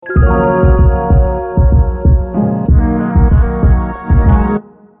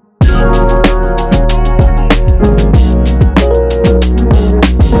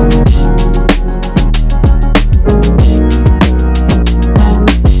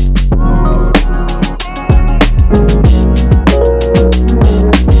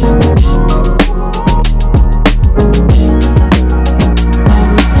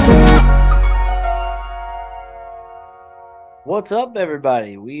What's up,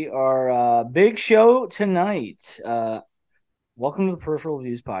 everybody? We are big show tonight. Welcome to the Peripheral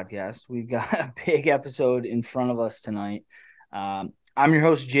Views podcast. We've got a big episode in front of us tonight. I'm your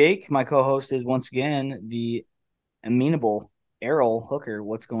host, Jake. My co-host is once again the amenable Erroll Hooker.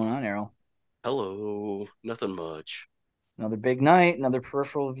 What's going on, Erroll? Hello, nothing much. Another big night, another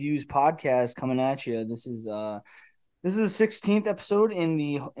Peripheral Views podcast coming at you. This is the 16th episode in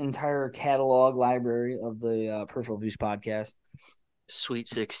the entire catalog library of the Peripheral Views podcast. Sweet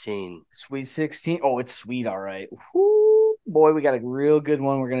 16. Sweet 16. Oh, it's sweet. All right. Whoo, boy, we got a real good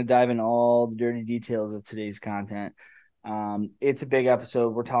one. We're going to dive in all the dirty details of today's content. It's a big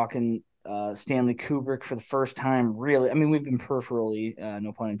episode. We're talking Stanley Kubrick for the first time, really. I mean, we've been peripherally,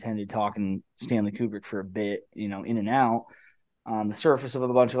 no pun intended, talking Stanley Kubrick for a bit, in and out on the surface of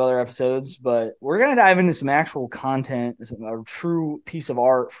a bunch of other episodes. But we're going to dive into some actual content, a true piece of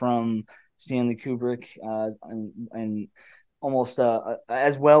art from Stanley Kubrick, and almost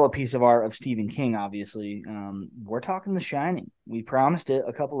as well a piece of art of Stephen King, obviously. We're talking The Shining. We promised it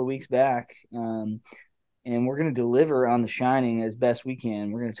a couple of weeks back, and we're going to deliver on The Shining as best we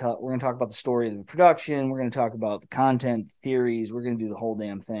can. We're going to talk about the story of the production. We're going to talk about the content, the theories. We're going to do the whole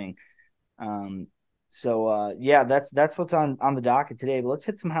damn thing. Yeah, that's what's on the docket today. But let's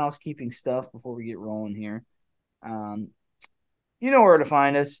hit some housekeeping stuff before we get rolling here. You know where to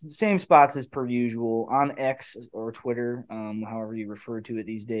find us. Same spots as per usual on X or Twitter, however you refer to it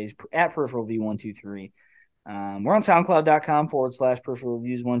these days, at Peripheral V123. We're on SoundCloud.com/Peripheral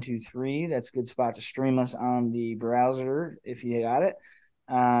Views 123. That's a good spot to stream us on the browser if you got it.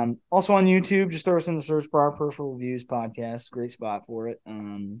 Also on YouTube, just throw us in the search bar, Peripheral Views Podcast. Great spot for it.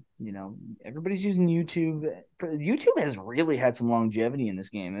 Everybody's using YouTube. YouTube has really had some longevity in this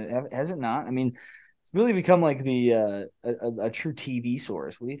game, has it not? I mean, really become like a true TV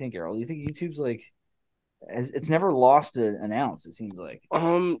source. What do you think, Errol? Do you think YouTube's like it's never lost an ounce? It seems like.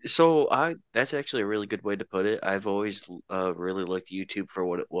 So that's actually a really good way to put it. I've always really liked YouTube for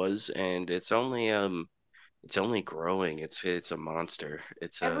what it was, and it's only growing. It's a monster.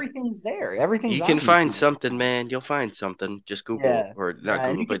 Everything's there. Everything's You on can find YouTube. something, man. You'll find something. Just Google Yeah, or not yeah,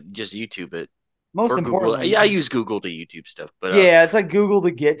 and Google, you can. but just YouTube it Most or Google. importantly, Yeah, I use Google to YouTube stuff, but yeah, it's like Google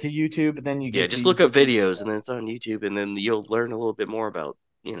to get to YouTube, but then you yeah, get to just look up YouTube. videos and then it's on YouTube, and then you'll learn a little bit more about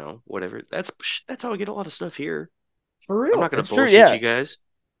whatever. That's how I get a lot of stuff here. For I'm real. not gonna It's true. bullshit Yeah. you guys.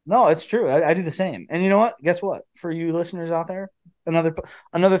 No, it's true. I do the same. And you know what? Guess what? For you listeners out there, another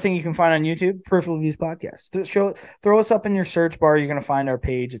thing you can find on YouTube, Peripheral Views Podcast. Throw us up in your search bar. You're gonna find our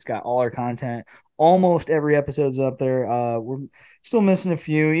page. It's got all our content. Almost every episode's up there. We're still missing a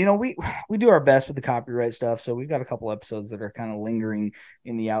few. We do our best with the copyright stuff, so we've got a couple episodes that are kind of lingering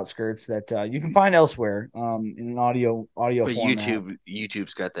in the outskirts that you can find elsewhere in an audio But format.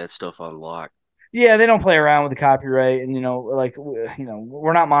 YouTube's got that stuff on lock. Yeah, they don't play around with the copyright, and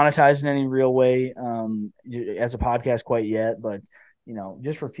we're not monetized in any real way as a podcast quite yet, but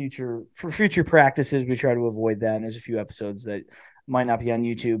just for future practices, we try to avoid that. And there's a few episodes that might not be on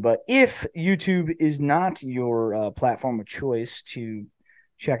YouTube, but if YouTube is not your platform of choice to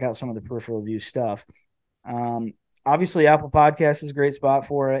check out some of the Peripheral View stuff, obviously Apple Podcasts is a great spot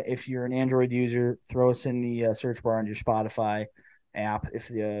for it. If you're an Android user, throw us in the search bar on your Spotify app if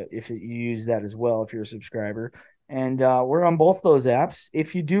you use that as well, if you're a subscriber. And we're on both those apps.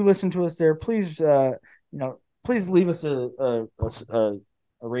 If you do listen to us there, please please leave us a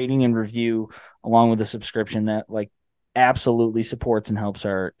rating and review along with a subscription. That absolutely supports and helps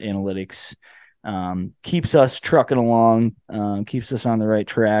our analytics, keeps us trucking along, keeps us on the right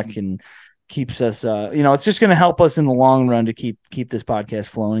track, and keeps us it's just going to help us in the long run to keep this podcast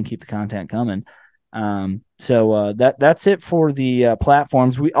flowing and keep the content coming. That's it for the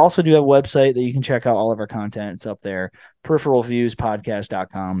platforms. We also do have a website that you can check out all of our content. It's up there,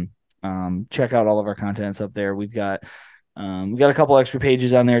 peripheralviewspodcast.com. Check out all of our contents up there. We've got a couple extra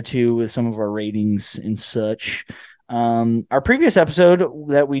pages on there too with some of our ratings and such. Our previous episode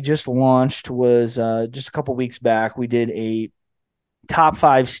that we just launched was just a couple weeks back. We did a top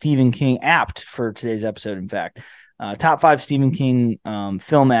 5 Stephen King apt for today's episode. In fact, top 5 Stephen King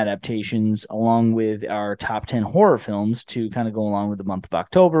film adaptations, along with our top 10 horror films to kind of go along with the month of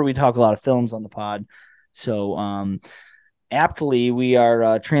October. We talk a lot of films on the pod. So aptly, we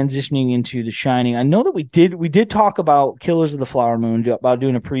are transitioning into The Shining. I know that we did talk about Killers of the Flower Moon, about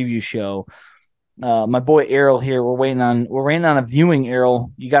doing a preview show. My boy Errol here, we're waiting on a viewing.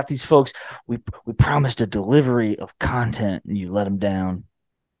 Errol, you got these folks. We promised a delivery of content, and you let them down.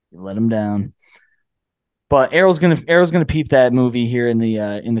 But Errol's gonna peep that movie here in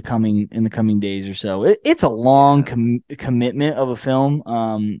the coming days or so. It's a long Yeah. commitment of a film in the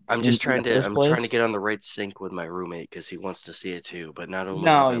first I'm trying to place. get on the right sync with my roommate because he wants to see it too. But not only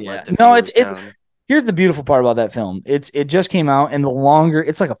No, have I let yeah. the No, it's viewers it down. here's the beautiful part about that film. It just came out, and the longer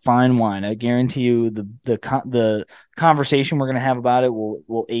it's like a fine wine. I guarantee you the conversation we're gonna have about it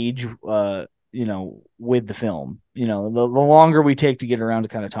will age with the film. The longer we take to get around to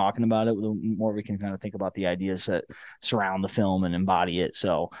kind of talking about it, the more we can kind of think about the ideas that surround the film and embody it.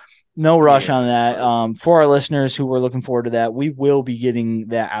 So no rush Yeah, on that. but For our listeners who are looking forward to that, we will be getting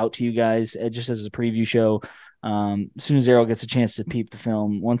that out to you guys just as a preview show. As soon as Errol gets a chance to peep the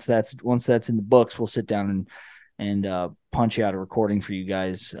film, once that's in the books, we'll sit down and punch out a recording for you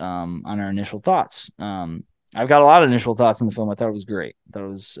guys on our initial thoughts. I've got a lot of initial thoughts on the film. I thought it was great. I thought it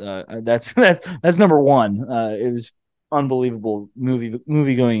was that's number one. It was unbelievable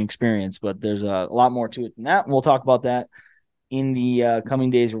movie going experience, but there's a lot more to it than that. And we'll talk about that in the coming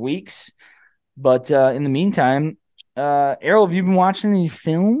days or weeks. But in the meantime, Errol, have you been watching any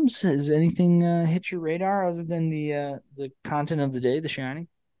films? Has anything hit your radar other than the content of the day, The Shining?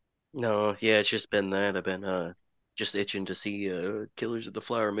 no, yeah, it's just been that. I've been just itching to see Killers of the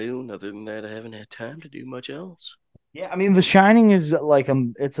Flower Moon. Other than that, I haven't had time to do much else. Yeah, I mean, The Shining is like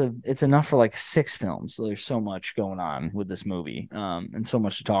it's enough for like six films. There's so much going on with this movie, and so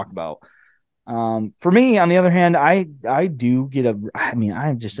much to talk about. For me, on the other hand, I do get I mean,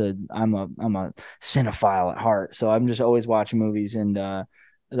 I'm a cinephile at heart, so I'm just always watching movies, and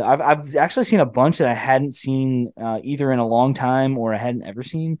I've actually seen a bunch that I hadn't seen either in a long time or I hadn't ever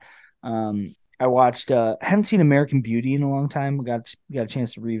seen. I hadn't seen American Beauty in a long time. Got a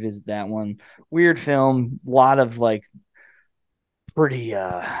chance to revisit that one. Weird film, a lot of like pretty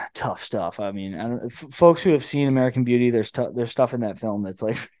tough stuff. I mean, folks who have seen American Beauty, there's stuff in that film that's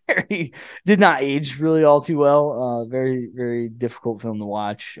like very did not age really all too well. Very very difficult film to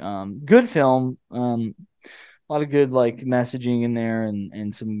watch. Good film. A lot of good like messaging in there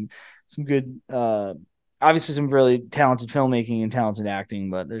and some good obviously some really talented filmmaking and talented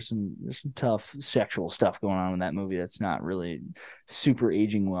acting, but there's some tough sexual stuff going on in that movie that's not really super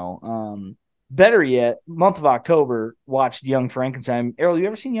aging well. Better yet, month of October, watched Young Frankenstein. Errol, you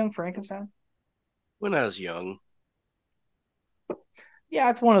ever seen Young Frankenstein? When I was young, Yeah,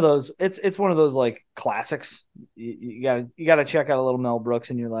 it's one of those. It's one of those like classics. You gotta check out a little Mel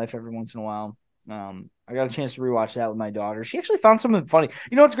Brooks in your life every once in a while. I got a chance to rewatch that with my daughter. She actually found something funny.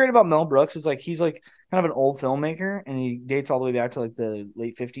 You know what's great about Mel Brooks is like he's like kind of an old filmmaker, and he dates all the way back to like the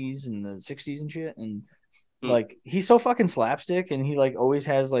late '50s and the '60s and shit. And hmm, like he's so fucking slapstick, and he like always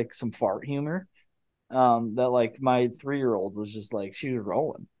has like some fart humor. That like my 3-year-old was just like she was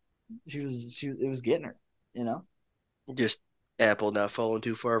rolling. She it was getting her, you know. just apple not falling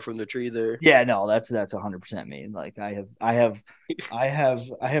too far from the tree there. Yeah, no, that's 100% me. Like I have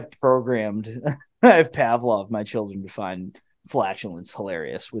programmed I have Pavlov my children to find flatulence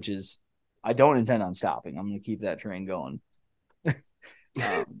hilarious, which is I don't intend on stopping. I'm going to keep that train going.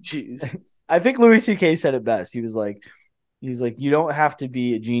 Um, Jeez. I think Louis C.K. said it best. He was like, you don't have to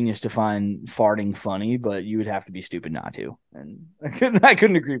be a genius to find farting funny, but you would have to be stupid not to. And I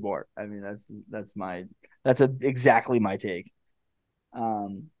couldn't agree more. I mean, exactly my take.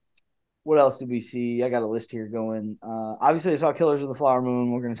 Um, what else did we see? I got a list here going. Obviously, I saw Killers of the Flower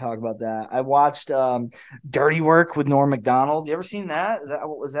Moon. We're going to talk about that. I watched Dirty Work with Norm Macdonald. You ever seen that?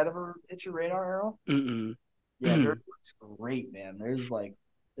 Was that ever hit your radar, Errol? Mm-mm. Yeah, Dirty Work's great, man. There's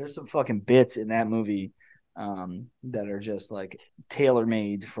some fucking bits in that movie that are just like tailor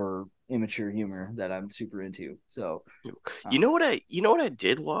made for immature humor that I'm super into. So um, You know what I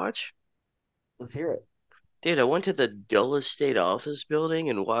did watch? let's hear it. Dude, I went to the Dulles State Office building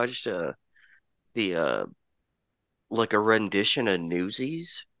and watched the like a rendition of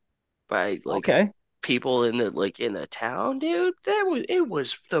Newsies by like Okay, people in the town, dude. It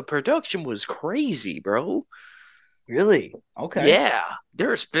was the production was crazy, bro. really? Okay. Yeah,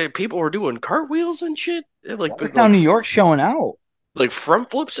 there's people were doing cartwheels and shit, and That's how New York's showing out. like front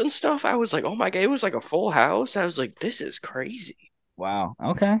flips and stuff. I was like, oh my God, it was like a full house. I was like, this is crazy. Wow.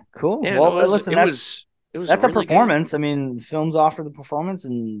 Okay. Cool. Yeah, Well, no, listen, it was that's a really good. performance. I mean, films offer the performance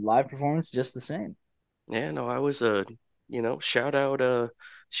and live performance just the same. Yeah, no, I was shout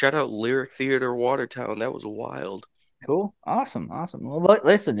out Lyric Theater Watertown. That was wild. Cool. Awesome. Awesome. Well,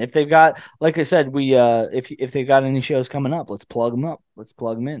 listen, if they've got, like I said, if they've got any shows coming up, let's plug them up. Let's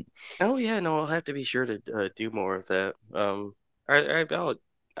plug them in. Oh yeah, no, I'll have to be sure to do more of that.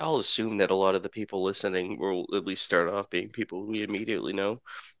 I'll assume that a lot of the people listening will at least start off being people we immediately know.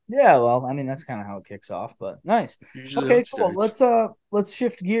 Yeah, well, I mean that's kind of how it kicks off, but nice. Usually how Okay, it cool. starts. Let's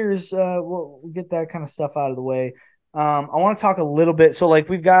shift gears. We'll get that kind of stuff out of the way. I want to talk a little bit. So like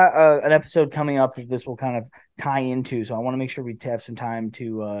we've got an episode coming up that this will kind of tie into. So I want to make sure we have some time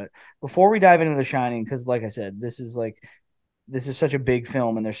to before we dive into The Shining, because like I said, this is such a big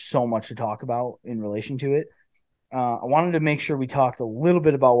film and there's so much to talk about in relation to it. I wanted to make sure we talked a little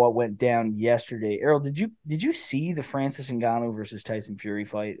bit about what went down yesterday. Errol, did you see the Francis Ngannou versus Tyson Fury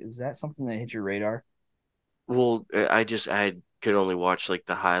fight? Was that something that hit your radar? Well, I could only watch like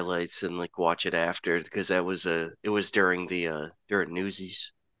the highlights and like watch it after because that was it was during the during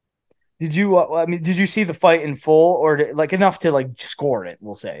Newsies. Did you? I mean, did you see the fight in full, or like enough to like score it?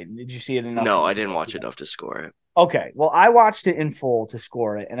 We'll say. Did you see it enough No, to I like, didn't watch yeah. enough to score it. Okay, well, I watched it in full to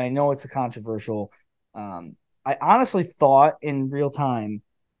score it, and I know it's a controversial. Um, I honestly thought in real time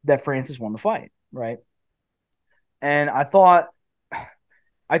that Francis won the fight, right? And I thought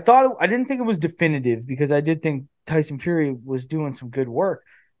I didn't think it was definitive because I did think Tyson Fury was doing some good work,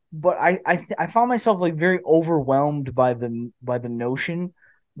 but I found myself like very overwhelmed by the notion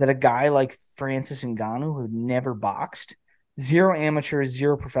that a guy like Francis Ngannou who never boxed, zero amateur,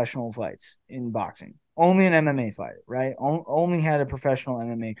 zero professional fights in boxing, only an MMA fighter, right? Only had a professional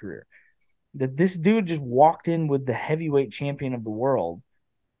MMA career. That this dude just walked in with the heavyweight champion of the world,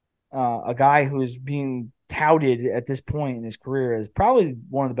 a guy who is being touted at this point in his career as probably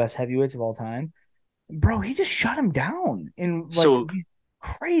one of the best heavyweights of all time. Bro, he just shut him down in like So these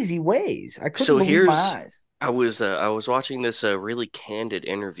crazy ways. I couldn't so believe my here's eyes. I was watching this really candid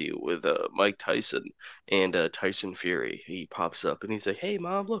interview with Mike Tyson and Tyson Fury. He pops up and he's like, "Hey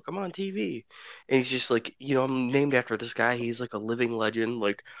mom, look, I'm on TV." And he's just like, I'm named after this guy. He's like a living legend.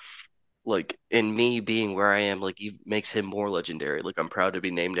 Like and me being where I am, like he makes him more legendary. Like I'm proud to be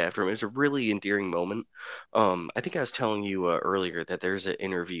named after him. It's a really endearing moment. I think I was telling you earlier that there's an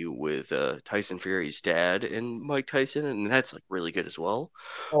interview with Tyson Fury's dad and Mike Tyson, and that's like really good as well.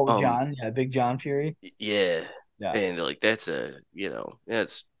 Oh, Um, John, yeah, Big John Fury. yeah, Yeah. and like that's a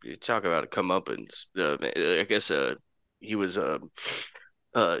that's you talk about a comeuppance. I guess he was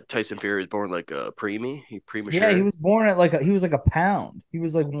Tyson Fury was born like Yeah, he premature. was born at like he was like a pound. He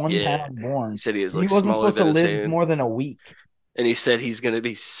was like one Yeah, pound he born, said he was and he like wasn't smaller supposed to than his live hand. more than a week. And he said he's going to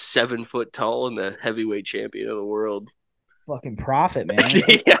be 7 foot tall and the heavyweight champion of the world. Fucking profit, man.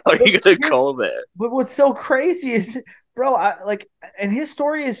 Yeah, how are But you going to here's call that? but what's so crazy is, bro, I like, and his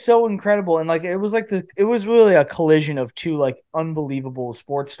story is so incredible, and like it was really a collision of two like unbelievable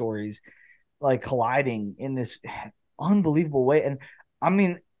sports stories, like colliding in this unbelievable way. And I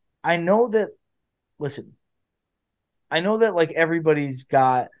mean, I know that. Listen, I know that like everybody's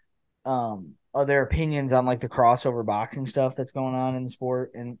got their opinions on like the crossover boxing stuff that's going on in the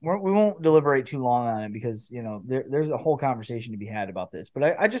sport, and we won't deliberate too long on it because there's a whole conversation to be had about this.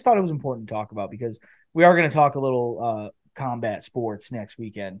 But I just thought it was important to talk about because we are going to talk a little combat sports next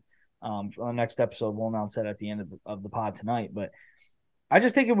weekend. On the next episode, we'll announce that at the end of the pod tonight. But I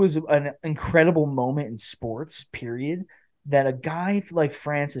just think it was an incredible moment in sports, period, that a guy like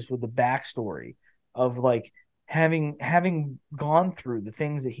Francis with the backstory of like having gone through the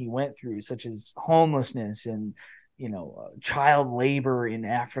things that he went through, such as homelessness and child labor in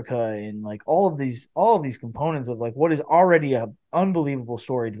Africa, and like all of these components of like what is already a unbelievable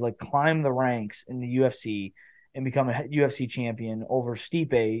story, to like climb the ranks in the UFC and become a UFC champion over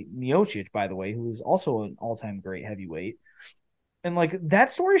Stipe Miocic, by the way, who is also an all-time great heavyweight. And like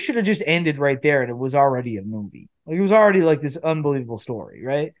that story should have just ended right there, and it was already a movie. Like it was already like this unbelievable story,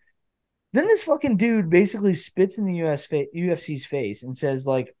 right? Then this fucking dude basically spits in the UFC's face and says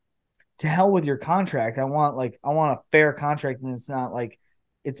like, "To hell with your contract. I want a fair contract, and it's not like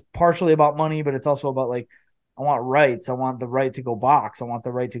it's partially about money, but it's also about like I want rights. I want the right to go box. I want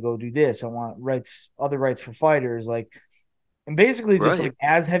the right to go do this. I want other rights for fighters. Like, and basically just Right. like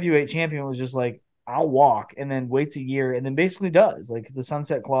as heavyweight champion was just like I'll walk, and then waits a year, and then basically does like the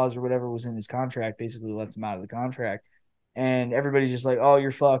sunset clause or whatever was in his contract basically lets him out of the contract. And everybody's just like, oh,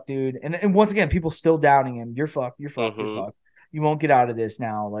 you're fucked, dude. And once again, people still doubting him. You're fucked. You're fucked. You're Mm-hmm. fucked. You won't get out of this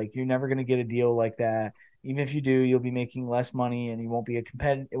now. Like you're never gonna get a deal like that. Even if you do, you'll be making less money, and you won't be a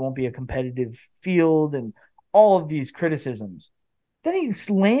competitive. It won't be a competitive field, and all of these criticisms. Then he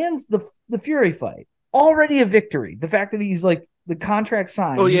lands the Fury fight, already a victory. The fact that he's like the contract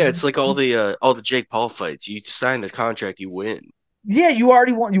Oh signed, yeah, it's like all the Jake Paul fights. You sign the contract, you win. yeah, you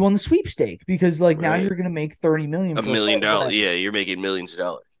already won. You won the sweepstake because like now Right. you're gonna make 30 million A for a million fight or dollars. whatever. Yeah, you're making millions of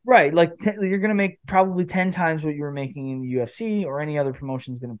dollars. Right, like you're gonna make probably 10 times what you were making in the UFC or any other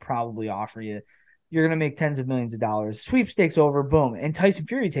promotion is gonna probably offer you. You're gonna make tens of millions of dollars. Sweepstakes over, boom, and Tyson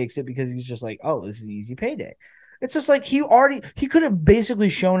Fury takes it because he's just like, oh, this is an easy payday. It's just like he could have basically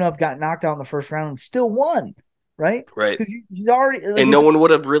shown up, got knocked out in the first round, and still won, right? Right. Because he's already like And no one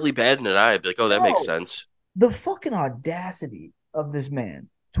would have really batted an eye. I'd be like, oh, that makes no, sense. the fucking audacity of this man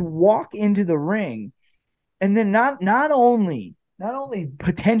to walk into the ring and then not only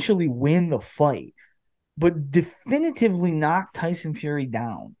potentially win the fight, but definitively knock Tyson Fury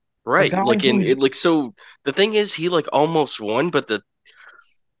down. A Right. guy Like in who's it, like so the thing is he like almost won, but the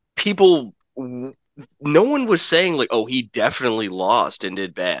people no one was saying like, oh, he definitely lost and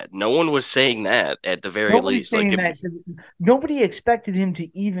did bad. No one was saying that at the very nobody's least. Like saying that nobody expected him to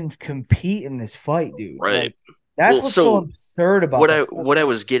even compete in this fight, dude. right. Like that's Well, what's so so absurd about what the I whole what I fight.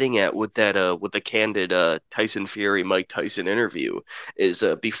 was getting at with the candid Tyson Fury Mike Tyson interview is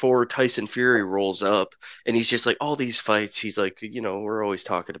before Tyson Fury rolls up and he's just like all these fights he's like we're always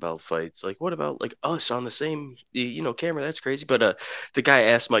talking about fights like what about like us on the same camera, that's crazy, but the guy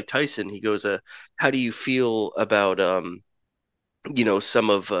asked Mike Tyson, he goes how do you feel about you know some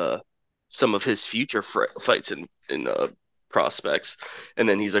of uh some of his future fights in prospects, and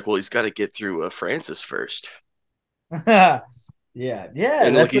then he's like, well, he's got to get through Francis first. Yeah,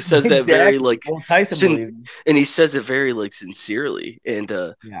 And like that's he what says that very exactly. like Well, Tyson sin believed him. and he says it very like sincerely, and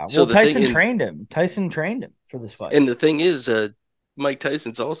Yeah, so well, the thing Tyson trained him for this fight. and the thing is Mike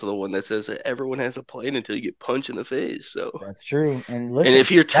Tyson's also the one that says that everyone has a plan until you get punched in the face. So That's true. And and listen,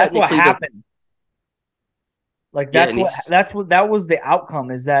 if you're that's what technically the happened. Like yeah and he's that's what that was the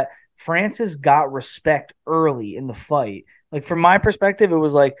outcome is that Francis got respect early in the fight. Like from my perspective, it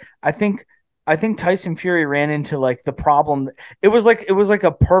was like I think Tyson Fury ran into like the problem. It was like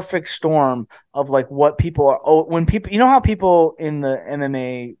a perfect storm of like what people are. Oh, when people, how people in the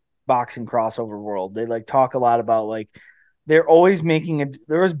MMA boxing crossover world, they like talk a lot about like they're always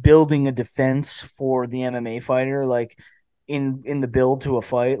building a defense for the MMA fighter. Like in the build to a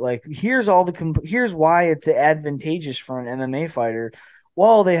fight. Like here's why it's advantageous for an MMA fighter.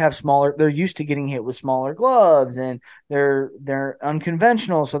 Well, they're used to getting hit with smaller gloves, and they're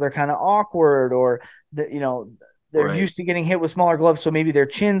unconventional, so they're kind of awkward, or they're right. used to getting hit with smaller gloves, so maybe their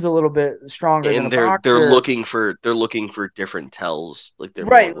chin's a little bit stronger than a And they're boxer. looking for different tells, like they're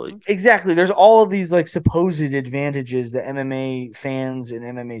more Right, like exactly. There's all of these like supposed advantages that MMA fans and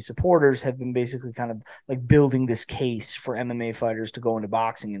MMA supporters have been basically kind of like building this case for MMA fighters to go into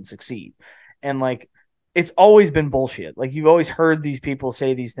boxing and succeed. And like it's always been bullshit. Like you've always heard these people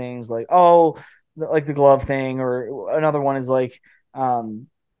say these things like, "Oh, like the glove thing," or another one is like um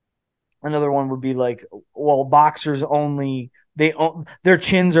another one would be like, well, boxers only their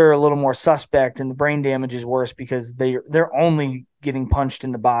chins are a little more suspect, and the brain damage is worse because they're only getting punched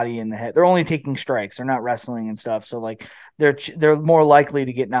in the body and the head. They're only taking strikes. They're not wrestling and stuff. So like they're more likely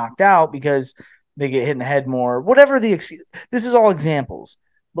to get knocked out because they get hit in the head more. Whatever this is all examples,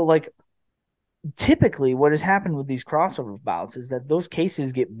 but like typically what has happened with these crossover bouts is that those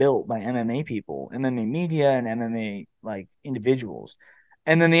cases get built by MMA people, MMA media, and MMA like individuals.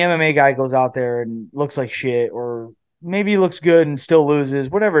 And then the MMA guy goes out there and looks like shit, or maybe he looks good and still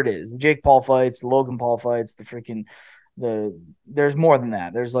loses, whatever it is. The Jake Paul fights, the Logan Paul fights, there's more than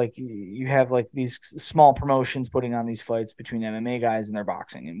that. There's like you have like these small promotions putting on these fights between MMA guys and their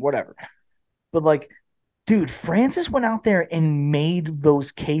boxing and whatever. But like dude, Francis went out there and made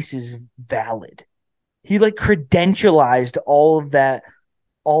those cases valid. He like credentialized all of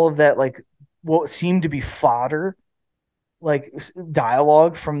that like what seemed to be fodder, like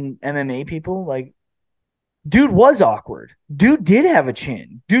dialogue from MMA people. Like, dude was awkward. Dude did have a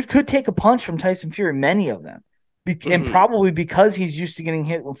chin. Dude could take a punch from Tyson Fury, many of them, and mhm. probably because he's used to getting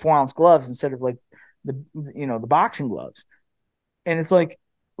hit with 4-ounce gloves instead of like the boxing gloves. And it's like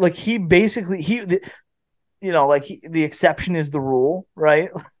he basically the exception is the rule, right?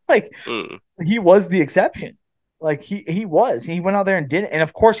 Like Mm. he was the exception. Like he went out there and did it, and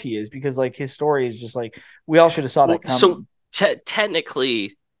of course he is because like his story is just like we all should have saw that Well, so coming.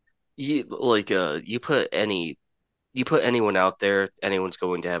 technically you like you put anyone out there, anyone's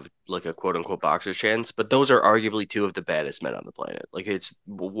going to have like a quote unquote boxer chance, but those are arguably two of the baddest men on the planet. Like it's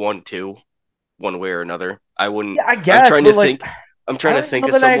one, two, one way or another. I wouldn't. Yeah, I I'm guess, trying but to like think. I'm I trying to don't even think know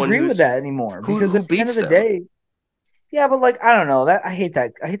of that I someone agree with that anymore because who at the end beats of the them. day, yeah, but like I don't know that I hate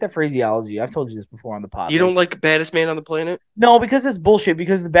that phraseology. I've told you this before on the pod. You Like don't like baddest man on the planet? no, because it's bullshit.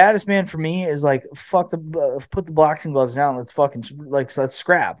 Because the baddest man for me is like fuck put the boxing gloves down. Let's fucking like let's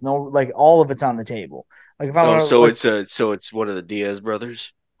scrap. No, like all of it's on the table. Like if I Oh, want to like so it's one of the Diaz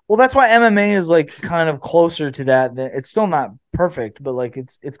brothers. well, that's why MMA is like kind of closer to that. It's still not perfect, but like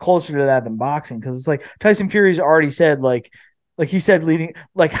it's closer to that than boxing because it's like Tyson Fury's already said Like he said, leading,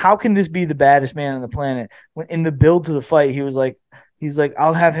 like, how can this be the baddest man on the planet? When in the build to the fight, he's like,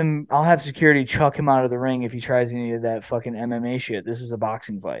 I'll have security chuck him out of the ring if he tries any of that fucking MMA shit. This is a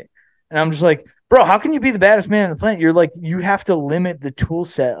boxing fight. And I'm just like, bro, how can you be the baddest man on the planet? You're like, you have to limit the tool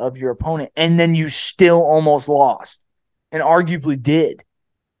set of your opponent, and then you still almost lost, and arguably did.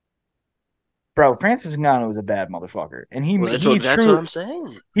 Bro, Francis Ngannou is a bad motherfucker, and Well, that's what I'm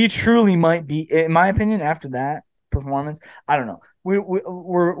saying. he truly might be, in my opinion, after that performance. I don't know.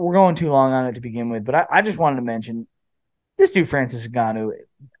 We're going too long on it to begin with, but I just wanted to mention this dude, Francis Ngannou.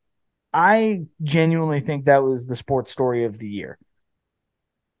 I genuinely think that was the sports story of the year.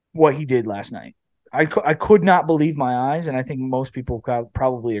 What he did last night, I could not believe my eyes, and I think most people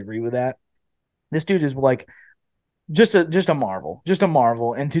probably agree with that. This dude is like just a marvel,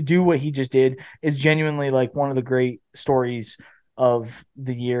 and to do what he just did is genuinely like one of the great stories of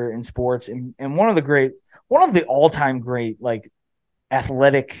the year in sports, and one of the all-time great like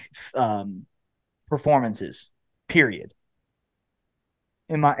athletic performances, period,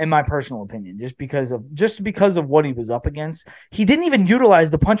 in my personal opinion. Just because of what he was up against, he didn't even utilize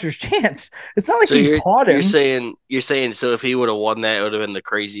the puncher's chance. It's not like he caught him. You're saying so if he would have won that, it would have been the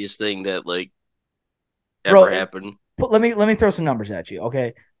craziest thing that like ever happened. Let me throw some numbers at you,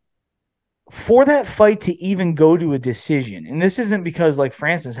 okay? For that fight to even go to a decision, and this isn't because like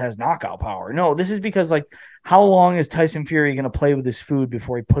Francis has knockout power. No, this is because like how long is Tyson Fury going to play with his food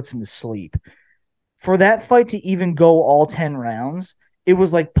before he puts him to sleep? For that fight to even go all 10 rounds, it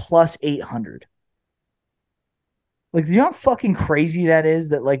was like plus 800. Like, do you know how fucking crazy that is?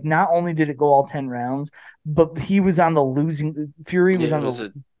 That like not only did it go all 10 rounds, but he was on the losing. Fury was on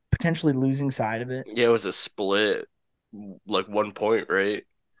the potentially losing side of it. Yeah, it was a split, like 1 point, right?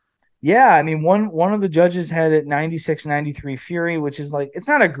 Yeah, I mean, one of the judges had it 96-93 Fury, which is like, it's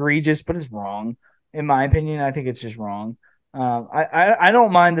not egregious, but it's wrong in my opinion. I think it's just wrong. I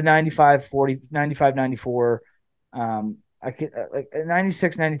don't mind the 95-40, 95-94. I could like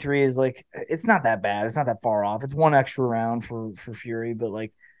 96-93 is like, it's not that bad. It's not that far off. It's one extra round for Fury, but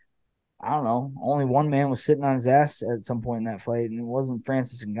like, I don't know. Only one man was sitting on his ass at some point in that fight, and it wasn't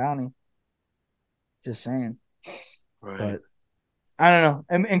Francis Ngannou. Just saying. Right. But I don't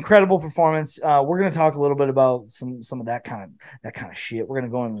know. Incredible performance. We're gonna talk a little bit about some of that kind of shit. We're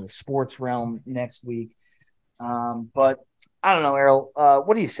gonna go into the sports realm next week. But I don't know, Errol.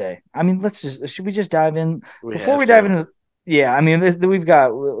 What do you say? I mean, should we just dive in before we dive into? Yeah, I mean, we've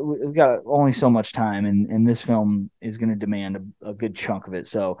got only so much time, and this film is going to demand a good chunk of it.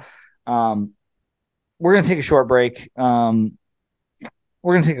 So, we're going to take a short break. We're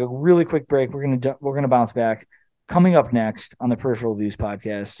going to take a really quick break. We're going to bounce back. Coming up next on the Peripheral Views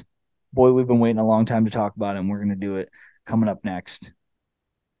podcast, boy, we've been waiting a long time to talk about it, and we're going to do it. Coming up next,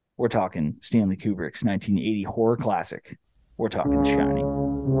 we're talking Stanley Kubrick's 1980 horror classic. We're talking The Shining.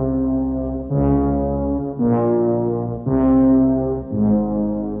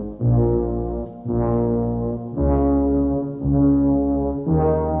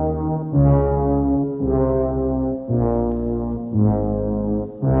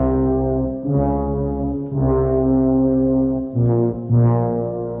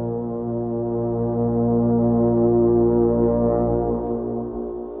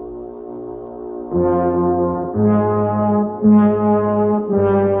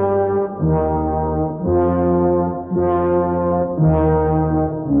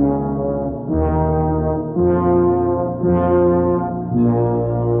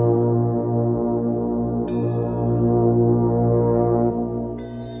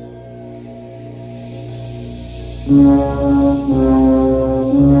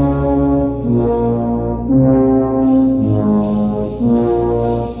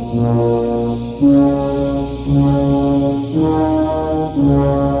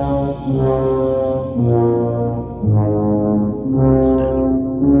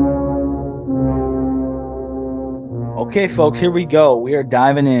 Okay, folks, here we go. We are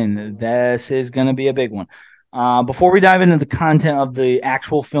diving in. This is going to be a big one. Before we dive into the content of the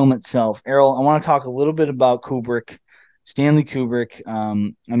actual film itself, Errol, I want to talk a little bit about Kubrick, Stanley Kubrick.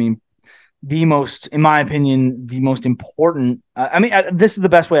 I mean, in my opinion, the most important. This is the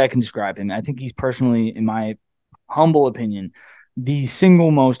best way I can describe him. I think he's personally, in my humble opinion, the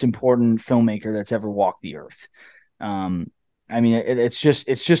single most important filmmaker that's ever walked the earth. It's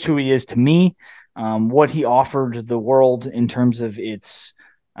just who he is to me. What he offered the world in terms of its,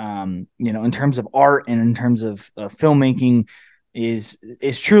 in terms of art and in terms of filmmaking is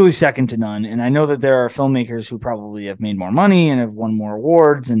truly second to none. And I know that there are filmmakers who probably have made more money and have won more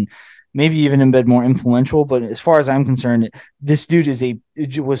awards and maybe even been more influential. But as far as I'm concerned, this dude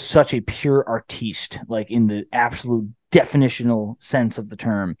was such a pure artiste, like in the absolute definitional sense of the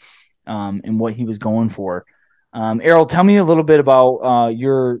term, and what he was going for. Erroll, tell me a little bit about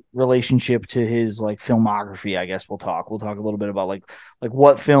your relationship to his like filmography. I guess we'll talk a little bit about like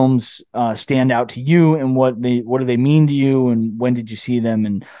what films stand out to you, and what do they mean to you, and when did you see them,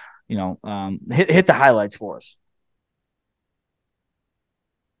 and hit the highlights for us.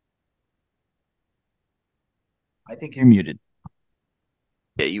 I think you're muted.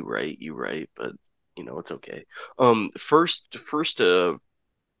 Yeah, you right, but it's okay. First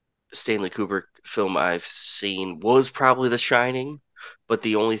Stanley Kubrick film I've seen was probably The Shining, but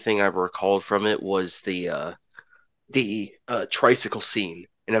the only thing I recalled from it was the tricycle scene,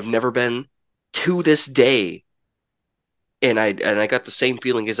 and I've never been to this day, and I got the same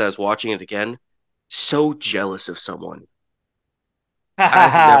feeling as I was watching it again. So jealous of someone.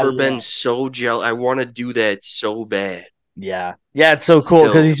 I've never been Yeah. so jealous. I want to do that so bad. Yeah. Yeah, it's so cool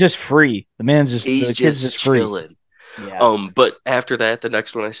because So he's just free. he's The kid's just just free. chilling. Yeah. But after that, the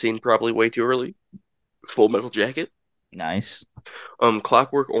next one I seen probably way too early. Full Metal Jacket. Nice.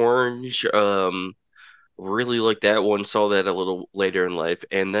 Clockwork Orange. Really like that one. Saw that a little later in life,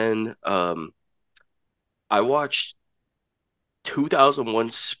 and then I watched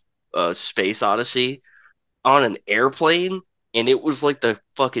 2001 Space Odyssey on an airplane, and it was like the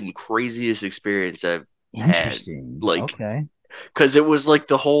fucking craziest experience I've had. Interesting. Like, Okay. because it was like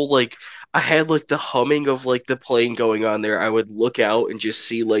the whole like I had like the humming of like the plane going on there. I would look out and just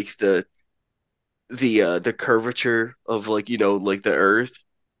see like the curvature of like like the Earth.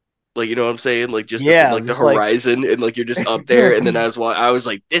 Like, you know what I'm saying? Like just Yeah, like the just like horizon, and like you're just up there, and then I was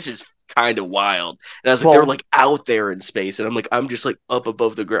like, this is kind of wild. And I was like, they're well, like out there in space, and I'm just like up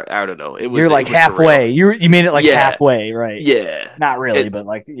above the ground. I don't know. you're It like was surreal. halfway. You made it like Yeah, halfway, right? yeah. Not really, It, but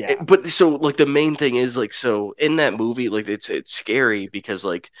like yeah. but so like the main thing is like, so in that movie, like it's scary because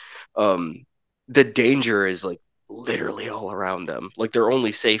like um the danger is like literally all around them. Like they're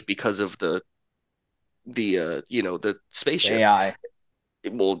only safe because of the spaceship. AI.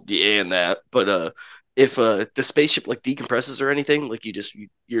 Well, yeah, and that. But if the spaceship like decompresses or anything, like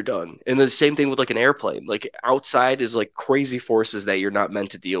you're done. And the same thing with like an airplane. Like outside is like crazy forces that you're not meant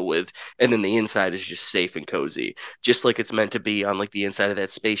to deal with, and then the inside is just safe and cozy, just like it's meant to be on like the inside of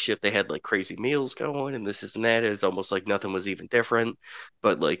that spaceship. They had like crazy meals going, and this is and that. It's almost like nothing was even different,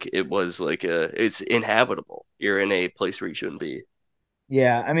 but like it was like it's inhabitable. You're in a place where you shouldn't be.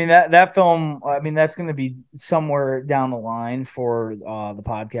 Yeah, I mean that film. I mean that's going to be somewhere down the line for the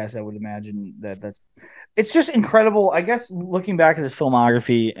podcast. I would imagine that's it's just incredible. I guess looking back at his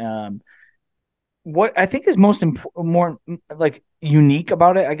filmography, what I think is more like unique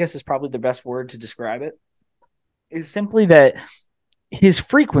about it, I guess is probably the best word to describe it, is simply that his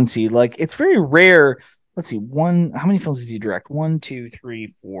frequency. Like it's very rare. Let's see, how many films did he direct? 1, 2, 3,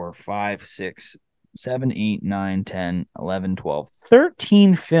 4, 5, 6, 7, 8, 9, 10, 11, 12,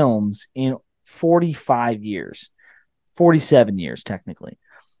 13 films in 45 years, 47 years, technically,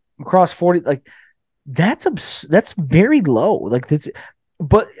 across 40. Like that's very low. Like that's,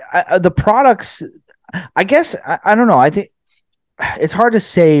 but the products, I guess, I don't know. I think it's hard to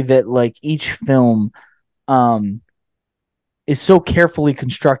say that like each film, um, is so carefully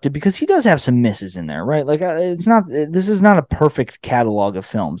constructed because he does have some misses in there, right? Like this is not a perfect catalog of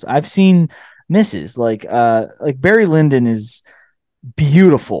films. I've seen misses like Barry Lyndon is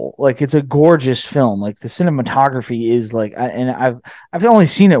beautiful. Like it's a gorgeous film. Like the cinematography is like, and I've only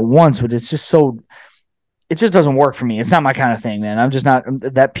seen it once, but it's just so, it just doesn't work for me. It's not my kind of thing, man. I'm just not,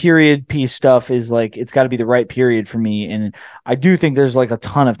 that period piece stuff is like, it's got to be the right period for me. And I do think there's like a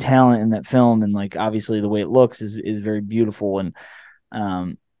ton of talent in that film. And like, obviously the way it looks is very beautiful.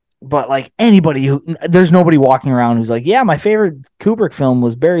 And, but like there's nobody walking around who's like, yeah, my favorite Kubrick film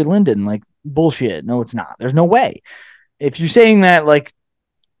was Barry Lyndon. Like bullshit. No, it's not. There's no way. If you're saying that, like,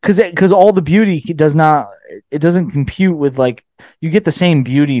 because all the beauty doesn't compute with like, you get the same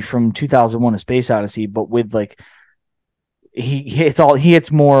beauty from 2001 A Space Odyssey, but with like he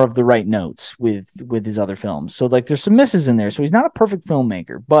hits more of the right notes with his other films. So like there's some misses in there. So he's not a perfect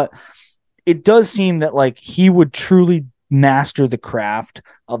filmmaker, but it does seem that like he would truly master the craft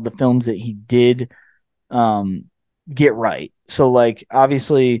of the films that he did get right. So like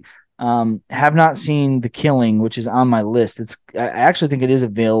obviously have not seen The Killing, which is on my list. I actually think it is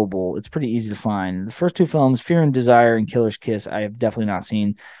available. It's pretty easy to find. The first two films, Fear and Desire and Killer's Kiss, I have definitely not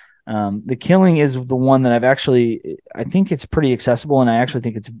seen. The Killing is the one that I think it's pretty accessible, and I actually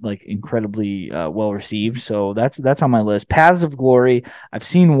think it's like incredibly well received. So that's on my list. Paths of Glory, I've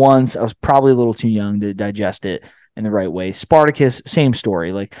seen once. I was probably a little too young to digest it in the right way. Spartacus, same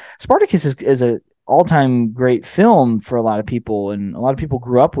story. Like Spartacus is a all-time great film for a lot of people, and a lot of people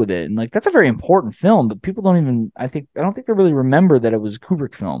grew up with it, and like that's a very important film, but people don't even I don't think they really remember that it was a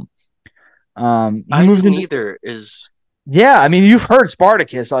Kubrick film. He I moves didn't into either. Is yeah, I mean, you've heard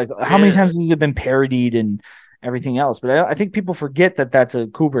Spartacus. Like, how many Yeah. times has it been parodied and everything else? But I think people forget that that's a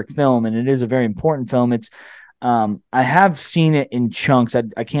Kubrick film, and it is a very important film. It's I have seen it in chunks.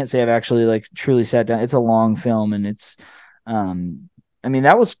 I can't say I've actually like truly sat down. It's a long film, and it's um, I mean,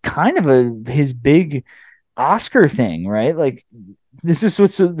 that was kind of his big Oscar thing, right? Like this is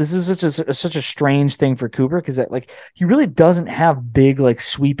such a strange thing for Kubrick, is that like he really doesn't have big like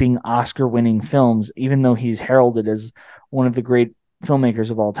sweeping Oscar winning films, even though he's heralded as one of the great filmmakers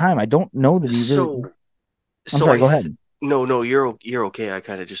of all time. I don't know that he really. So I'm so sorry. I Go th ahead. no, no, you're okay. I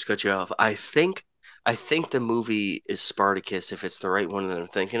kind of just cut you off. I think the movie is Spartacus if it's the right one that I'm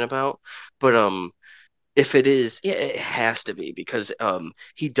thinking about. But if it is, yeah, it has to be because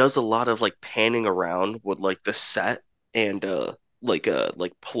he does a lot of like panning around with like the set and like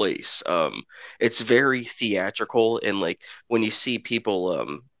place. It's very theatrical and like when you see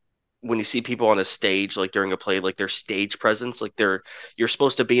people when you see people on a stage like during a play, like their stage presence, like you're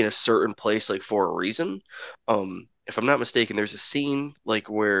supposed to be in a certain place like for a reason. If I'm not mistaken, there's a scene like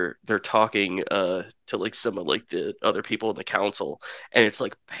where they're talking to like some of like the other people in the council, and it's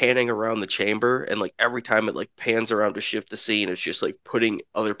like panning around the chamber, and like every time it like pans around to shift the scene, it's just like putting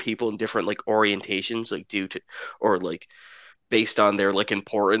other people in different like orientations, like due to or like based on their like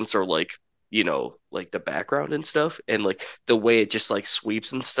importance or like like the background and stuff, and like the way it just like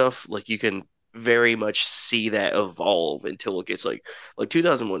sweeps and stuff, like you can very much see that evolve until it gets like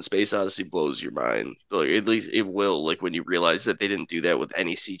 2001 Space Odyssey blows your mind, like at least it will, like when you realize that they didn't do that with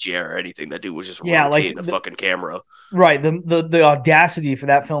any CGI or anything. That dude was just Yeah, like rotating the fucking camera. right, the audacity for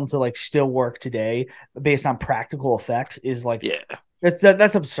that film to like still work today based on practical effects is like Yeah.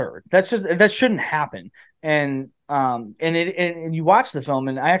 that's absurd. That's just that shouldn't happen. And you watch the film,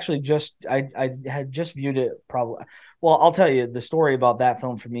 and I actually I had just viewed it probably. Well, I'll tell you the story about that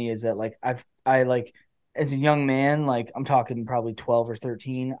film for me is that like I like as a young man, like I'm talking probably 12 or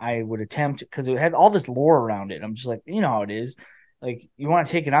 13, I would attempt because it had all this lore around it. I'm just like, you know how it is. Like you want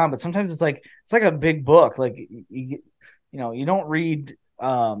to take it on, but sometimes it's like a big book. Like you know, you don't read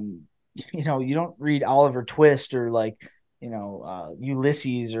you don't read Oliver Twist or like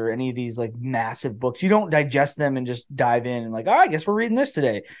Ulysses or any of these like massive books. You don't digest them and just dive in and like, oh, I guess we're reading this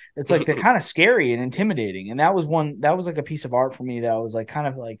today. It's like they're kind of scary and intimidating. And that was like a piece of art for me that I was like kind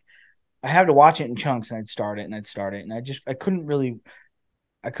of like I had to watch it in chunks, and I'd start it and I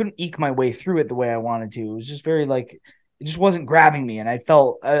couldn't eke my way through it the way I wanted to. It was just very like it just wasn't grabbing me, and I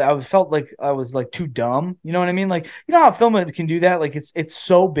felt like I was like too dumb. You know what I mean? Like you know how film can do that. Like it's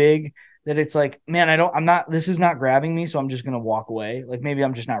so big that it's like, man, I'm not. This is not grabbing me, so I'm just gonna walk away. Like maybe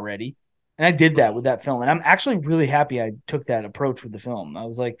I'm just not ready. And I did that with that film, and I'm actually really happy I took that approach with the film. I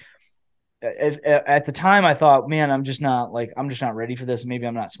was like, at the time, I thought, man, I'm just not ready for this. Maybe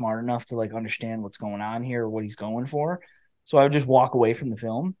I'm not smart enough to like understand what's going on here or what he's going for. So I would just walk away from the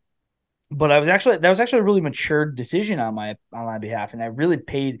film. But that was actually a really matured decision on my behalf, and I really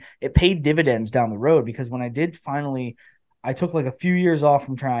paid dividends down the road because when I did finally, I took like a few years off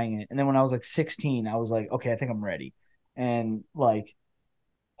from trying it, and then when I was like 16, I was like, okay, I think I'm ready, and like,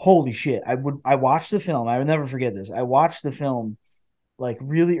 holy shit, I watched the film. I would never forget this. I watched the film like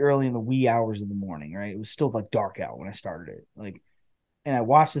really early in the wee hours of the morning. Right, it was still like dark out when I started it. Like and I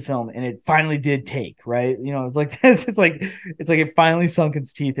watched the film and it finally did take, right? You know, it's like it's like it finally sunk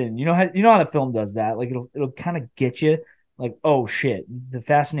its teeth in. You know how the film does that? Like it'll kind of get you like, oh shit, the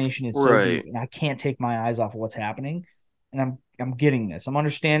fascination is so deep Right. and I can't take my eyes off of what's happening. And I'm getting this. I'm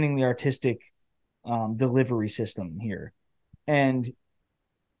understanding the artistic delivery system here. And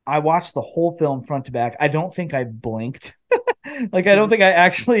I watched the whole film front to back. I don't think I blinked. Like I don't think I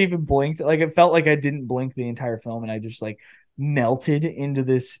actually even blinked. Like it felt like I didn't blink the entire film, and I just like melted into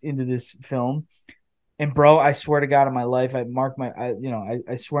this film. And bro, I swear to God, in my life, I mark my,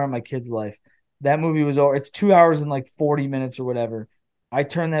 I swear on my kid's life, that movie was over. It's 2 hours and like 40 minutes or whatever. I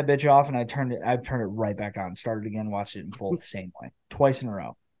turned that bitch off and I turned it right back on, started again, watched it in full the same way, twice in a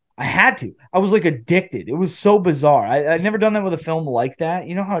row. I had to. I was like addicted. It was so bizarre. I'd never done that with a film like that.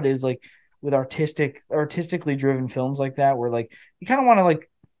 You know how it is, like with artistically driven films like that, where like you kind of want to like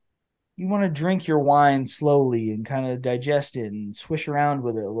you want to drink your wine slowly and kind of digest it and swish around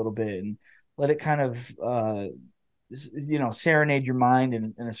with it a little bit and let it kind of serenade your mind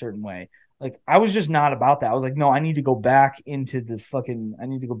in a certain way. Like I was just not about that. I was like, no, I need to go back into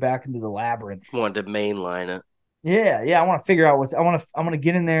the labyrinth. Wanted to mainline it. Yeah, I want to figure out I want to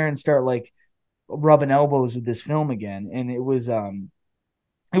get in there and start like rubbing elbows with this film again. And it was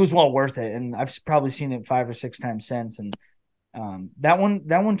it was well worth it, and I've probably seen it 5 or 6 times since. And that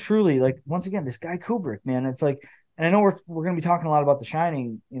one truly, like, once again, this guy Kubrick, man, it's like, and I know we're going to be talking a lot about The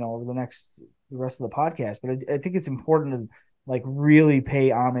Shining, over the rest of the podcast, but I think it's important to like really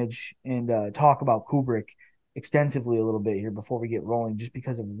pay homage and talk about Kubrick extensively a little bit here before we get rolling, just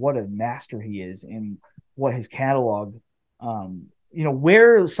because of what a master he is and what his catalog,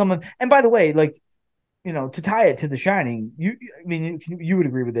 where some of, and by the way, like, to tie it to The Shining, I mean, you would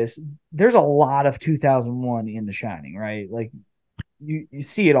agree with this. There's a lot of 2001 in The Shining, right? Like, you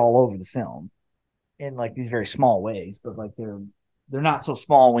see it all over the film in like these very small ways, but like they're not so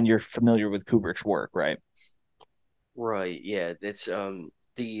small when you're familiar with Kubrick's work, right? Right, yeah, it's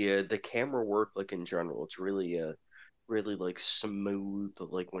the camera work, like in general, it's really like smooth,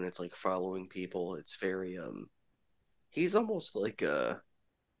 like when it's like following people, it's very he's almost like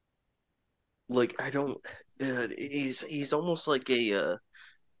I don't he's almost like a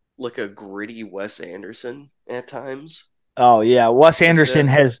gritty Wes Anderson at times. Oh yeah, Wes Is Anderson that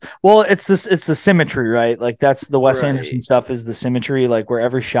has, well, it's the symmetry, right? Like that's the Wes Anderson right? stuff, is the symmetry, like where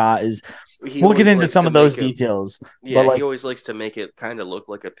every shot is. He We'll get always into likes some to of those make him details, but Yeah, he like always likes to make it kind of look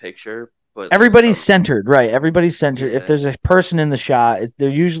like a picture, but like everybody's centered, right? Everybody's centered. If yeah. there's a person in the shot, they're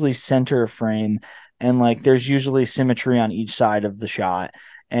usually center of frame, and like there's usually symmetry on each side of the shot.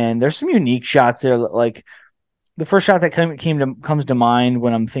 And there's some unique shots there. Like the first shot that comes to mind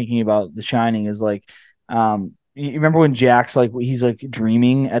when I'm thinking about The Shining is like, you remember when Jack's like, he's like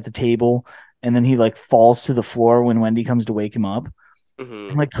dreaming at the table, and then he like falls to the floor when Wendy comes to wake him up. And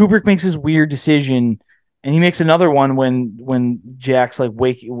Hmm. like Kubrick makes this weird decision, and he makes another one when Jack's like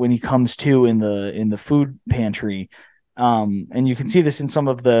when he comes to in the food pantry. And you can see this in some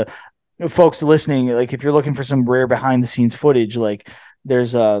of the folks listening. Like if you're looking for some rare behind the scenes footage, like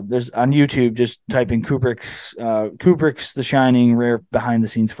there's on YouTube, just type in Kubrick's The Shining rare behind the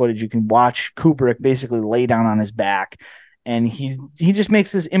scenes footage. You can watch Kubrick basically lay down on his back, and he just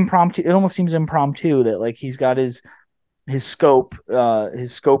makes this impromptu. It almost seems impromptu that like he's got his scope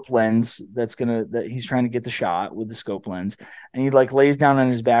lens that he's trying to get the shot with the scope lens, and he like lays down on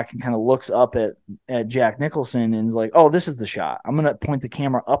his back and kind of looks up at Jack Nicholson and is like, oh, this is the shot. I'm gonna point the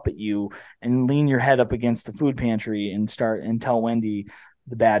camera up at you and lean your head up against the food pantry and start and tell Wendy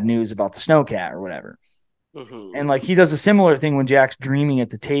the bad news about the snowcat or whatever. Hmm. And like he does a similar thing when Jack's dreaming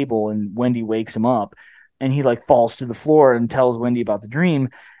at the table and Wendy wakes him up, and he like falls to the floor and tells Wendy about the dream.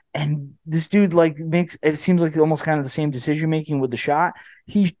 And this dude like makes it seems like almost kind of the same decision making with the shot.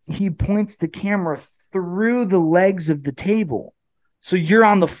 He points the camera through the legs of the table. So you're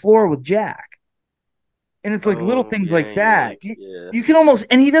on the floor with Jack. And it's like little Oh things yeah, like you're that. like yeah. You can almost,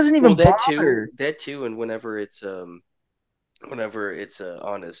 and he doesn't Well, even bother. that too, and whenever it's on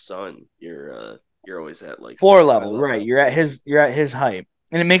his son, you're always at like Floor eye level, right? level. You're at his height.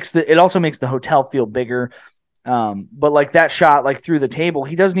 And it also makes the hotel feel bigger. But like that shot, like through the table,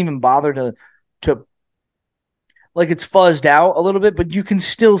 he doesn't even bother to like it's fuzzed out a little bit, but you can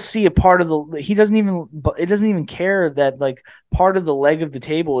still see a part of he doesn't even, it doesn't even care that like part of the leg of the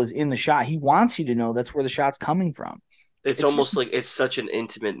table is in the shot. He wants you to know that's where the shot's coming from. It's It's just, almost like it's such an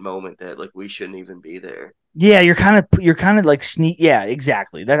intimate moment that like we shouldn't even be there. yeah, you're kind of like sneak. Yeah,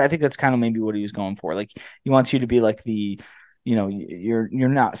 exactly. That, I think that's kind of maybe what he was going for. Like he wants you to be like you're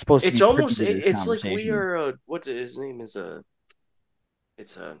not supposed to It's be privy almost to this it's like we conversation. are what his name is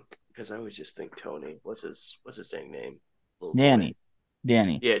it's because I always just think Tony. What's his dang name? Little boy. Danny,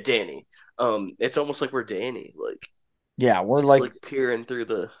 Danny. Yeah, Danny. It's almost like we're Danny, like Yeah, we're just like, like peering through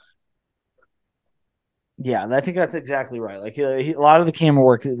the. yeah, I think that's exactly right. Like a lot of the camera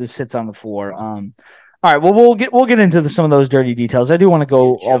work that sits on the floor. All right, well we'll get into some of those dirty details. I do want to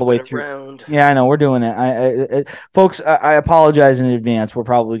You're go all the way jumping through. around. Yeah, I know we're doing it. Folks, I apologize in advance. We're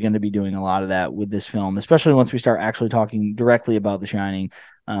probably going to be doing a lot of that with this film, especially once we start actually talking directly about The Shining.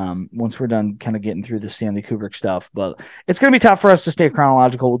 Once we're done kind of getting through the Stanley Kubrick stuff, but it's going to be tough for us to stay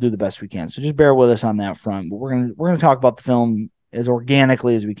chronological. We'll do the best we can, so just bear with us on that front. But we're gonna talk about the film as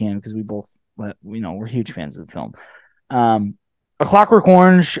organically as we can because we both, we're huge fans of the film. Um, a Clockwork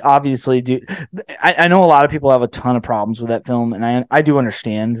Orange, obviously, I know a lot of people have a ton of problems with that film, and I do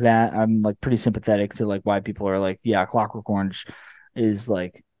understand that. I'm like pretty sympathetic to like why people are like, yeah, Clockwork Orange is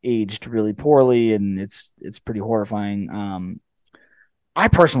like aged really poorly, and it's pretty horrifying. I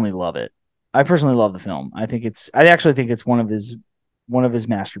personally love it. I personally love the film. I actually think it's one of his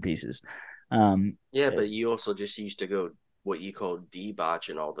masterpieces. Um, Yeah, but you also just used to go what you call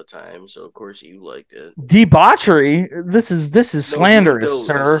debauching all the time, so of course you liked it. Debauchery. This is No, you would slanderous,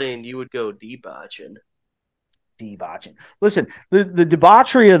 go. I'm sir. saying you would go debauching. Debauching. Listen, the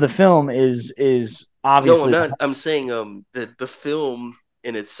debauchery of the film is No, I'm obviously not. I'm saying the film.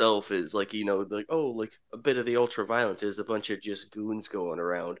 in itself is like, like, oh, like a bit of the ultra violence is a bunch of just goons going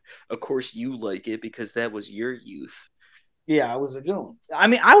around. Of course you like it because that was your youth. Yeah, I was a goon. I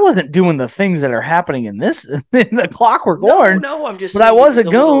mean, I wasn't doing the things that are happening in this in the Clockwork No, Orange, no, I'm just but I saying he was a did a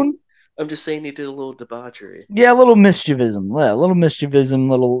little. goon. I'm just saying he did a little debauchery. Yeah, a little mischiefism. Yeah, a little mischiefism,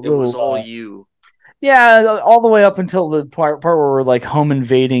 little It was little all you. yeah, all the way up until the part where we're like home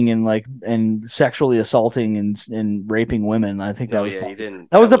invading and like and sexually assaulting and raping women. I think that Oh was yeah, he didn't.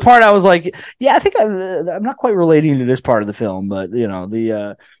 that was That the was. part I was like, yeah, I think I'm not quite relating to this part of the film, but you know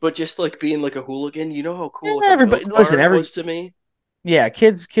the But just like being like a hooligan, you know how cool like a everybody milk listen bar every was to me. yeah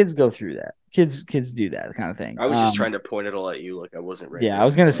kids go through that kids do that kind of thing. I was just trying to point it all at you, like I wasn't Yeah, raping I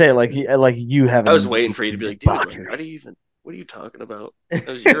was gonna say anybody. like you have I was waiting for engaged you to in be like, dude, like, how debauchery. do you even? What are you talking about?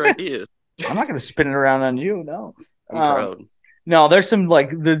 That was your idea. I'm not gonna spin it around on you, no. I'm Um, proud. No, there's some like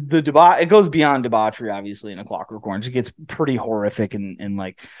the debauch. It goes beyond debauchery, obviously, in A Clockwork Orange. It gets pretty horrific and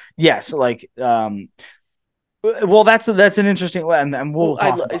like yes, like Well, that's an interesting, and Well, we'll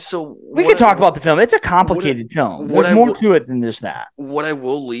talk about. so We what could talk about the film. It's a what I, complicated film. what There's I more will to it than just that. what I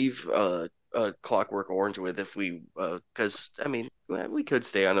will leave Clockwork Orange with if we because I mean we could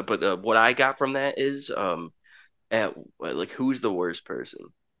stay on it, but what I got from that is at like who's the worst person?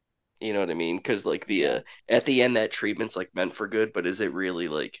 You know what I mean? Because like the Yeah, at the end that treatment's like meant for good, but is it really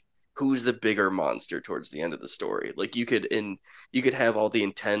like who's the bigger monster towards the end of the story? Like you could have all the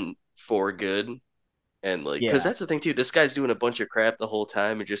intent for good and like because yeah, that's the thing too. This guy's doing a bunch of crap the whole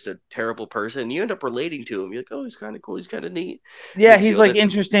time and just a terrible person. And you end up relating to him. You're like, oh, he's kind of cool. He's kind of neat. yeah. It's He's like that's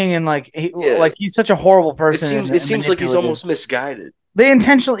interesting and yeah. like he's such a horrible It person seems and like he's manipulative. almost misguided. They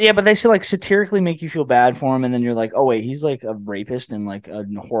intentionally, yeah, but they still like satirically make you feel bad for him, and then you're like, oh wait, he's like a rapist and like a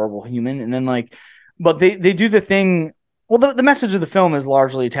horrible human, and then like, but they do the thing. Well, the message of the film is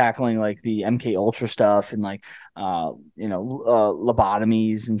largely tackling like the MK Ultra stuff and like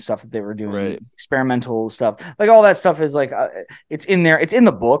lobotomies and stuff that they were doing, Right. experimental stuff, like all that stuff is like it's in there. It's in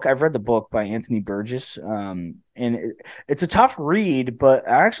the book. I've read the book by Anthony Burgess, and it's a tough read, but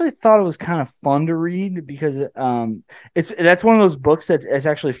I actually thought it was kind of fun to read because that's one of those books that is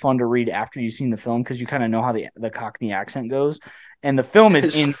actually fun to read after you've seen the film because you kind of know how the Cockney accent goes, and the film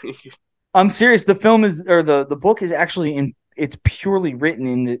is in. I'm serious. The film is or the book is actually in. It's purely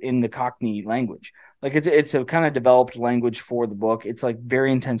written in the Cockney language. Like it's a kind of developed language for the book. It's like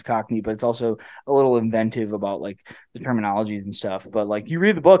very intense Cockney, but it's also a little inventive about like the terminologies and stuff. But like you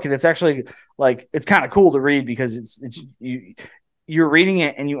read the book and it's actually like it's kind of cool to read because you're reading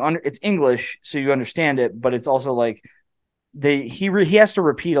it and it's English, so you understand it, but it's also like he has to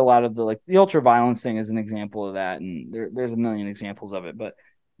repeat a lot of the like the ultra violence thing is an example of that, and there's a million examples of it. But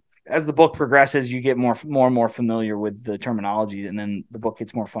as the book progresses, you get more and more familiar with the terminology, and then the book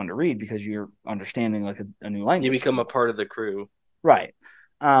gets more fun to read because you're understanding like a new You language. become a part of the crew. Right.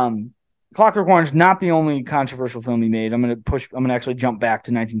 Um, Clockwork Orange, not the only controversial film he made. I'm gonna actually jump back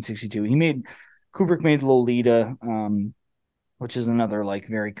to 1962. Kubrick made Lolita, which is another like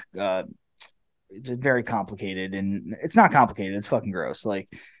it's very complicated, and it's not complicated. It's fucking gross. Like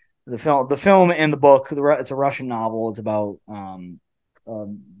the film and the book. It's a Russian novel. It's about a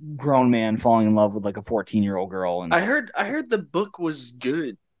grown man falling in love with like a 14-year-old girl, and I heard the book was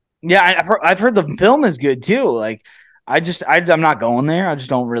good. yeah, I've heard the film is good too. Like I'm not going there. I just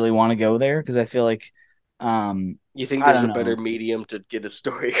don't really want to go there because I feel like You think I there's don't a better know. medium to get a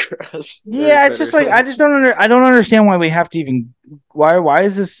story across, or Yeah, it's better just like I don't understand why we have to even why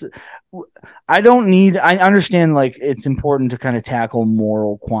is this I understand like it's important to kind of tackle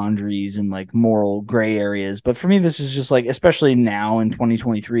moral quandaries and like moral gray areas, but for me this is just like especially now in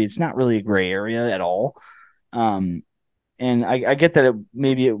 2023 it's not really a gray area at all. Um and I get that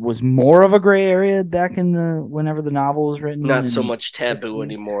maybe it was more of a gray area back in the whenever the novel was written not so in much the taboo 60s.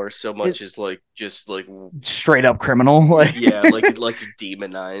 anymore, so It much as like just like straight up criminal like yeah, like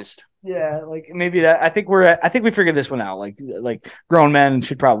demonized. yeah, like maybe that. I think we figured this one out. Like grown men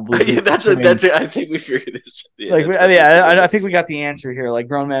should probably be Yeah, pursuing. that's it. I think we figured this. Yeah, Like that's perfectly yeah, figured I it. think we got the answer here. Like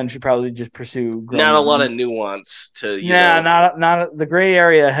grown men should probably just pursue Not grown a lot women. of nuance to Nah, not the gray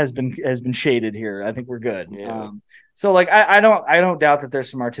area has been shaded here. I think we're good. yeah. So like I don't doubt that there's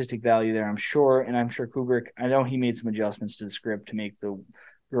some artistic value there. I'm sure, and I'm sure Kubrick. I know he made some adjustments to the script to make the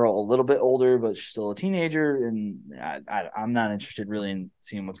girl a little bit older, but she's still a teenager, and I'm not interested really in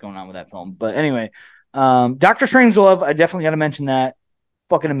seeing what's going on with that film. But anyway, Doctor Strangelove, I definitely got to mention that.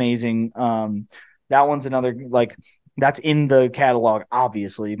 Fucking amazing. That one's another like that's in the catalog.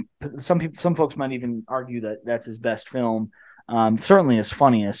 Obviously, some folks might even argue that that's his best film. Certainly his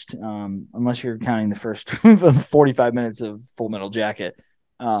funniest, unless you're counting the first 45 minutes of Full Metal Jacket.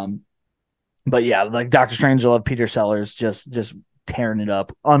 But yeah, like Doctor Strangelove, Peter Sellers, just tearing it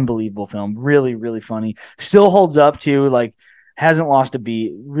up. Unbelievable film. Really, really funny. Still holds up too. Like, hasn't lost a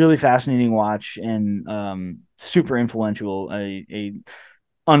beat. Really fascinating watch, and super influential. A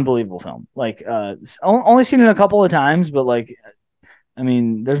unbelievable film. Like, only seen it a couple of times, but like, I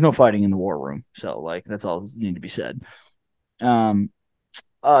mean, there's no fighting in the war room. So like, that's all that need to be said. Um,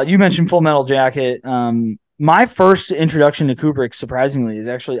 you mentioned Full Metal Jacket. My first introduction to Kubrick, surprisingly, is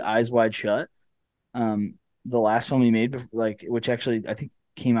actually Eyes Wide Shut. The last film he made, like, which actually I think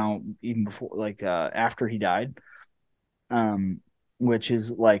came out even before, like, after he died. Which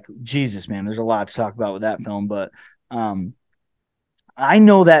is like, Jesus, man, there's a lot to talk about with that film, but um, I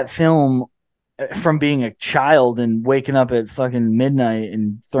know that film from being a child and waking up at fucking midnight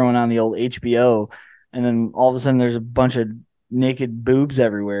and throwing on the old HBO, and then all of a sudden there's a bunch of naked boobs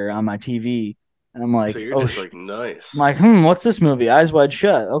everywhere on my TV, and I'm So like, you're oh, just like, I'm nice. like, what's this movie? Eyes Wide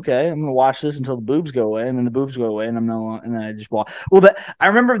Shut. Okay, I'm gonna watch this until the boobs go away, and then the boobs go away, and I'm no, and then I just watch. Well, that I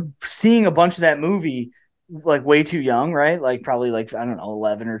remember seeing a bunch of that movie like way too young, right? Like probably like, I don't know,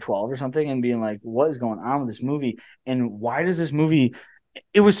 11 or 12 or something, and being like, what is going on with this movie, and why does this movie?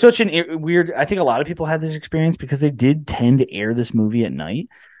 It was such an weird. I think a lot of people had this experience because they did tend to air this movie at night.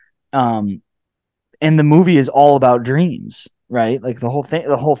 Um, and the movie is all about dreams, right? Like the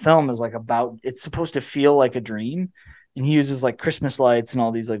whole film is like about. It's supposed to feel like a dream, and he uses like Christmas lights and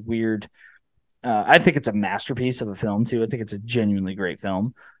all these like weird. I think it's a masterpiece of a film too. I think it's a genuinely great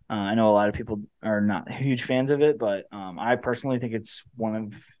film. I know a lot of people are not huge fans of it, but I personally think it's one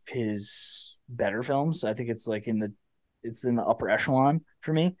of his better films. I think it's in the upper echelon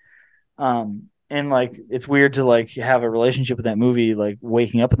for me. And like, it's weird to like have a relationship with that movie, like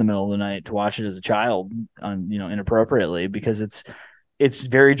waking up in the middle of the night to watch it as a child, inappropriately, because it's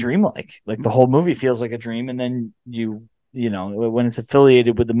very dreamlike. Like the whole movie feels like a dream, and then when it's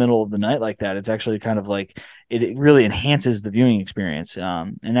affiliated with the middle of the night like that, it's actually kind of like it really enhances the viewing experience.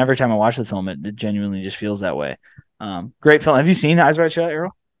 And every time I watch the film, it genuinely just feels that way. Great film. Have you seen Eyes Wide Shut,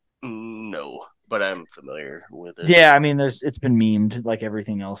 Erroll? No, but I'm familiar with it. Yeah, I mean, it's been memed like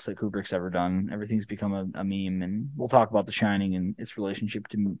everything else that Kubrick's ever done. Everything's become a meme, and we'll talk about The Shining and its relationship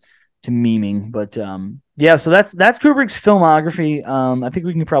to memeing. But yeah, so that's Kubrick's filmography. I think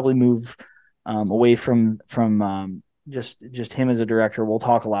we can probably move away from just him as a director. We'll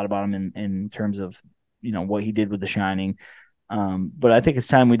talk a lot about him in terms of what he did with The Shining. But I think it's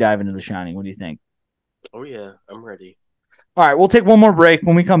time we dive into The Shining. What do you think? Oh yeah, I'm ready. All right, we'll take one more break.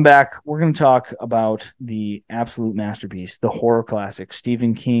 When we come back, we're going to talk about the absolute masterpiece, the horror classic,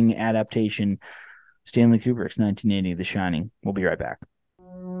 Stephen King adaptation, Stanley Kubrick's 1980, The Shining. We'll be right back.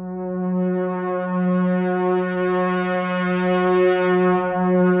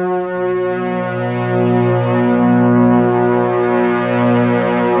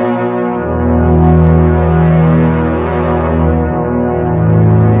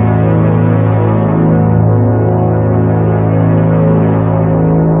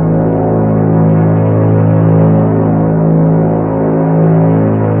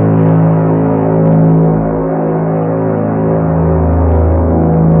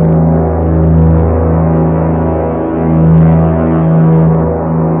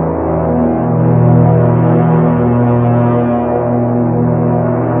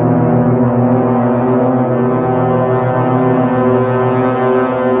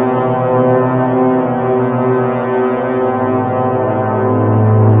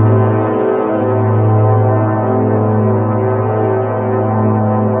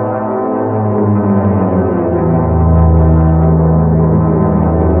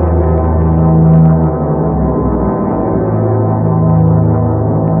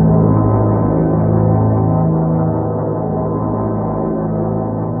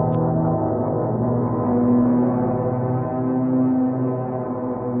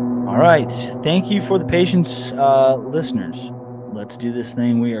 All right. Thank you for the patience, listeners. Let's do this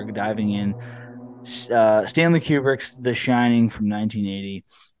thing. We are diving in. Stanley Kubrick's The Shining from 1980.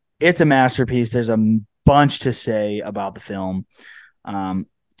 It's a masterpiece. There's a bunch to say about the film. Um,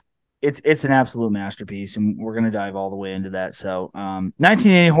 it's an absolute masterpiece, and we're going to dive all the way into that. So,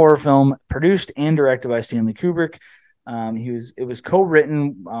 1980 horror film produced and directed by Stanley Kubrick. It was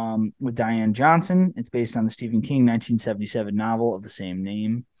co-written with Diane Johnson. It's based on the Stephen King 1977 novel of the same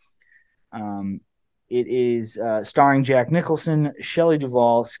name. Um, it is starring Jack Nicholson, Shelley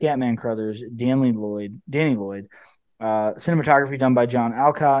Duvall, Scatman Crothers, Danny Lloyd. Cinematography done by John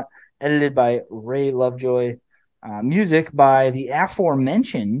Alcott, edited by Ray Lovejoy. Music by the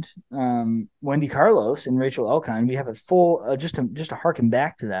aforementioned Wendy Carlos and Rachel Elkind. We have a full just to harken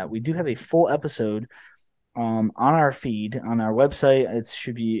back to that. We do have a full episode on our feed on our website. It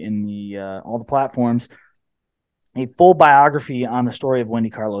should be in the all the platforms a full biography on the story of Wendy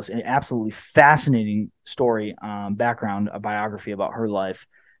Carlos, an absolutely fascinating story, background, a biography about her life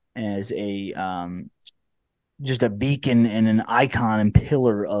as a just a beacon and an icon and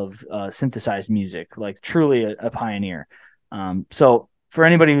pillar of synthesized music, like truly a pioneer. So for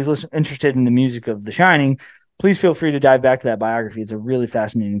anybody who's interested in the music of The Shining, please feel free to dive back to that biography. It's a really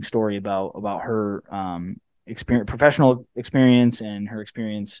fascinating story about her experience, professional experience, and her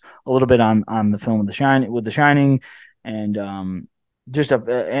experience a little bit on the film of The Shining, and and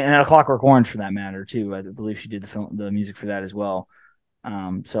A Clockwork Orange for that matter too. I believe she did the music for that as well.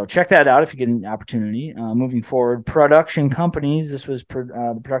 So check that out if you get an opportunity. Moving forward, production companies. This was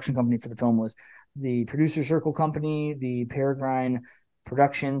the production company for the film was the Producer Circle Company, the Peregrine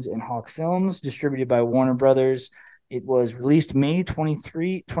Productions, and Hawk Films, distributed by Warner Brothers. It was released May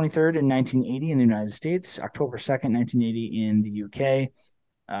 23rd in 1980 in the United States, October 2nd, 1980 in the UK.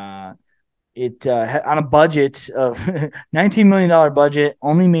 It had on a budget of $19 million budget,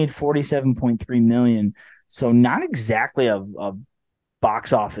 only made $47.3 million. So not exactly a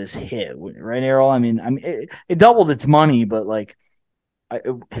box office hit, right, Errol? I mean, it doubled its money, but like,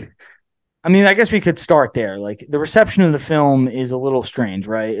 I mean, I guess we could start there. Like, the reception of the film is a little strange,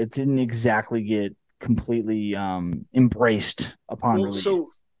 right? It didn't exactly get completely embraced upon Well,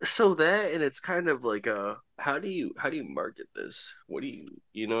 release. so that, and it's kind of like how do you market this? What do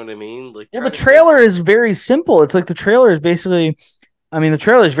you know what I mean? Like Well, the try to think. trailer is very simple. It's like the trailer is basically, I mean, the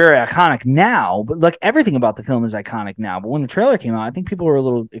trailer is very iconic now, but like everything about the film is iconic now. But when the trailer came out, I think people were a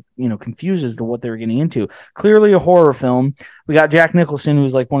little, confused as to what they were getting into. Clearly a horror film. We got Jack Nicholson,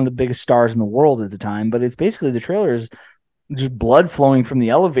 who's like one of the biggest stars in the world at the time, but it's basically the trailer is just blood flowing from the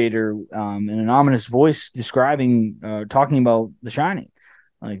elevator, and an ominous voice talking about The Shining,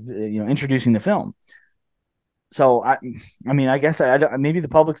 like, introducing the film. So I mean, I guess maybe the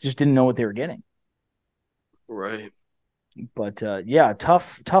public just didn't know what they were getting. Right. But yeah,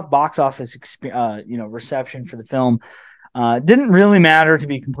 tough box office reception for the film. Didn't really matter, to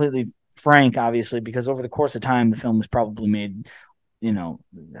be completely frank, obviously, because over the course of time the film has probably made, you know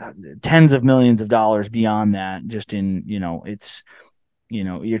tens of millions of dollars beyond that, just in, it's,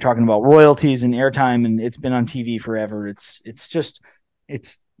 you're talking about royalties and airtime, and it's been on TV forever. It's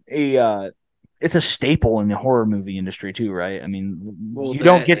a it's a staple in the horror movie industry too, right? I mean, Well, you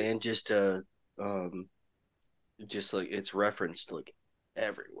don't that get. and um just like it's referenced like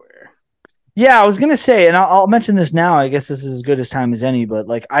everywhere. Yeah, I was gonna say, and I'll mention this now. I guess this is as good as time as any, but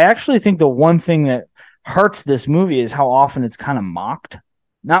like, I actually think the one thing that hurts this movie is how often it's kind of mocked.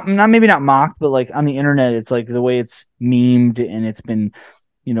 Not maybe not mocked, but like on the internet, it's like the way it's memed, and it's been,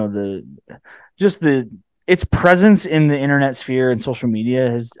 the just the its presence in the internet sphere and social media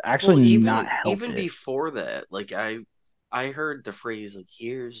has Well, actually not helped even it. before that, like I heard the phrase like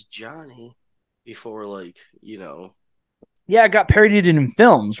 "Here's Johnny" before, like Yeah, it got parodied in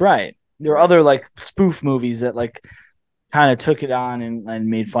films, right? There are other right. like spoof movies that like kind of took it on and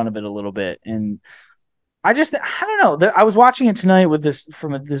made fun of it a little bit, and I don't know. I was watching it tonight with this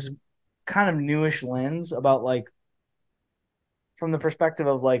kind of newish lens about, like, from the perspective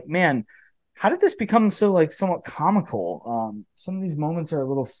of like, man, how did this become so like somewhat comical? Some of these moments are a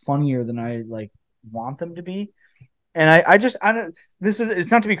little funnier than I like want them to be. And I don't,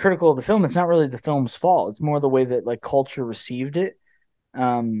 it's not to be critical of the film. It's not really the film's fault. It's more the way that like culture received it.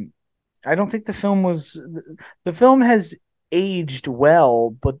 Um, I don't think the film has aged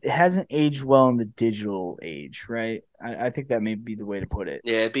well, but it hasn't aged well in the digital age, right? I think that may be the way to put it.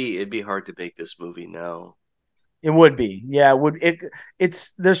 Yeah, it'd be hard to make this movie now. It would be, yeah. It would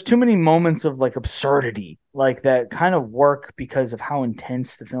it's there's too many moments of like absurdity, like that kind of work because of how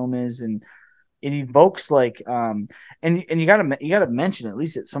intense the film is, and it evokes like, and you gotta mention at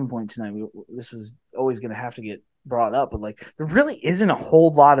least at some point tonight. This was always gonna have to get brought up, but like, there really isn't a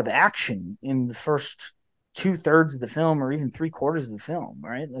whole lot of action in the first 2/3 of the film, or even 3/4 of the film,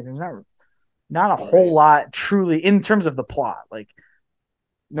 right? Like, there's not a whole Right. lot truly in terms of the plot. Like,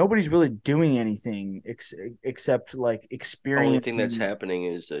 nobody's really doing anything except like Only thing that's experiencing. happening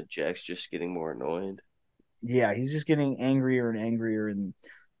is Jack's just getting more annoyed. Yeah, he's just getting angrier and angrier, and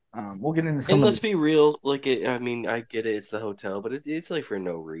we'll get into And some of let's the. be real, like I mean, I get it, it's the hotel, but it's like for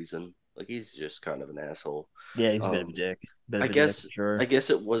no reason. Like he's just kind of an asshole. Yeah, he's a bit of a Um, dick, bit I of a dick for guess sure. I guess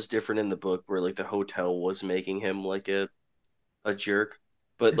it was different in the book where like the hotel was making him like a jerk.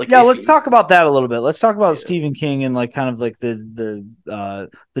 But like Yeah, if let's you talk about that a little bit. Let's talk about yeah. Stephen King and like kind of like the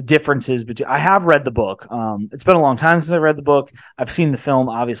differences between. I have read the book. It's been a long time since I've read the book. I've seen the film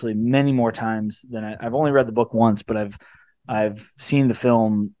obviously many more times than I've only read the book once, but I've seen the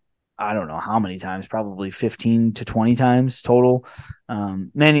film I don't know how many times, probably 15 to 20 times total.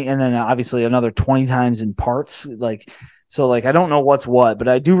 Many, and then obviously another 20 times in parts. So I don't know what's what, but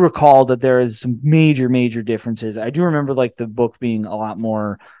I do recall that there is some major differences. I do remember like the book being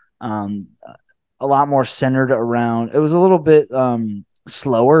um, a lot more centered around. It was a little bit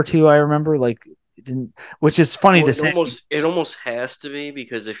slower too. I remember it didn't, which is funny Well, to say. it almost has to be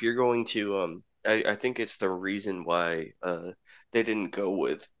because if you're going to I think it's the reason why they didn't go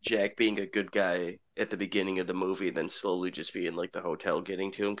with Jack being a good guy at the beginning of the movie, then slowly just being like the hotel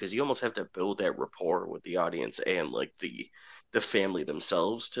getting to him, because you almost have to build that rapport with the audience and like the family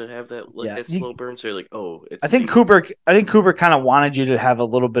themselves to have that like Yeah, that slow burn. So you're like, oh, I it's think the Kubrick kind of wanted you to have a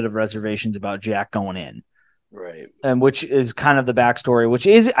little bit of reservations about Jack going in, right. and which is kind of the backstory. Which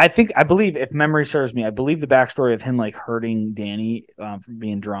is, I believe, if memory serves me, I believe the backstory of him like hurting Danny from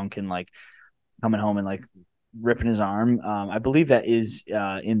being drunk and like coming home and like ripping his arm. I believe that is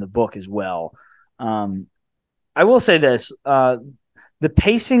in the book as well. Um, I will say this: the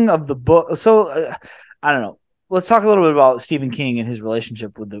pacing of the book. So I don't know. Let's talk a little bit about Stephen King and his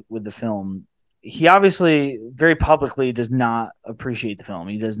relationship with the film. He obviously very publicly does not appreciate the film.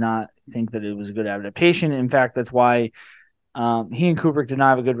 He does not think that it was a good adaptation. In fact, that's why he and Kubrick did not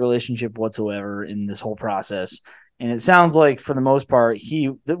have a good relationship whatsoever in this whole process. And it sounds like, for the most part,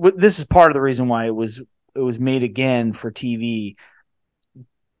 this is part of the reason why it was made again for TV,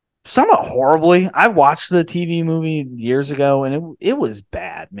 somewhat horribly. I watched the TV movie years ago, and it was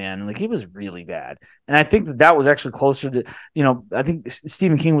bad, man. Like, it was really bad. And I think that was actually closer to, I think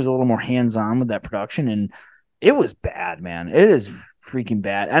Stephen King was a little more hands on with that production, and it was bad, man. It is freaking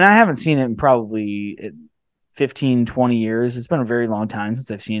bad. And I haven't seen it in probably 15, 20 years. It's been a very long time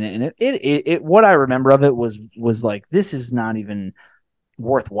since I've seen it. And it what I remember of it was like, this is not even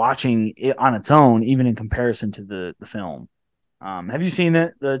worth watching it on its own, even in comparison to the film. Have you seen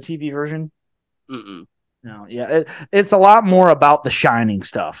the TV version? Mm-mm. No, yeah, it's a lot more about the Shining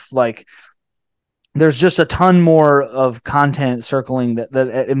stuff. Like, there's just a ton more of content circling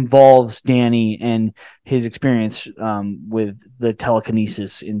that involves Danny and his experience with the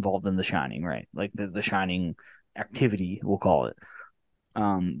telekinesis involved in The Shining, right? Like the Shining activity, we'll call it.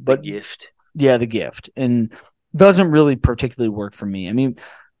 The But gift. yeah, the gift, and doesn't really particularly work for me. I mean,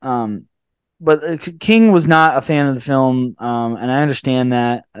 um, but King was not a fan of the film, and I understand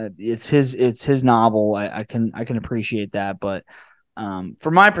that it's his novel. I can appreciate that, but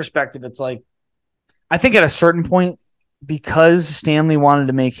from my perspective, it's like, I think at a certain point, because Stanley wanted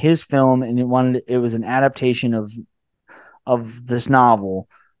to make his film and it was an adaptation of this novel.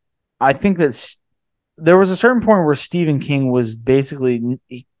 I think that there was a certain point where Stephen King was basically,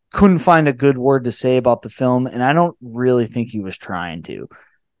 he couldn't find a good word to say about the film, and I don't really think he was trying to.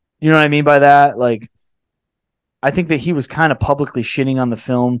 You know what I mean by that? Like, I think that he was kind of publicly shitting on the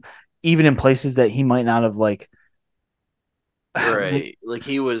film, even in places that he might not have like. Right. Like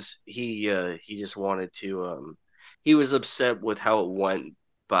he just wanted to he was upset with how it went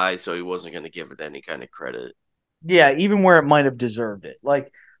by, so he wasn't going to give it any kind of credit. Yeah, even where it might have deserved it.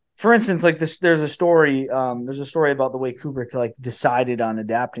 Like, for instance, like this, there's a story about the way Kubrick like decided on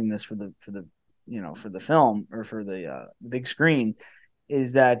adapting this for the for the film or for the big screen,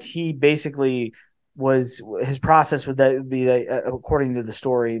 is that he basically was, his process would that be according to the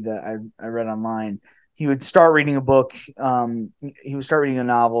story that I read online, he would start reading a book, he would start reading a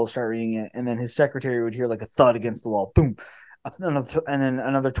novel, start reading it, and then his secretary would hear like a thud against the wall, boom, and then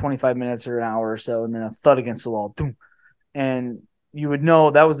another 25 minutes or an hour or so, and then a thud against the wall, boom, and you would know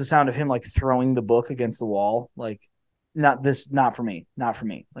that was the sound of him like throwing the book against the wall, like, not for me, not for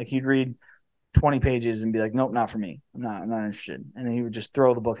me. Like, he'd read 20 pages and be like, nope, not for me. I'm not interested. And then he would just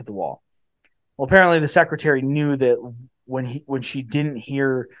throw the book at the wall. Well, apparently the secretary knew that when she didn't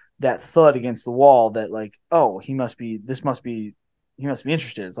hear that thud against the wall, that like, oh, he must be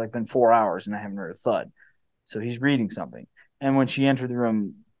interested. It's like been 4 hours and I haven't heard a thud. So he's reading something. And when she entered the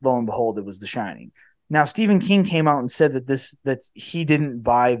room, lo and behold, it was The Shining. Now, Stephen King came out and said that he didn't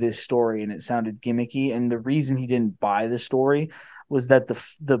buy this story and it sounded gimmicky. And the reason he didn't buy the story was that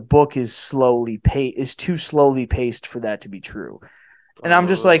the book is too slowly paced for that to be true. And I'm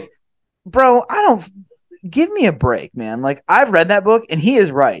just Uh, like, bro, I don't, give me a break, man. Like, I've read that book and he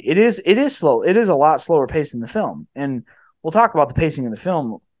is right. It is slow. It is a lot slower paced than the film. And we'll talk about the pacing in the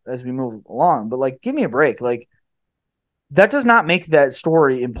film as we move along, but like, give me a break. Like, that does not make that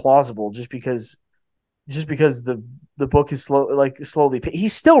story implausible just because the book is slowly. He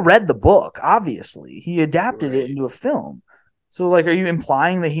still read the book. Obviously, he adapted it right. into a film. So, like, are you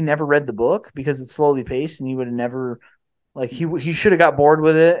implying that he never read the book because it's slowly paced and he would have never, like, he should have got bored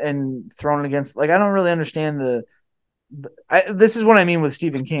with it and thrown it against? Like, I don't really understand this is what I mean with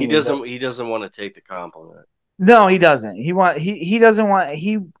Stephen He King is that doesn't. He doesn't want to take the compliment. no, he doesn't. He doesn't want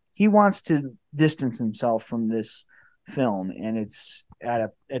he wants to distance himself from this film and its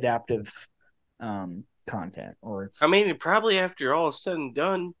adaptive content or I it's mean, probably after all is said and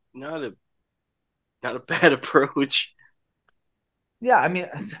done, not a bad approach. yeah, I mean,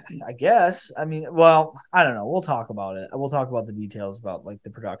 I guess. I mean, well, I don't know. We'll talk about it. We'll talk about the details about like the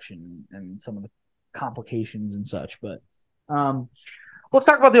production and some of the complications and such. But um, let's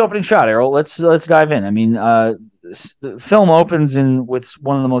talk about the opening shot, Errol. Let's dive in. I mean, the film opens in with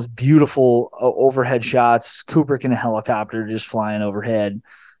one of the most beautiful overhead shots. Kubrick in a helicopter just flying overhead,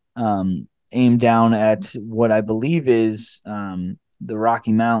 aimed down at what I believe is the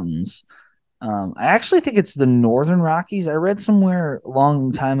Rocky Mountains. I actually think it's the Northern Rockies. I read somewhere a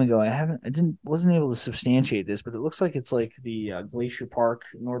long time ago. Wasn't able to substantiate this, but it looks like it's like the Glacier Park,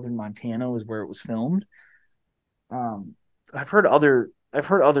 Northern Montana, was where it was filmed. Um, I've heard other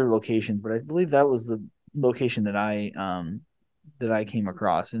locations, but I believe that was the location that I came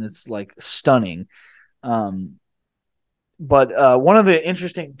across, and it's like stunning. Um, but one of the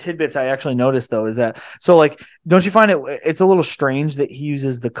interesting tidbits I actually noticed though is that so like don't you find it's a little strange that he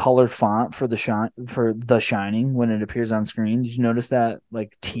uses the colored font for the Shining when it appears on screen? Did you notice that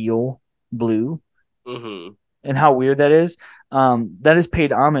like teal blue Mm-hmm. and how weird that is? That is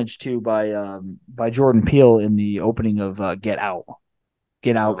paid homage to by Jordan Peele in the opening of Get Out.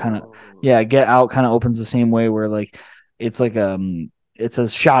 Get Out kind of Oh. yeah, Get Out kind of opens the same way where like it's like it's a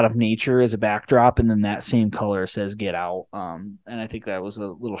shot of nature as a backdrop and then that same color says Get Out. And I think that was a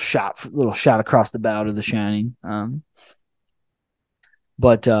little shot across the bow to The Shining.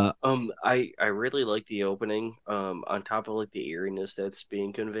 But I really like the opening. On top of like the eeriness that's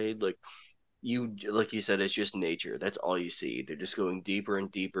being conveyed, like you said, it's just nature. That's all you see. They're just going deeper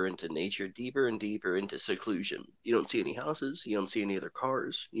and deeper into nature, deeper and deeper into seclusion. You don't see any houses. You don't see any other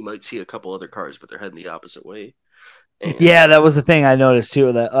cars. You might see a couple other cars, but they're heading the opposite way. And yeah, that was the thing I noticed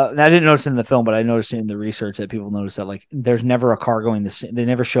too. That I didn't notice it in the film, but I noticed in the research that people noticed that like there's never a car going the same. They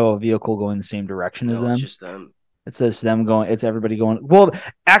never show a vehicle going the same direction as no, it's them. just them. It's just them going. It's everybody going. Well,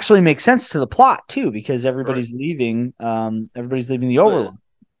 actually makes sense to the plot too because Right. everybody's leaving. Everybody's leaving the But Overlook.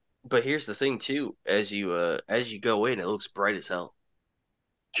 but here's the thing too. As you go in, it looks bright as hell.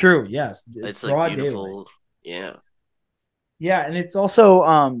 True. Yes, it's It's like broad daylight. beautiful. Yeah. Yeah, and it's also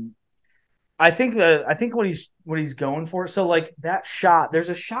I think what he's going for. So like that shot, there's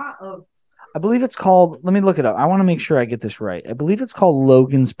a shot of I believe it's called. Let me look it up. I want to make sure I get this right. I believe it's called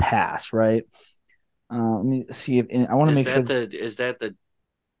Logan's Pass, right? Let me see if I want to make sure Is that the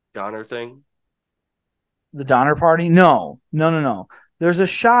Donner thing? the Donner Party. No, no, no, no. There's a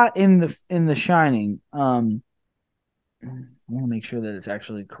shot in the Shining. I want to make sure that it's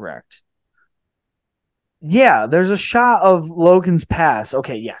actually correct. Yeah, there's a shot of Logan's Pass.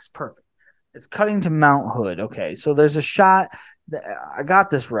 Okay, yes, perfect. It's cutting to Mount Hood. Okay, so there's a shot. I got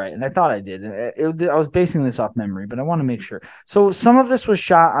this right, and I thought I did. I was basing this off memory, but I want to make sure. So some of this was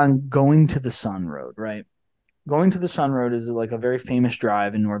shot on Going to the Sun Road, right? Going to the Sun Road is like a very famous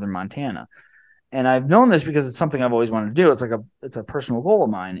drive in northern Montana, and I've known this because it's something I've always wanted to do. It's a personal goal of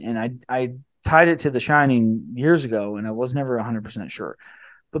mine, and I tied it to The Shining years ago, and I was never 100% sure.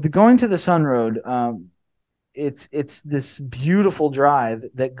 But the Going to the Sun Road, it's this beautiful drive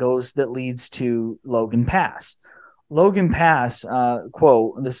that leads to Logan Pass. Logan Pass,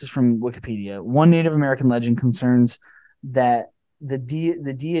 quote, this is from Wikipedia. One Native American legend concerns that the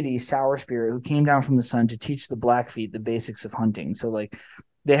deity Sour Spirit, who came down from the sun to teach the Blackfeet the basics of hunting. So like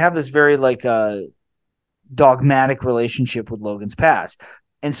they have this very like dogmatic relationship with Logan's Pass,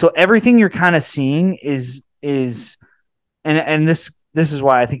 and so everything you're kind of seeing is and this is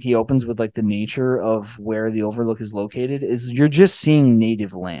why I think he opens with like the nature of where the Overlook is located is you're just seeing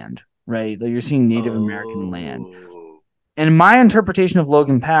native land, right? Like you're seeing Native American land. Oh. And my interpretation of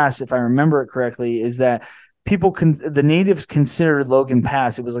Logan Pass, if I remember it correctly, is that the natives considered Logan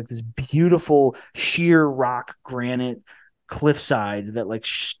Pass. It was like this beautiful sheer rock granite cliffside that like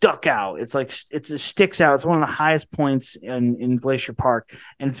stuck out. It's like it sticks out. It's one of the highest points in Glacier Park,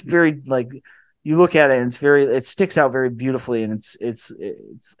 and it's very like you look at it and it sticks out very beautifully and it's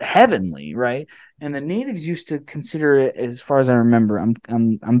heavenly, right? And the natives used to consider it, as far as I remember.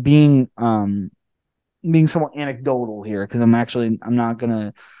 I'm being somewhat anecdotal here because I'm not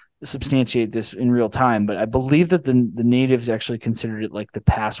gonna substantiate this in real time, but I believe that the natives actually considered it like the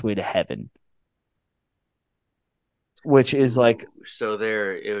passway to heaven, which is like Ooh. So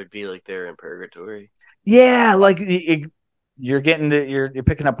there, it would be like they're in purgatory. yeah, like you're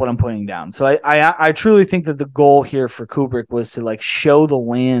picking up what I'm putting down. So I truly think that the goal here for Kubrick was to like show the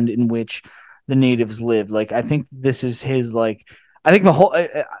land in which the natives lived. Like I think this is his like I think the whole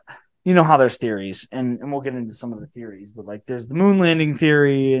you know how there's theories and we'll get into some of the theories, but like there's the moon landing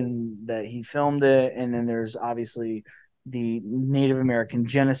theory and that he filmed it, and then there's obviously the Native American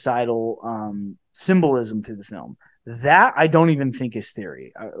genocidal symbolism through the film. That I don't even think is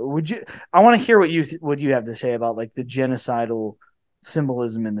theory. Would you? I want to hear what you have to say about like the genocidal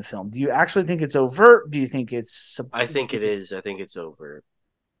symbolism in the film. Do you actually think it's overt? Do you think it's? I Do you think think it it's? is. I think it's over.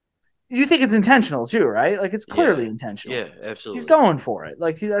 You think it's intentional too, right? Like it's clearly Yeah, intentional. yeah, He's absolutely. going for it.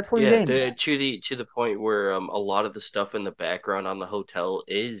 Like that's what he's Yeah, aiming at. to the point where a lot of the stuff in the background on the hotel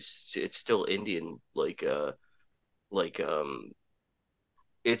is it's still Indian, like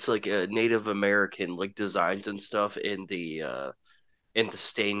it's like a Native American like designs and stuff in the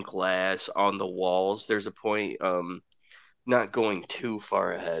stained glass on the walls. There's a point not going too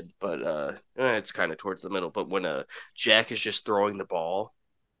far ahead, but it's kind of towards the middle. But when Jack is just throwing the ball,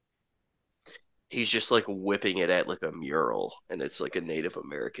 he's just like whipping it at like a mural, and it's like a Native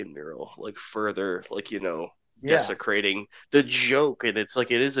American mural, like further, like Yeah, desecrating the joke. And it's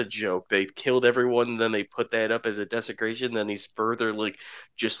like it is a joke. They killed everyone, and then they put that up as a desecration. Then he's further like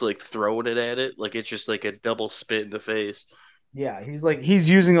just like throwing it at it, like it's just like a double spit in the face. yeah. He's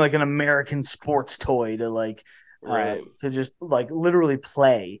using like an American sports toy Right. to just like literally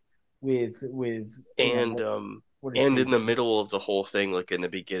play with you know and what is and in the sacred. middle of the whole thing, like in the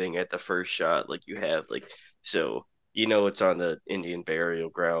beginning at the first shot, like you have like so it's on the Indian burial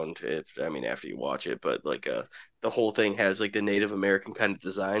ground, if I mean after you watch it, but like the whole thing has like the Native American kind of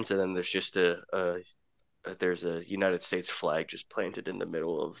designs, and then there's just there's a United States flag just planted in the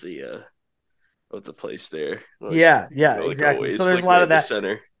middle of the place there, Yeah, yeah, like exactly. So always, there's a like lot right of in the that,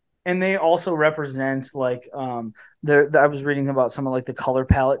 center. and they also represent like there. I was reading about some of like the color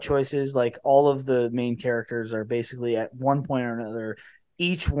palette choices. Like all of the main characters are basically at one point or another.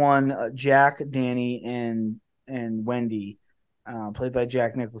 Each one, Jack, Danny, and Wendy, played by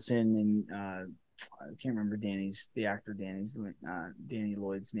Jack Nicholson, and I can't remember the actor Danny's Danny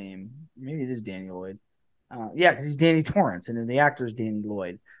Lloyd's name. Maybe it is Danny Lloyd. Yeah, because he's Danny Torrance, and the actor is Danny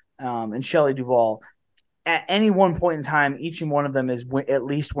Lloyd, and Shelley Duvall. At any one point in time, each and one of them is at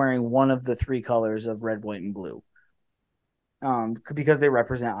least wearing one of the three colors of red, white, and blue. Because they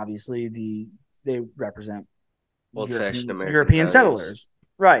represent obviously they represent Old-fashioned American European values. settlers,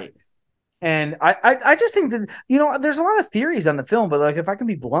 right? And I just think that there's a lot of theories on the film, but like if I can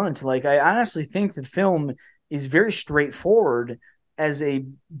be blunt, like I honestly think the film is very straightforward as a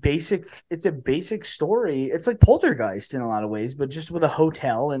basic. It's a basic story. It's like Poltergeist in a lot of ways, but just with a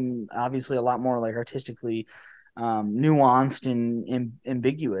hotel and obviously a lot more like artistically nuanced and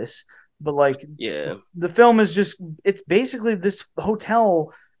ambiguous. But like Yeah. the film is just it's basically this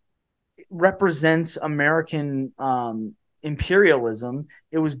hotel represents American imperialism.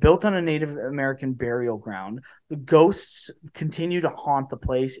 It was built on a Native American burial ground. The ghosts continue to haunt the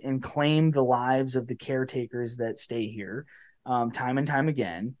place and claim the lives of the caretakers that stay here, time and time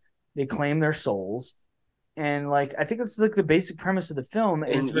again. They claim their souls, and like I think that's like the basic premise of the film,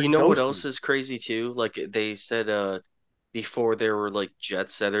 and it's And very you know what else ghosty. is crazy too? Like they said before there were like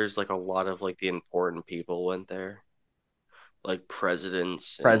jet setters, like a lot of like the important people went there, like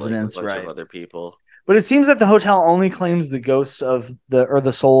presidents and like a Presidents, bunch of right? other people. But it seems that the hotel only claims the ghosts of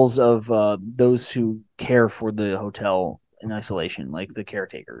the souls of those who care for the hotel in isolation, like the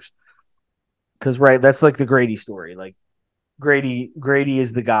caretakers. Because right, that's like the Grady story. Like Grady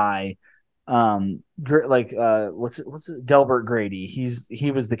is the guy. Like what's it? Delbert Grady.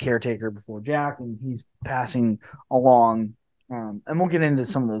 He was the caretaker before Jack, and he's passing along. And we'll get into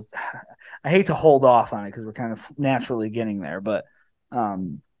some of those. I hate to hold off on it because we're kind of naturally getting there, but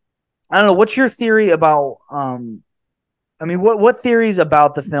um, I don't know. What's your theory about? I mean, what theories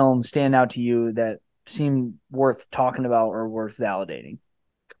about the film stand out to you that seem worth talking about or worth validating?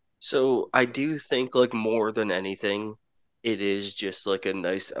 So I do think like more than anything, it is just like a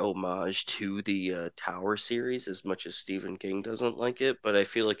nice homage to the Tower series, as much as Stephen King doesn't like it, but I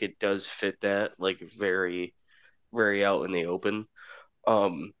feel like it does fit that like very, very out in the open.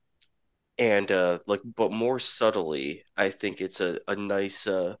 Um, and like but more subtly, I think it's a nice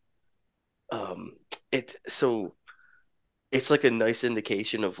um it so it's like a nice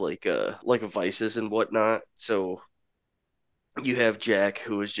indication of like vices and whatnot. So you have Jack,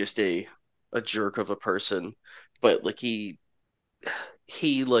 who is just a jerk of a person, but like he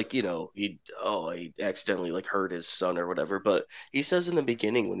like he accidentally like hurt his son or whatever. But he says in the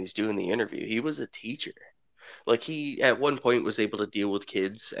beginning when he's doing the interview, he was a teacher. Like he at one point was able to deal with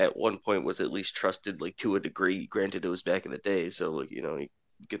kids. At one point was at least trusted like to a degree. Granted, it was back in the day, so like he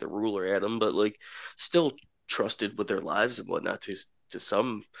get the ruler at them, but like still trusted with their lives and whatnot to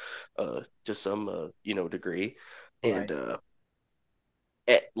some degree. And Right.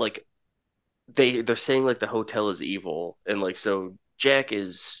 like they're saying like the hotel is evil, and like so Jack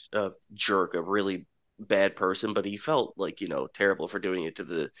is a jerk, a really bad person, but he felt like terrible for doing it to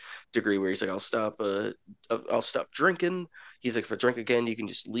the degree where he's like, I'll stop drinking. He's like, if I drink again, you can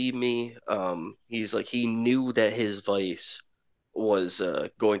just leave me. He's like, he knew that his vice was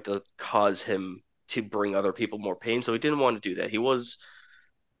going to cause him to bring other people more pain, so he didn't want to do that. He was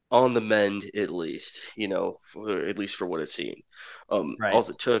on the mend, at least, at least for what it seemed. All Right.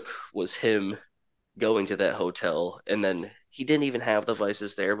 it took was him going to that hotel, and then he didn't even have the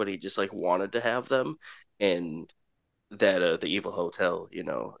vices there, but he just like wanted to have them. And that the evil hotel,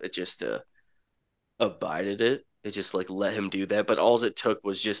 it just abided it. It just like let him do that. But all it took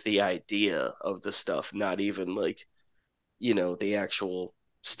was just the idea of the stuff, not even like the actual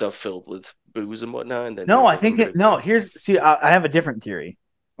stuff filled with booze and whatnot. And then he No, was I like, I'm think gonna. no. Here's see. I have a different theory.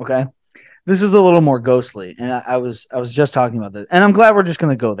 Okay, this is a little more ghostly, and I was just talking about this, and I'm glad we're just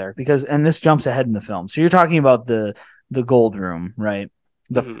going to go there because and this jumps ahead in the film. So you're talking about the gold room, right?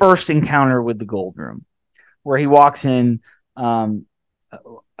 The Mhm. first encounter with the gold room, where he walks in. Um,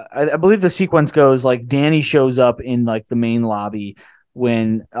 I believe the sequence goes like Danny shows up in like the main lobby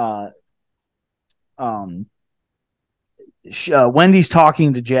when um Wendy's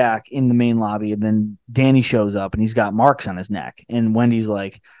talking to Jack in the main lobby, and then Danny shows up and he's got marks on his neck, and Wendy's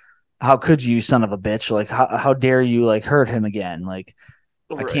like, "How could you, son of a bitch? Like, how dare you like hurt him again? Like,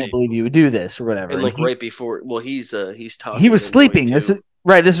 I can't Right. believe you would do this or whatever." And And like right before, well, he's he talking was anyway sleeping. This too. is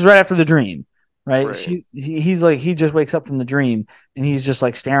right. This is right after the dream, right? Right. He's like he just wakes up from the dream and he's just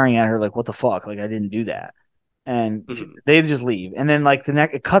like staring at her like, "What the fuck? Like, I didn't do that." And Mhm. they just leave, and then like the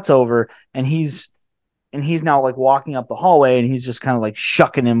neck it cuts over, and he's now like walking up the hallway, and he's just kind of like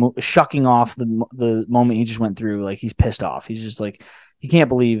shucking off the moment he just went through. Like he's pissed off. He's just like he can't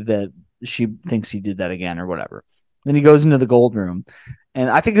believe that she thinks he did that again or whatever. Then he goes into the gold room, and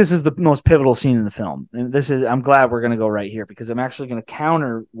I think this is the most pivotal scene in the film. And I'm glad we're going to go right here because I'm actually going to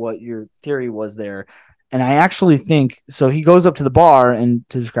counter what your theory was there. And I actually think so. He goes up to the bar, and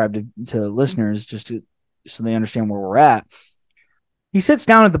to describe to listeners, so they understand where we're at. He sits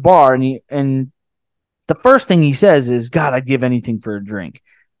down at the bar, and the first thing he says is, "God, I'd give anything for a drink."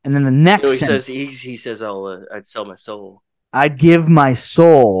 And then the next He sentence, says he says I'd sell my soul. "I'd give my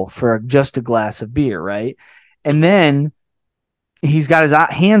soul for just a glass of beer," right? And Hmm. then he's got his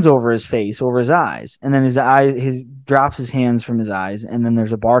hands over his face, over his eyes, and then his drops his hands from his eyes, and then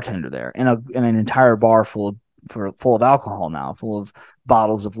there's a bartender there, and an entire bar full of alcohol now, full of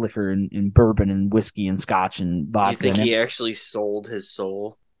bottles of liquor and bourbon and whiskey and scotch and You vodka think and he everything. actually sold his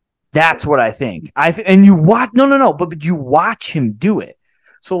soul? That's what I think. And you watch no, but you watch him do it.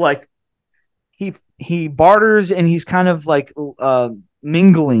 So like he barters and he's kind of like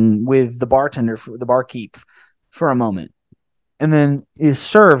mingling with the bartender for the barkeep for a moment, and then is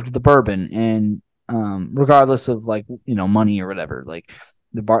served the bourbon, and regardless of like money or whatever, like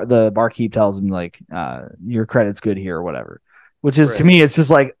the barkeep tells him like your credit's good here or whatever, which is to Right. me it's just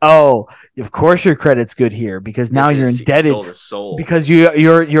like, oh, of course your credit's good here because now It's you're his he indebted sold his soul. because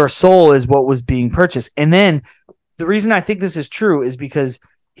your soul is what was being purchased. And then the reason I think this is true is because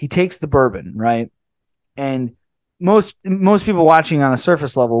he takes the bourbon, right? And most people watching on a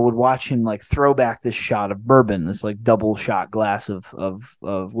surface level would watch him like throw back this shot of bourbon, this like double shot glass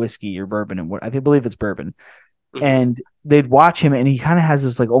of whiskey or bourbon, and what I believe it's bourbon. Hmm. And they'd watch him, and he kind of has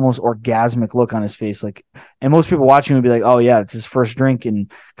this like almost orgasmic look on his face, like. And most people watching would be like, "Oh yeah, it's his first drink,"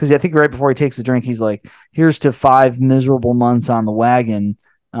 and because I think right before he takes the drink, he's like, "Here's to 5 miserable months on the wagon,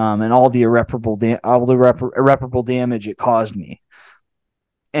 and all the irreparable damage it caused me."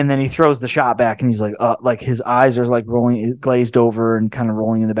 And then he throws the shot back, and he's like his eyes are like rolling, glazed over, and kind of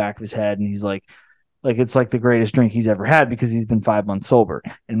rolling in the back of his head, and he's like it's like the greatest drink he's ever had because he's been 5 months sober.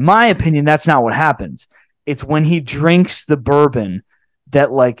 In my opinion, that's not what happens. It's when he drinks the bourbon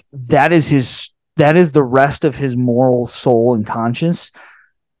that like that is the rest of his moral soul and conscience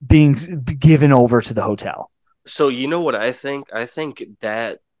being given over to the hotel. So you know what I think? I think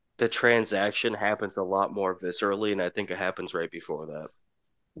that the transaction happens a lot more viscerally, and I think it happens right before that.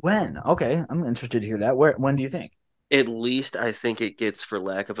 When? Okay, I'm interested to hear that. When do you think? At least I think it gets, for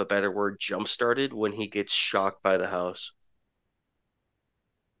lack of a better word, jump started when he gets shocked by the house.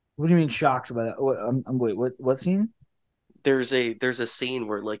 What do you mean shocked by that? Wait, what scene? There's a scene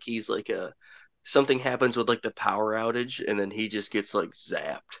where like he's like a something happens with like the power outage, and then he just gets like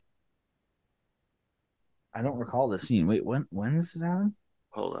zapped. I don't recall this scene. Wait, when does this happen?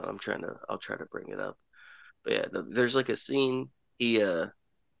 Hold on, I'll try to bring it up. But yeah, there's like a scene he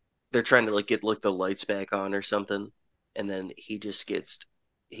they're trying to like get like the lights back on or something, and then he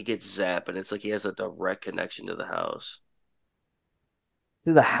gets zapped, and it's like he has a direct connection to the house.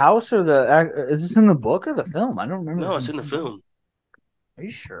 To the house or the is this in the book or the film? I don't remember No, this it's in the in the film. film. Are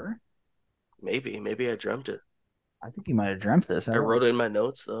you sure? Maybe I dreamt it. I think you might have dreamt this. I I don't. wrote it in my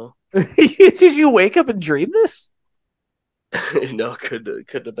notes though. Did you wake up and dream this? No, couldn't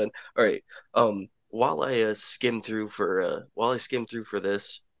have been. All right. While I skim through for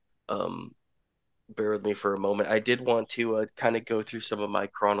this, um, bear with me for a moment. I did want to kind of go through some of my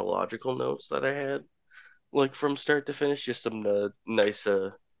chronological notes that I had, like from start to finish, just some nice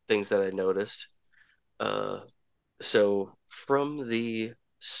things that I noticed. Uh, so from the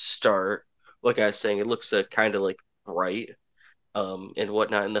start, like I was saying, it looks kind of like bright and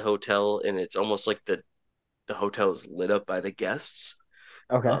whatnot in the hotel, and it's almost like the hotel is lit up by the guests.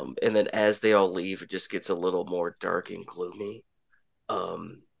 Okay. And then as they all leave, it just gets a little more dark and gloomy.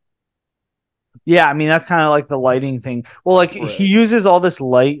 Um, Yeah, I mean that's kind of like the lighting thing. Well, like he right. uses all this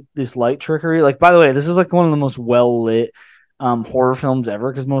light trickery. Like by the way, this is like one of the most well lit horror films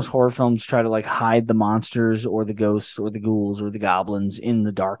ever because most horror films try to like hide the monsters or the ghosts or the ghouls or the goblins in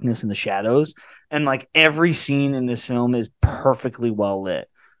the darkness and the shadows. And like every scene in this film is perfectly well lit.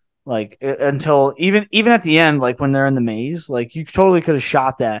 Like until even at the end, like when they're in the maze, like you totally could have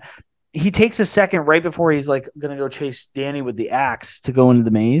shot that. He takes a second right before he's like gonna go chase Danny with the axe to go into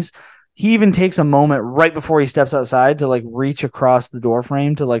the maze. He even takes a moment right before he steps outside to like reach across the door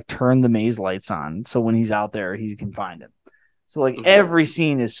frame to like turn the maze lights on, so when he's out there he can find him. So like Hmm. every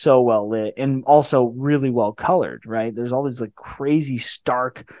scene is so well lit and also really well colored, right? There's all these like crazy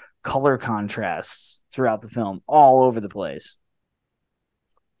stark color contrasts throughout the film all over the place.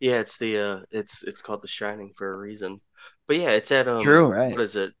 Yeah, it's called The Shining for a reason. But yeah, it's at True, right? what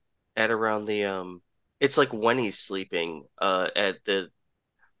is it? At around the it's like when he's sleeping at the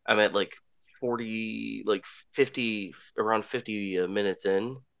I'm at like 40 like 50 around 50 minutes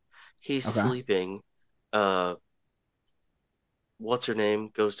in. He's Okay. sleeping. Uh what's her name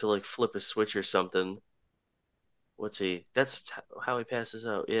goes to like flip a switch or something. What's he? That's how he passes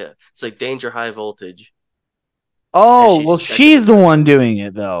out. Yeah. It's like danger high voltage as Oh, she's well, checking she's his the one temperature. doing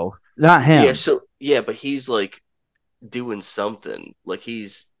it though, not Yeah, him. so yeah, but he's like doing something. Like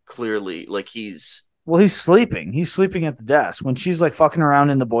he's clearly like he's Well, he's sleeping. He's sleeping at the desk when she's like fucking around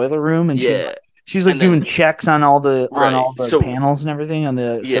in the boiler room, and yeah. she's like And doing then checks on right. all the So panels and everything on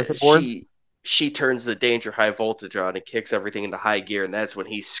the yeah, circuit boards. she turns the danger high voltage on and kicks everything into high gear, and that's when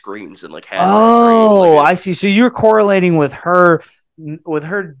he screams and like has that dream. Like Oh, I it's see. So you're correlating with her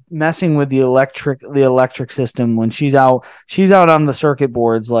messing with the electric system when she's out on the circuit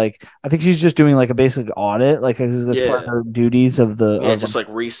boards. Like I think she's just doing like a basic audit, like 'cause that's part of yeah. her duties of the Yeah, of just like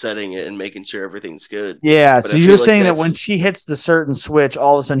resetting it and making sure everything's good. Yeah, But so I you're feel like saying that when that's she hits the certain switch,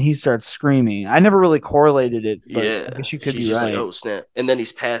 all of a sudden he starts screaming. I never really correlated it, but I yeah, guess you could be she's just like, right. oh snap, and then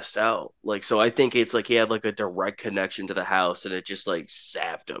he's passed out. Like, so I think it's like he had like a direct connection to the house, and it just like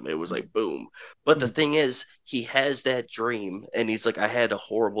sapped him. It was like boom. But the thing is, he has that dream, and he's like, I had a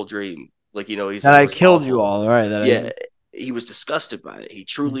horrible dream. Like, he's That like, it I was killed you awful. all, right? That I Yeah, he was disgusted by it. He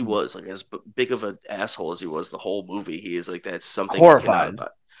truly mhm. was. Like, as big of an asshole as he was the whole movie, he is like, that's something I cannot Horrified. abide.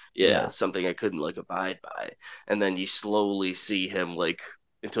 Yeah, Yeah. something I couldn't like abide by. And then you slowly see him like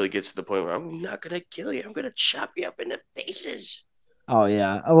until he gets to the point where I'm not gonna kill you. I'm gonna chop you up into pieces. Oh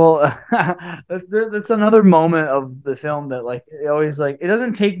yeah. Well, that's another moment of the film that like it always like it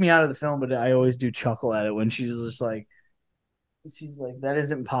doesn't take me out of the film, but I always do chuckle at it when she's like that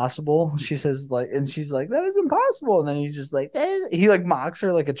isn't possible. She says like, and she's like that isn't possible, and then he's just like he like mocks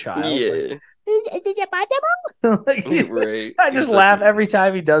her like a child, like Yeah, is it possible? Like, right. I just He's like, laugh every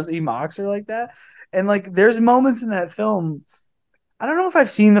time he mocks her like that, and like there's moments in that film. I don't know if I've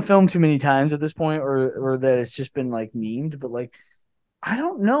seen the film too many times at this point, or that it's just been like memed, but like I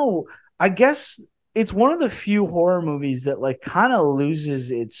don't know. I guess it's one of the few horror movies that like kind of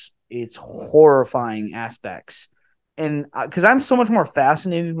loses its horrifying aspects. And because I'm so much more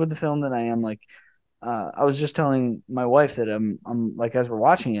fascinated with the film than I am like I was just telling my wife that I'm like as we're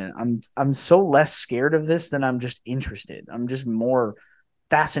watching it, I'm so less scared of this than I'm just interested. I'm just more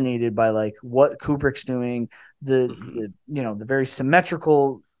fascinated by like what Kubrick's doing, mhm. the very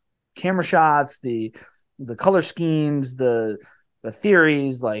symmetrical camera shots, the color schemes, the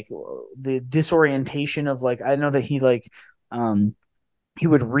theories, like the disorientation of like I know that um he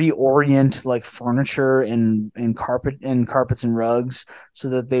would reorient like furniture and carpets and rugs so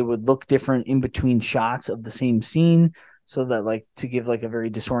that they would look different in between shots of the same scene so that like to give like a very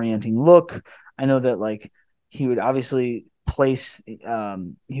disorienting look. I know that like he would obviously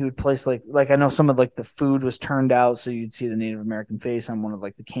he would place like I know some of like the food was turned out so you'd see the Native American face on one of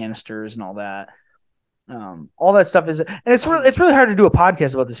like the canisters and all that. All that stuff is, and Um, it's really hard to do a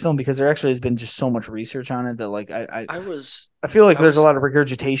podcast about this film because there actually has been just so much research on it that like I was, I feel like I there's a was, lot of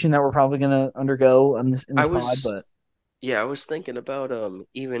regurgitation that we're probably going to undergo on this in I this pod, was but Yeah, I was thinking about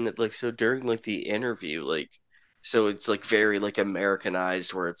even like so during like the interview, like so it's like very like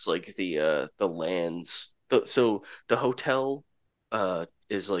Americanized where it's like the lands so the hotel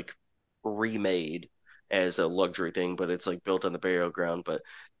is like remade as a luxury thing, but it's like built on the burial ground. But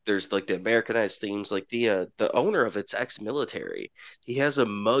there's like the Americanized themes, like the owner of it's ex-military. He has a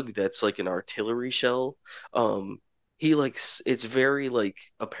mug that's like an artillery shell. Um he like it's very like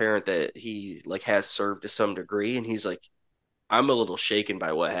apparent that he like has served to some degree, and he's like I'm a little shaken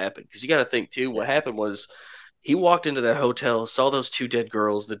by what happened because you got to think too. What yeah. happened was he walked into that hotel, saw those two dead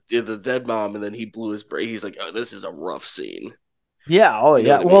girls, the dead mom, and then he blew his brain. He's like, "Oh, this is a rough scene." Yeah. Oh, You know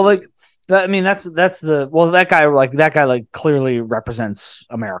yeah. what I Well, mean? like that. I mean, that's the that guy like clearly represents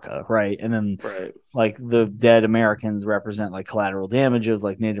America, right? And then Right. like the dead Americans represent like collateral damage of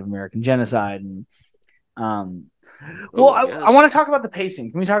like Native American genocide. And um, well, Oh, I I guess. want to talk about the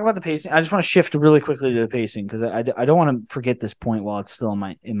pacing. Can we talk about the pacing? I just want to shift really quickly to the pacing because I don't want to forget this point while it's still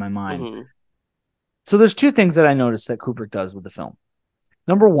in my mind. Hmm. So there's two things that I noticed that Kubrick does with the film.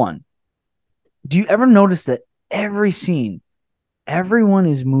 Number one, do you ever notice that every scene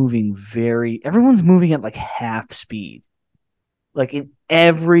everyone's moving at like half speed, like in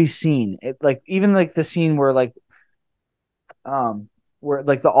every scene, like even like the scene um where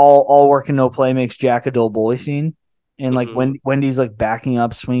like the all work and no play makes Jack a dull boy scene, and like Hmm. when Wendy's like backing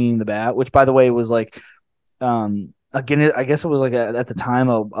up swinging the bat, which by the way was like again I guess it was like at the time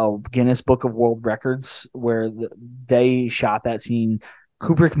a Guinness Book of World Records where they shot that scene.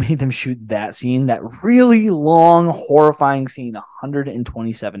 Kubrick made them shoot that scene, that really long, horrifying scene,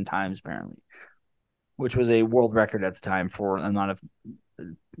 127 times apparently, which was a world record at the time for the amount of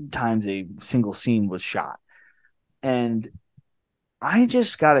times a single scene was shot. And I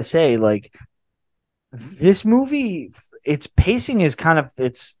just gotta say, like, this movie, its pacing is kind of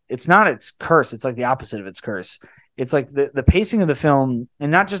it's not its curse. It's like the opposite of its curse. It's like the pacing of the film,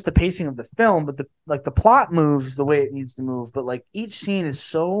 and not just the pacing of the film, but the plot moves the way it needs to move. But like each scene is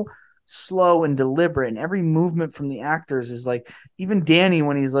so slow and deliberate, and every movement from the actors is like even Danny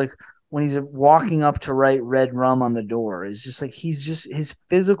when he's walking up to write red rum on the door is just like he's just his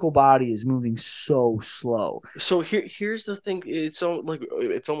physical body is moving so slow. So here's the thing. It's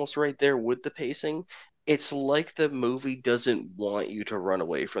almost right there with the pacing. It's like the movie doesn't want you to run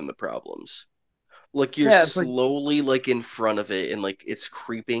away from the problems. Like you're Yeah, it's like slowly like in front of it and like it's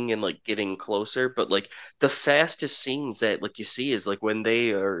creeping and like getting closer, but like the fastest scenes that like you see is like when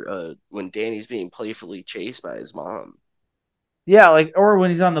they are when Danny's being playfully chased by his mom. yeah, like or when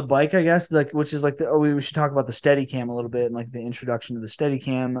he's on the bike, I guess, like which is like the, or we should talk about the steady cam a little bit and like the introduction to the steady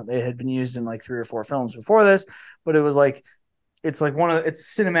cam. It had been used in like three or four films before this, but it was like it's like one of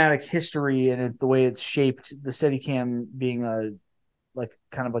it's cinematic history and the way it's shaped the steady cam being a like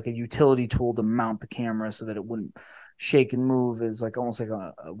kind of like a utility tool to mount the camera so that it wouldn't shake and move is like almost like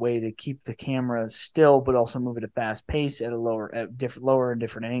a way to keep the camera still but also move at a fast pace at different lower and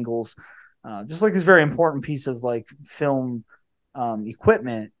different angles. Just like this very important piece of like film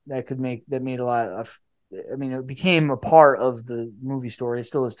equipment that made a lot of. I mean, it became a part of the movie story. It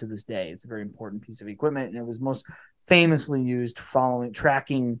still is to this day. It's a very important piece of equipment, and it was most famously used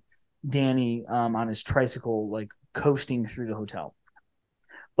tracking Danny on his tricycle, like coasting through the hotel.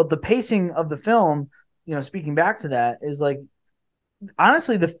 But the pacing of the film, speaking back to that, is like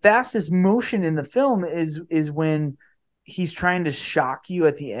honestly the fastest motion in the film is when he's trying to shock you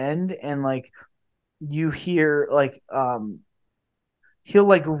at the end, and like you hear like he'll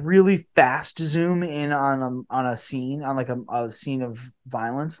like really fast zoom in on a scene on like a scene of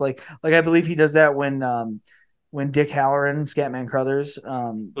violence, like I believe he does that when Dick Halloran, Scatman Crothers,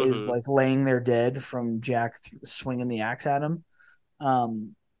 is Hmm. like laying there dead from Jack swinging the axe at him.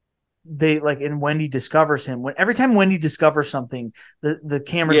 Um, they like and Wendy discovers him. When every time Wendy discovers something, the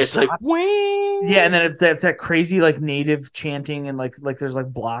camera Yeah, just it's like stops. Yeah, and wing. then it's that crazy like native chanting and like there's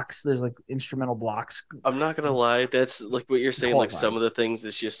like blocks, there's like instrumental blocks. I'm not gonna It's, lie, that's like what you're it's saying, like some horrifying. of the things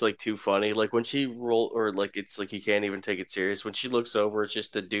is just like too funny. Like when she roll or like it's like you can't even take it serious. When she looks over, it's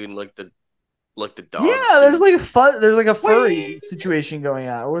just a dude in like the dog Yeah, suit. there's like a furry Wing! situation going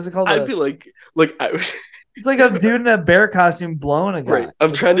on. What was it called? I'd be like I It's like a if dude in a bear costume blowing a right. guy.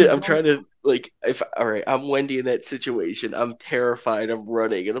 Like what is I'm going trying to like if all right, I'm Wendy in that situation. I'm terrified. I'm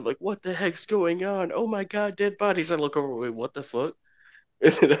running and I'm like, what the heck's going on? Oh my God, dead bodies. I look over, wait, what the fuck?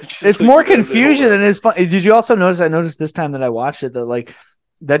 And then I just It's like more get out there, hold confusion up. than it's fun. Did you also notice? I noticed this time that I watched it that like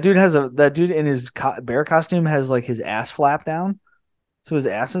that dude in his bear costume has like his ass flap down, so his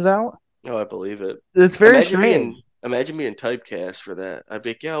ass is out. Oh, I believe it. It's very Imagine strange. being imagine being typecast for that. I'd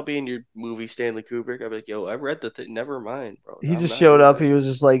be like, yeah, I'll be in your movie, Stanley Kubrick. I'd be like, yo, I read the thing. Never mind, bro. He I'm just not showed doing up. it. He was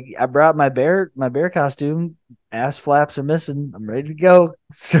just like, I brought my bear costume. Ass flaps are missing. I'm ready to go.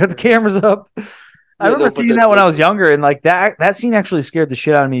 Set the cameras up. I Yeah, remember no, but seeing that when I that was younger, and like that scene actually scared the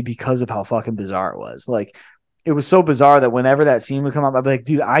shit out of me because of how fucking bizarre it was. Like, it was so bizarre that whenever that scene would come up, I'd be like,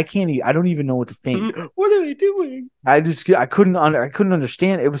 dude, I don't even know what to think. what are they doing? I couldn't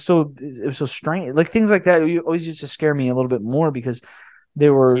understand. It was so strange. Like things like that always used to scare me a little bit more because they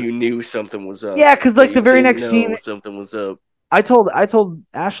were, You knew something was up, yeah, because but like the you very didn't next scene, know something was up. I told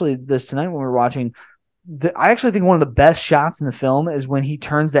Ashley this tonight when we were watching. I actually think one of the best shots in the film is when he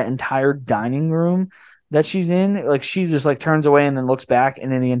turns that entire dining room that she's in. Like she just like turns away and then looks back,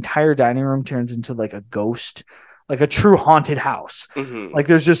 and then the entire dining room turns into like a ghost, like a true haunted house. Hmm. Like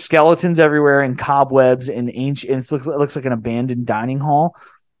there's just skeletons everywhere and cobwebs and ancient. And it looks like an abandoned dining hall.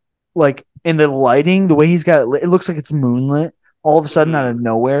 Like in the lighting, the way he's got it, it looks like it's moonlit all of a sudden out Hmm. of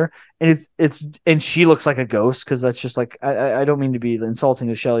nowhere, and it's and she looks like a ghost because that's just like I don't mean to be insulting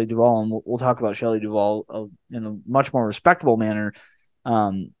to Shelley Duvall, and we'll talk about Shelley Duvall in a much more respectable manner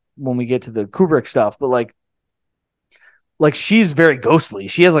when we get to the Kubrick stuff, but like she's very ghostly.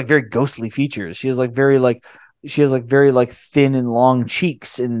 She has like very ghostly features. She has like very like thin and long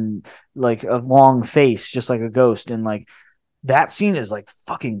cheeks and like a long face, just like a ghost, and like that scene is like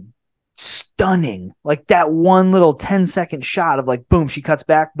fucking stunning. Like that one little 10-second shot of like, boom, she cuts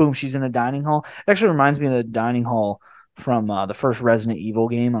back, boom, she's in a dining hall. It actually reminds me of the dining hall from the first Resident Evil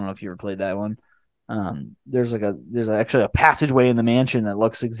game. I don't know if you ever played that one. There's actually a passageway in the mansion that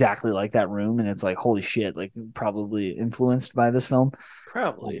looks exactly like that room, and it's like holy shit, like probably influenced by this film.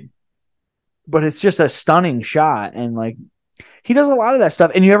 Probably. Um, but it's just a stunning shot, and like he does a lot of that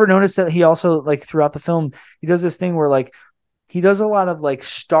stuff. And you ever notice that he also like throughout the film he does this thing where like he does a lot of like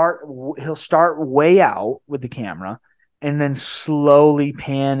he'll start way out with the camera and then slowly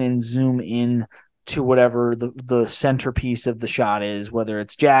pan and zoom in to whatever the centerpiece of the shot is, whether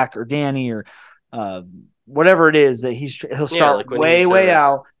it's Jack or Danny or uh, whatever it is that he'll Yeah, start like when way he's way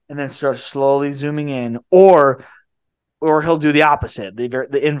out and then start slowly zooming in, or he'll do the opposite,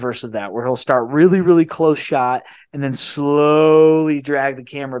 the inverse of that, where he'll start really really close shot and then slowly drag the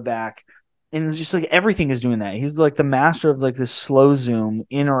camera back, and it's just like everything is doing that. He's like the master of like this slow zoom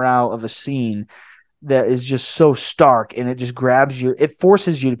in or out of a scene that is just so stark, and it just grabs you. It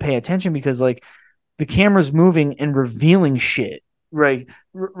forces you to pay attention because like the camera's moving and revealing shit. Right.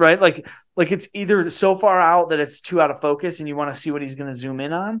 Like it's either so far out that it's too out of focus and you want to see what he's going to zoom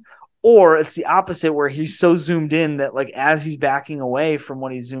in on, or it's the opposite where he's so zoomed in that like as he's backing away from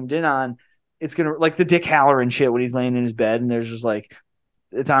what he's zoomed in on, it's gonna like the Dick Halloran shit when he's laying in his bed and there's just like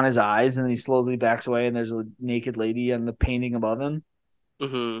it's on his eyes and then he slowly backs away and there's a naked lady on the painting above him.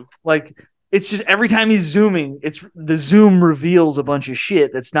 hmm Like it's just every time he's zooming, it's the zoom reveals a bunch of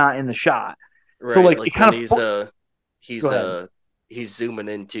shit that's not in the shot. So right, like it like kind when of go he's ahead, he's zooming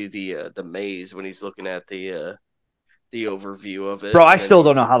into the maze when he's looking at the overview of bro. it, I and then still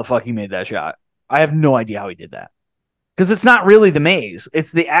don't know he's how the fuck he made that shot. I have no idea how he did that because it's not really the maze.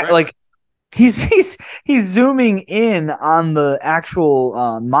 It's the right. like he's zooming in on the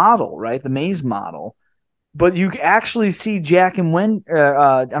actual model, right? The maze model, but you actually see Jack and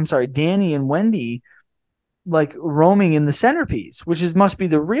I'm sorry, Danny and Wendy like roaming in the centerpiece, which is must be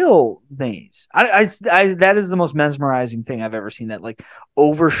the real maze. That is the most mesmerizing thing I've ever seen. That like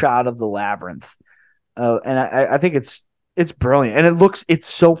overshot of the labyrinth, and I think it's brilliant, and it's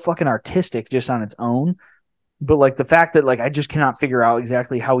so fucking artistic just on its own. But like the fact that like I just cannot figure out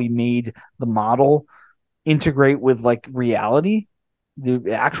exactly how he made the model integrate with like reality,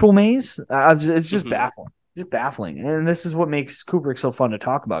 the actual maze. It's Hmm. just baffling. And this is what makes Kubrick so fun to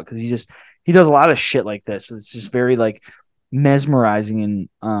talk about because he does a lot of shit like this. It's just very like mesmerizing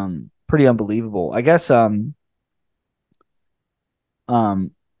and pretty unbelievable. I guess um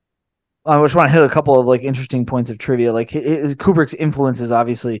I just want to hit a couple of like interesting points of trivia. Like Kubrick's influences,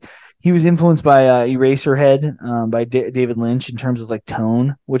 obviously, he was influenced by Eraserhead by David Lynch in terms of like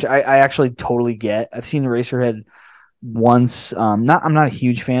tone, which I actually totally get. I've seen Eraserhead once. Not I'm not a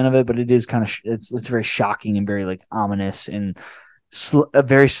huge fan of it, but it is kind of it's very shocking and very like ominous and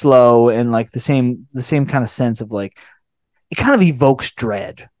very slow and like the same kind of sense of like it kind of evokes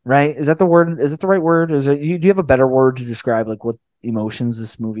dread, right? Is that the word? Is it the right word? Is it? Do you have a better word to describe like what emotions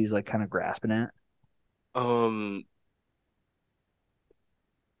this movie's like kind of grasping at? Um,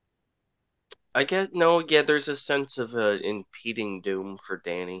 I get no, yeah. There's a sense of impeding doom for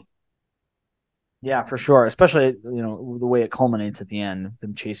Danny. Yeah, for sure. Especially the way it culminates at the end,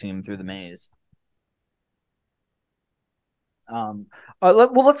 them chasing him through the maze.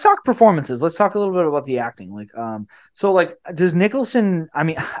 Let's talk performances. Let's talk a little bit about the acting. So like, does Nicholson? I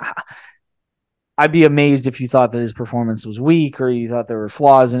mean, I'd be amazed if you thought that his performance was weak or you thought there were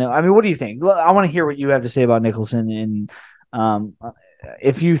flaws in it. I mean, what do you think? I want to hear what you have to say about Nicholson, and um,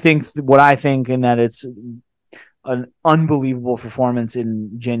 if you think what I think, and that it's an unbelievable performance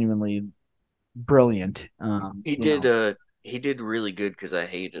and genuinely brilliant. He did he did really good because I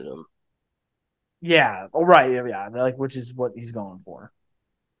hated him. Yeah. Oh, right. Yeah. Like, which is what he's going for.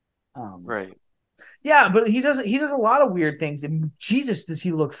 Um, Right. yeah, but he does a lot of weird things, and Jesus, does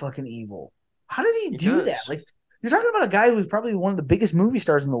he look fucking evil? How does he He do that? does. Like, you're talking about a guy who was probably one of the biggest movie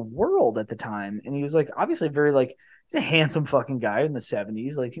stars in the world at the time, and he was like obviously very like he's a handsome fucking guy in the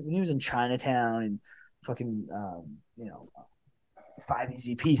 '70s. Like when he was in Chinatown and fucking Five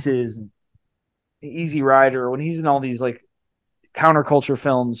Easy Pieces and Easy Rider, when he's in all these like counterculture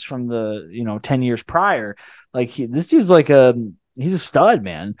films from the 10 years prior, like this dude's like he's a stud,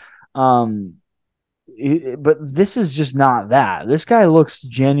 man. um but this is just not that. This guy looks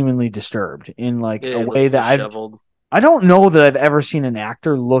genuinely disturbed in like Yeah, a he way looks that disheveled. I don't know that I've ever seen an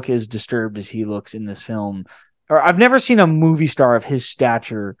actor look as disturbed as he looks in this film, or I've never seen a movie star of his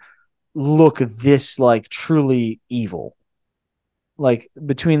stature look this like truly evil. Like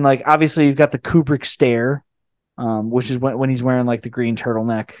between like obviously you've got the Kubrick stare, which is when he's wearing like the green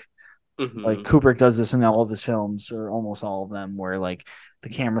turtleneck. Like Hmm. Kubrick does this in all of his films, or almost all of them, where like the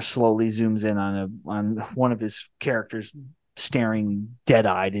camera slowly zooms in on one of his characters staring dead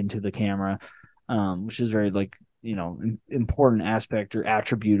eyed into the camera, which is very like important aspect or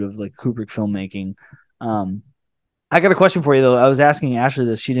attribute of like Kubrick filmmaking. Um, I got a question for you though. I was asking Ashley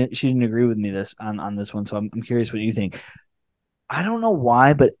this. She didn't agree with me this on this one, so I'm curious what you think. I don't know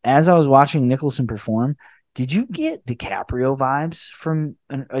why, but as I was watching Nicholson perform, did you get DiCaprio vibes from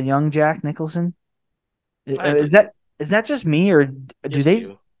a young Jack Nicholson? I Is didn't. that just me, or do Just they?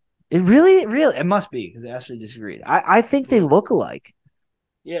 you. It really it must be because Ashley disagreed. I think they Yeah. look alike.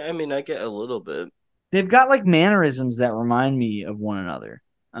 Yeah, I mean, I get a little bit. They've got like mannerisms that remind me of one another.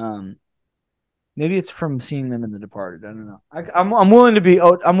 Um, Maybe it's from seeing them in The Departed. I don't know. I'm willing to be.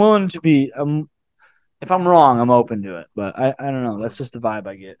 I'm willing to be. If I'm wrong, I'm open to it. But I don't know. Mm. That's just the vibe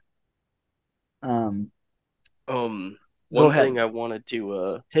I get. Um, Um, Go one ahead. thing I wanted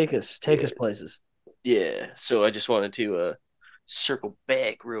to Take yeah, us places. yeah. So I just wanted to circle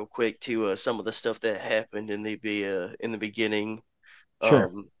back real quick to some of the stuff that happened in the beginning.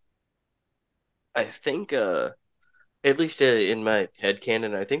 Sure. Um, I think at least in my head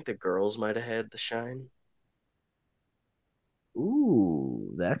canon, I think the girls might have had the shine.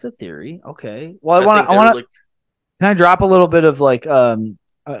 Ooh, that's a theory. Okay. Well, I think I they were want to. like, Can I drop a little bit of like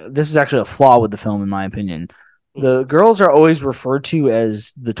this is actually a flaw with the film in my opinion. mm-hmm, The girls are always referred to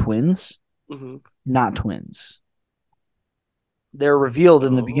as the twins, mm-hmm. not twins. They're revealed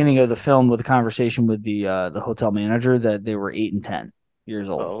in the beginning of Oh, the film with a conversation with the hotel manager that they were 8 and 10 years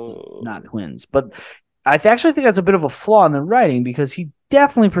old, so not oh, twins. But actually think that's a bit of a flaw in the writing because he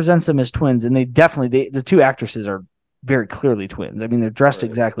definitely presents them as twins, and the two actresses are very clearly twins. I mean, they're dressed right.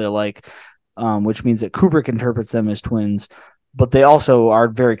 exactly alike, which means that Kubrick interprets them as twins, but they also are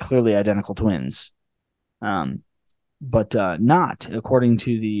very clearly identical twins. Um, but not according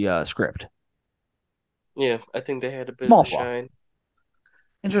to the script. Yeah, I think they had a bit of Small a flaw. shine.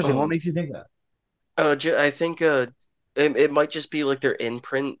 Interesting. What Um, makes you think that? I think it might just be like their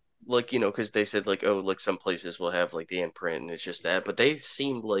imprint, like because they said like, oh, like some places will have like the imprint, and it's just that. But they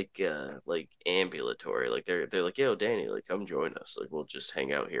seemed like ambulatory, like they're like, yo, Danny, like come join us, like we'll just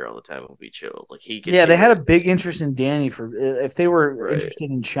hang out here all the time, we'll be chill. Like he could Yeah, they do had a it, big interest in Danny for if they were right, interested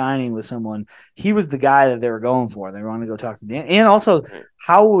in shining with someone, he was the guy that they were going for. They wanted to go talk to Danny. And also, right,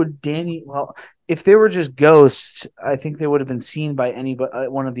 how would Danny, well, if they were just ghosts, I think they would have been seen by any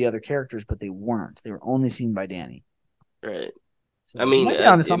but one of the other characters, but they weren't. They were only seen by Danny. right. I So he mean, might be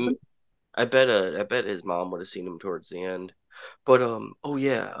onto something. I bet his mom would have seen him towards the end. But oh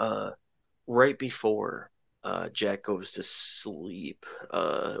yeah, right before Jack goes to sleep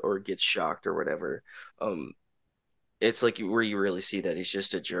or gets shocked or whatever, um it's like where you really see that he's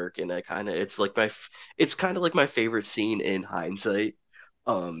just a jerk, and I kind of it's kind of like my favorite scene in hindsight.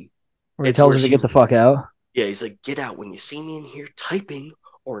 Um Where he it's tells where her to get she the fuck out. yeah, he's like, get out when you see me in here typing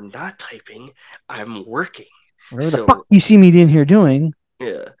or not typing, I'm working. Whatever the fuck So you see me in here doing.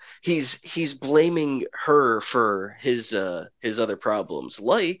 yeah, he's blaming her for his other problems,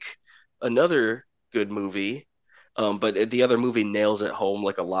 like another good movie. But the other movie nails it home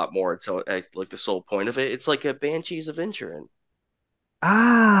like a lot more. So like the sole point of it, it's like a Banshees of Inisherin.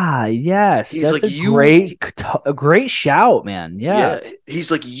 Ah, yes, He's that's like you, a great shout, man. Yeah. yeah.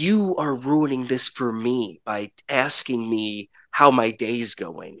 He's like you are ruining this for me by asking me how my day's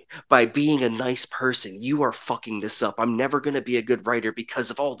going by being a nice person. You are fucking this up. I'm never going to be a good writer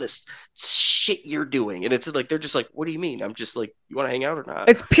because of all this shit you're doing. And it's like, they're just like, what do you mean? I'm just like, you want to hang out or not?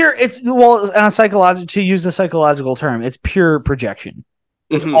 It's pure. It's well, on a psychological, to use a psychological term, it's pure projection.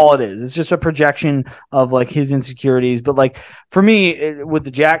 That's Mm-hmm. all it is. It's just a projection of like his insecurities. But like for me, with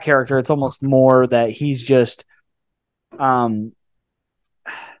the Jack character, it's almost more that he's just, um,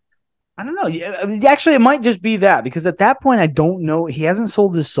 I don't know. Actually, it might just be that because at that point, I don't know. He hasn't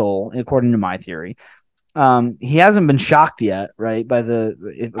sold his soul, according to my theory. He hasn't been shocked yet, right? I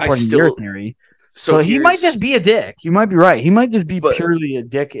According to your still, theory. so So he might just here's, be a dick. You might be right. He might just be but purely a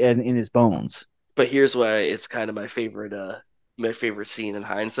dick in his bones. but here's why it's kind of my favorite scene in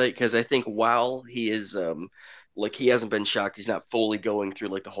hindsight, because I think while he is like he hasn't been shocked, he's not fully going through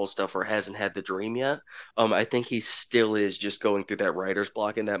like the whole stuff or hasn't had the dream yet. I think he still is just going through that writer's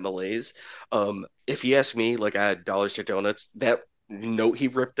block and that malaise. If you ask me, like I had Dollar Store Donuts, that note he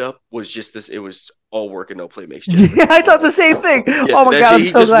ripped up was just this, it was all work and no play makes Jack Yeah, a I dull thought the boy. same thing. Yeah, Oh my that god, shit, I'm he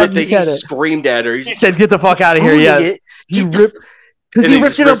so just glad ripped you it, he said it. screamed at her, He he's said, "Get the fuck out of here!" ruining Yeah, it, he get the ripped because and he then he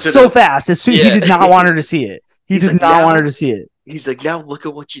ripped just it up rips it so up. fast. As soon he Yeah. did not want her to see it. He He's did like, not want her now to see it. look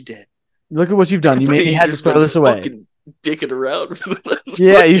at what you did. Look at what you've done. You But made me he's had to just throw been this away. fucking dicking around for the last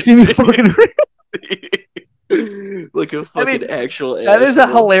Yeah, you see me fucking. like a I mean, fucking actual that is a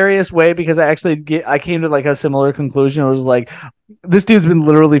asshole. hilarious way because I came to like a similar conclusion. It was like, this dude's been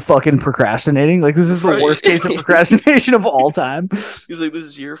literally fucking procrastinating. Like this is the Right. worst case of procrastination of all time. He's like, this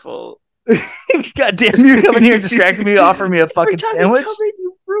is your fault. God damn, you coming here distracting me, offering me a Every fucking time you come sandwich. in,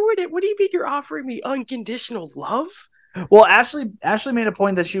 you ruin it. What do you mean you're offering me unconditional love? Well, Ashley made a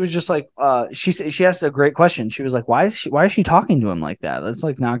point that she was just like, she asked a great question. She was like, why is she talking to him like that? That's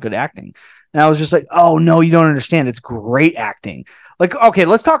like not good acting. And I was just like, oh no, you don't understand. It's great acting. Like, okay,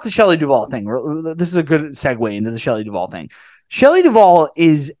 let's talk the Shelley Duvall thing. This is a good segue into the Shelley Duvall thing. Shelley Duvall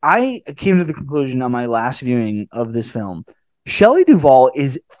is. I came to the conclusion on my last viewing of this film. Shelley Duvall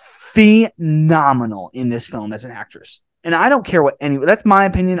is phenomenal in this film as an actress, and I don't care what any. That's my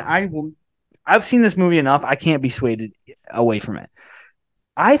opinion. I've seen this movie enough. I can't be swayed away from it.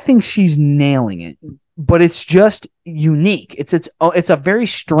 I think she's nailing it, but it's just unique. It's a very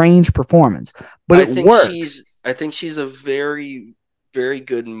strange performance, but it works. I think she's a very, very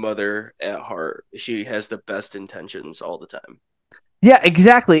good mother at heart. She has the best intentions all the time. Yeah,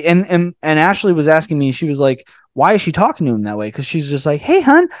 exactly. And Ashley was asking me. She was like, "Why is she talking to him that way?" Because she's just like, "Hey,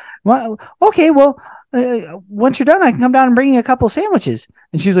 hun, well, okay, well, once you're done, I can come down and bring you a couple of sandwiches."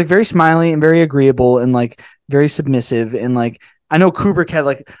 And she's like very smiley and very agreeable and like very submissive and like. I know Kubrick had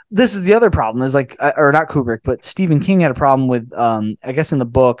like this is the other problem is like or not Kubrick but Stephen King had a problem with I guess in the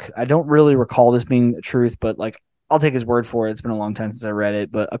book I don't really recall this being the truth but like I'll take his word for it. It's been a long time since I read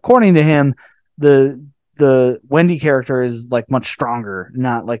it but according to him the Wendy character is like much stronger,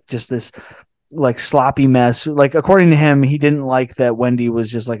 not like just this like sloppy mess. Like according to him, he didn't like that Wendy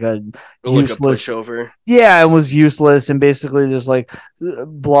was just like a Like a useless. pushover. Yeah, it was useless and basically just like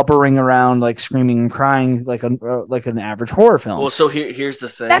blubbering around, like screaming and crying, like an average horror film. Well, so here's the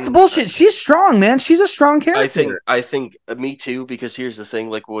That's thing. bullshit. She's strong, man. She's a strong character. I think me too, because here's the thing,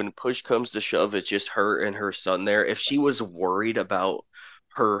 like when push comes to shove, it's just her and her son there. If she was worried about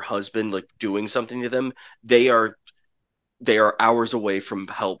her husband like doing something to them, they are they are hours away from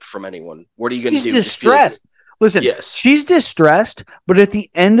help from anyone. What are you gonna She's do? Just be like, distressed. Listen, yes. she's distressed, but at the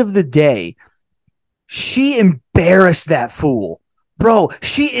end of the day, she embarrassed that fool. Bro,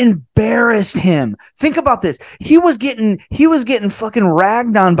 she embarrassed him. Think about this. He was getting fucking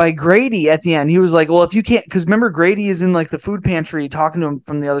ragged on by Grady at the end. He was like, "Well, if you can't cuz remember Grady is in like the food pantry talking to him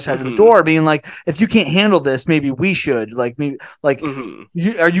from the other side of the Mm-hmm. door being like, "If you can't handle this, maybe we should." Like maybe like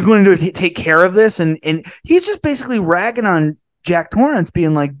Mm-hmm. are you going to take care of this? And he's just basically ragging on Jack Torrance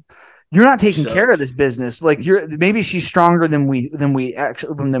being like you're not You taking care suck. of this business. Like you're maybe she's stronger than we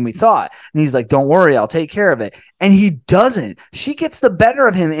thought. And he's like, don't worry, I'll take care of it. And he doesn't. She gets the better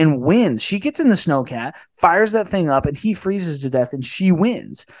of him and wins. She gets in the snowcat, fires that thing up, and he freezes to death, and she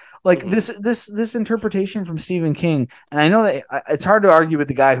wins. Like Mm-hmm. this interpretation from Stephen King, and I know that it's hard to argue with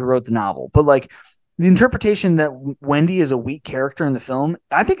the guy who wrote the novel, but like the interpretation that Wendy is a weak character in the film,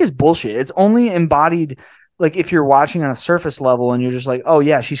 I think is bullshit. It's only embodied like if you're watching on a surface level and you're just like, oh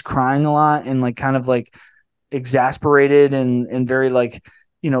yeah, she's crying a lot and like kind of like exasperated and very like,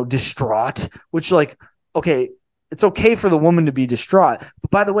 distraught, which like, okay, it's okay for the woman to be distraught. But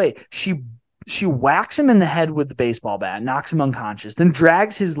by the way, she whacks him in the head with the baseball bat, knocks him unconscious, then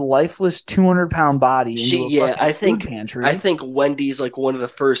drags his lifeless 200-pound body into a Yeah, fucking food I pantry. think Wendy's like one of the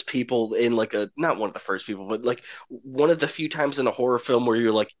first people in like a not one of the first people, but like one of the few times in a horror film where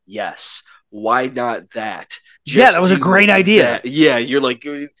you're like, yes, Why not that? Yeah, that Just was a do great idea. that. Yeah, you're like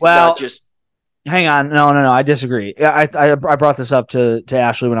not Well, just. hang on. No. I disagree. I brought this up to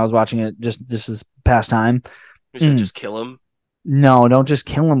Ashley when I was watching it just this past time. You said Mm. just kill him. No, don't just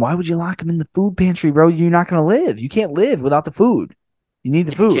kill him. Why would you lock him in the food pantry, bro? You're not going to live. You can't live without the food. You need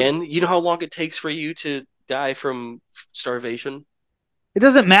the If you food. can, you know how long it takes for you to die from starvation. It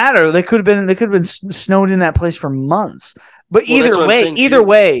doesn't matter. They could have been snowed in that place for months. But Well, that's what I'm saying too.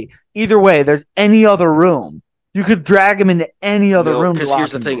 either way, there's any other room. You could drag him into any other No, room to because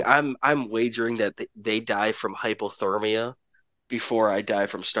here's lock the him thing. in. I'm wagering that they die from hypothermia before I die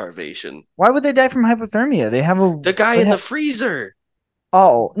from starvation. Why would they die from hypothermia? They have a The guy they in the have, freezer.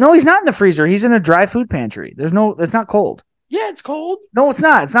 oh no, he's not in the freezer. He's in a dry food pantry. It's not cold. Yeah, it's cold. No, it's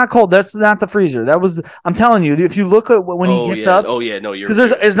not. It's not cold. That's not the freezer. I'm telling you, if you look at when he Oh gets yeah. up, Oh yeah. No, because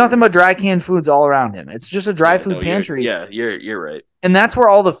there's you're nothing but right. dry canned foods all around him. It's just a dry Yeah. No, food pantry, you're right. and that's where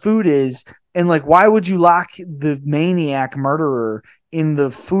all the food is. And like, why would you lock the maniac murderer in the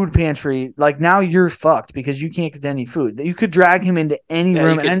food pantry? Like, now you're fucked because you can't get any food. You could drag him into any Yeah,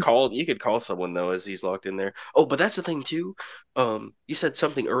 room, and you could call someone though as he's locked in there. Oh, but that's the thing too. You said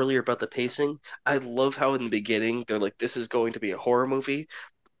something earlier about the pacing. I love how in the beginning they're like, this is going to be a horror movie.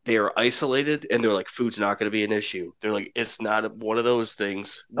 They are isolated and they're like, food's not going to be an issue. They're like, it's not one of those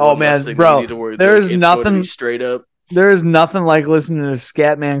things. oh One less man, thing that we bro, need to worry. They're like, there's it's going to be nothing. straight up. There is nothing like listening to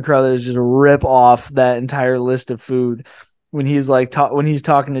Scatman Crothers just rip off that entire list of food when he's like when he's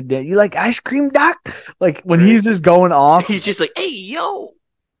talking to Dan. You like ice cream, Doc? Like when Right? he's just going off. He's just like, hey, yo,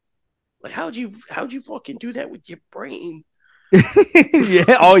 like how'd you fucking do that with your brain?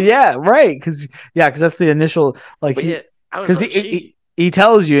 Yeah. Oh yeah. Right. Because that's the initial like But he yeah, I was because like, she. he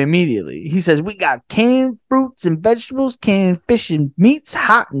tells you immediately. He says we got canned fruits and vegetables, canned fish and meats,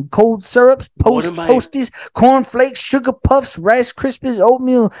 hot and cold syrups, One of post my toasties, corn flakes, sugar puffs, Rice Krispies,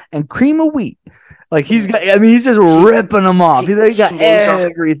 oatmeal, and cream of wheat. Like he's got. I mean, he's just he ripping them off. He he got names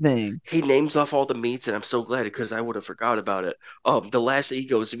off everything. he names off all the meats, and I'm so glad because I would have forgot about it. The last he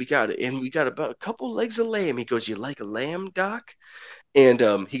goes, we got it, and we got about a couple legs of lamb. He goes, you like a lamb, Doc? And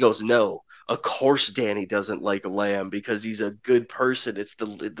he goes, no. Of course, Danny doesn't like lamb because he's a good person. It's the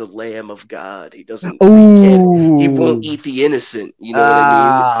Lamb of God. He can't, he won't Ooh. eat the innocent. You know what I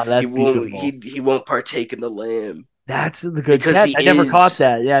mean? That's beautiful. He won't partake in the lamb That's the good because catch. he I never caught is,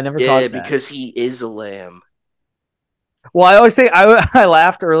 that. Yeah, I never yeah, caught that. because he is a lamb. Well, I always think I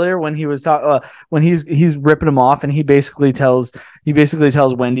laughed earlier when he was talking when he's ripping him off, and he basically tells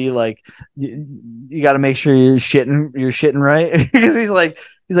Wendy like you got to make sure you're shitting right because he's like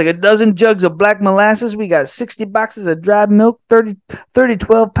a dozen jugs of black molasses. We got 60 boxes of dried milk, 30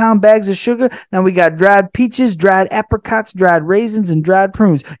 12-pound bags of sugar. Now we got dried peaches, dried apricots, dried raisins, and dried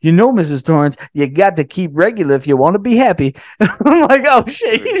prunes. You know, Mrs. Torrance, you got to keep regular if you want to be happy. I'm like, oh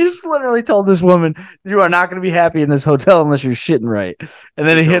shit! He just literally told this woman, "You are not going to be happy in this hotel unless you're shitting right." And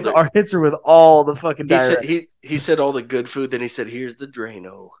then He he told her. hits her with all the fucking He directives. he said all the good food. Then he said, "Here's the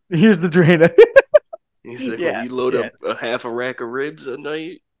Drano." Here's the drain. He's like, when Yeah, we load yeah. up a half a rack of ribs a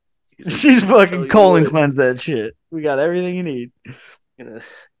night, he's like, She's tell fucking you colon what, cleanse that shit. We got everything you need. gonna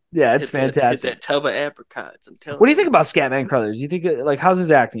Yeah, it's hit fantastic. that tub of apricots. I'm What do telling you think you. about Scatman Crothers? Do you think like how's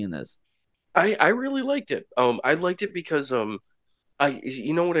his acting in this? I really liked it. I liked it because I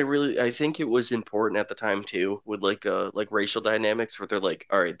you know what I think it was important at the time too with like racial dynamics where they're like,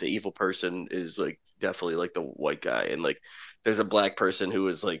 all right, the evil person is like definitely like the white guy, and like there's a black person who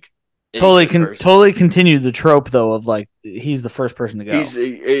is like a good person. Totally continue the trope though of like he's the first person to go.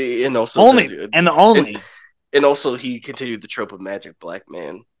 And also Only and the and only. and also he continued the trope of magic black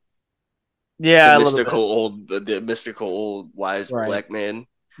man, Yeah, a little bit. the mystical old wise Right. black man.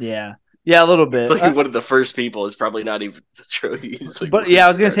 Yeah. Yeah, a little He's bit. like one of the first people. It's probably not even the trope. He's like But where yeah, I it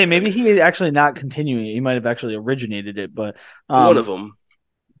was gonna say started. maybe he actually not continuing it. He might have actually originated it, but One of them.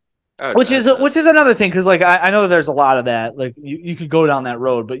 which is another thing because like I know that there's a lot of that. Like you could go down that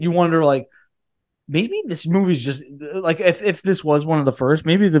road, but you wonder like maybe this movie's just like if this was one of the first,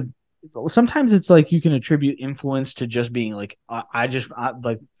 maybe the sometimes it's like you can attribute influence to just being like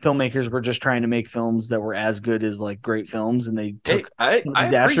like filmmakers were just trying to make films that were as good as like great films, and they Hey, took I some of I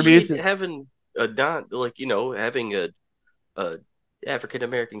these attributes. appreciate having a not like having a African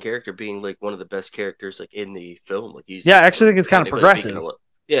American character being like one of the best characters like in the film. Like he's Yeah, I actually think it's kind of technically a beacon progressive. of light.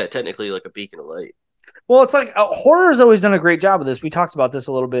 Yeah, technically like a beacon of light. Well, it's like horror has always done a great job of this. We talked about this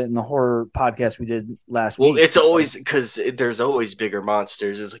a little bit in the horror podcast we did last Well, week. it's always because there's always bigger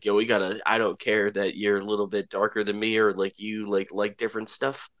monsters. It's like, yo, we gotta. I don't care that you're a little bit darker than me or like you like different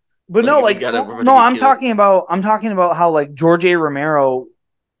stuff. But Like no, we like got everybody no, get killed. I'm talking about how like George A. Romero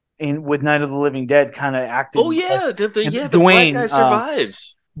in with Night of the Living Dead kind of acted Oh like yeah, the black guy Dwayne.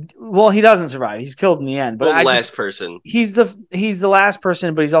 survives. Well, he doesn't survive. He's killed in the end. But Well, I just last person. he's the last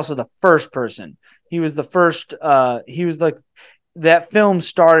person, but he's also the first person. He was the first. He was like that film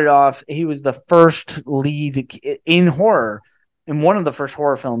started off. He was the first lead in horror, in one of the first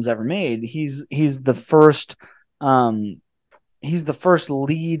horror films ever made. He's the first. He's the first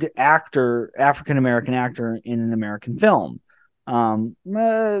lead actor, African American actor in an American film.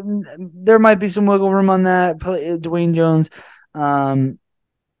 There might be some wiggle room on that. Dwayne Jones. Hold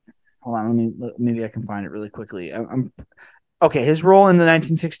on, maybe I can find it really quickly. I'm okay. His role in the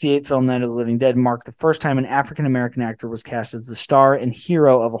 1968 film Night of the Living Dead marked the first time an African American actor was cast as the star and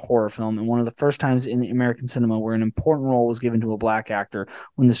hero of a horror film, and one of the first times in American cinema where an important role was given to a black actor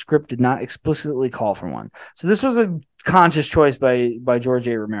when the script did not explicitly call for one. So this was a conscious choice by George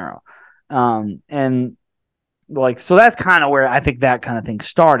A. Romero, and like, so that's kind of where I think that kind of thing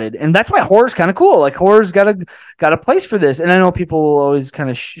started, and that's why horror's kind of cool. Like, horror's got a place for this, and I know people will always kind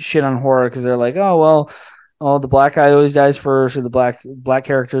of shit on horror because they're like, oh well, oh, the black guy always dies first, or the black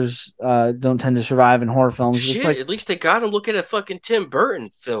characters don't tend to survive in horror films. Shit, It's like, at least they got him. Look at a fucking Tim Burton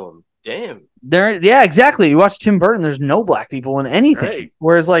film. Damn. yeah, exactly. You watch Tim Burton, there's no black people in anything. Right.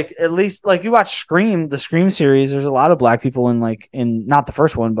 Whereas, like, at least like you watch Scream, the Scream series, there's a lot of black people in not the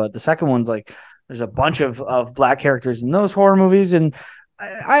first one, but the second one's like there's a bunch of black characters in those horror movies, and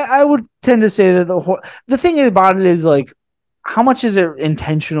I would tend to say that the thing about it is like how much is it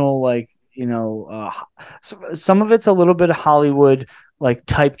intentional, like, some of it's a little bit of Hollywood, like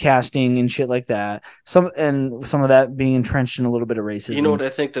typecasting and shit like that. Some of that being entrenched in a little bit of racism. You know what I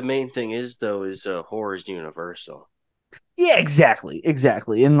think the main thing is though is horror is universal. Yeah, exactly.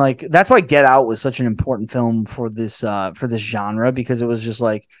 And like that's why Get Out was such an important film for this genre, because it was just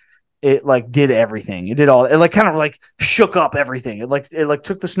like it like did everything. It did all. It like kind of like shook up everything. It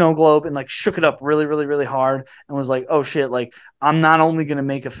took the snow globe and like shook it up really, really, really hard, and was like, oh shit! Like, I'm not only gonna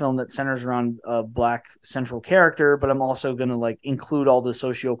make a film that centers around a black central character, but I'm also gonna like include all the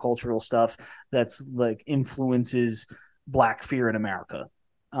sociocultural stuff that's like influences black fear in America.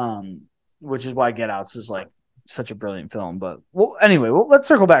 Which is why Get Out's is like such a brilliant film. But well, anyway, let's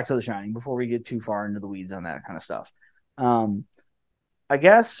circle back to The Shining before we get too far into the weeds on that kind of stuff. I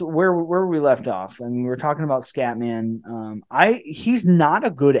guess where we left off, I mean, we were talking about Scatman. He's not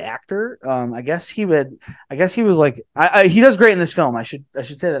a good actor. I guess he was like, he does great in this film. I should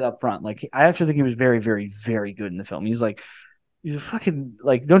say that up front. Like, I actually think he was very, very, very good in the film. He's fucking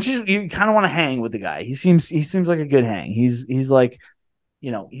like, don't you kind of want to hang with the guy? He seems like a good hang. He's like,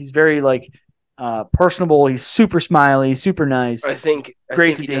 he's very like personable. He's super smiley, super nice. I think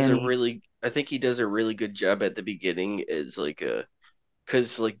to Danny. I think he does a really good job at the beginning as like a.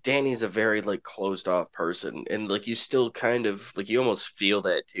 Because like Danny's a very like closed off person, and like you still kind of like you almost feel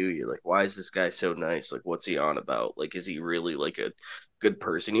that too. You're like, why is this guy so nice? Like, what's he on about? Like, is he really like a good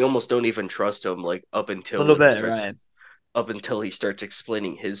person? You almost don't even trust him. Like up until Right. Up until he starts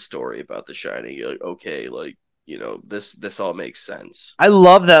explaining his story about The Shining. You're like, okay, like this all makes sense. I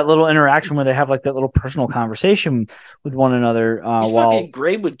love that little interaction where they have like that little personal conversation with one another. He's fucking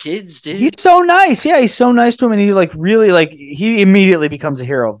great with kids, dude. He's so nice. Yeah, he's so nice to him, and he like really like he immediately becomes a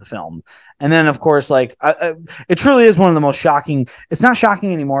hero of the film. And then of course, like it truly is one of the most shocking. It's not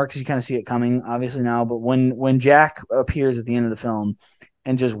shocking anymore because you kind of see it coming, obviously now. But when Jack appears at the end of the film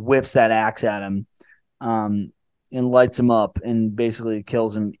and just whips that axe at him, and lights him up and basically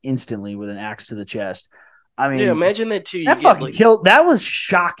kills him instantly with an axe to the chest. I mean, yeah, imagine that too. That fucking killed. That was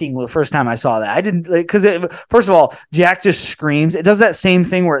shocking the first time I saw that. I didn't because first of all, Jack just screams. It does that same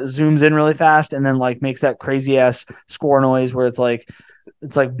thing where it zooms in really fast and then like makes that crazy ass score noise where it's like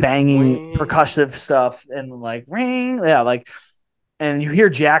banging percussive stuff and like ring. Yeah, like, and you hear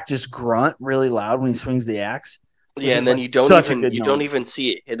Jack just grunt really loud when he swings the axe. Yeah, and then like you don't even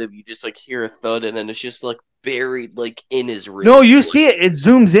see it hit him. You just like hear a thud, and then it's just like buried like in his ribs. No, you see it. It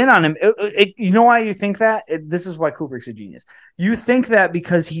zooms in on him. You know why you think that? This is why Kubrick's a genius. You think that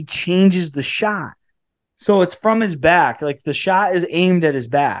because he changes the shot. So it's from his back. Like the shot is aimed at his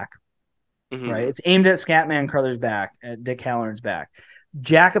back. Mm-hmm. Right? It's aimed at Scatman Crothers' back, at Dick Halloran's back.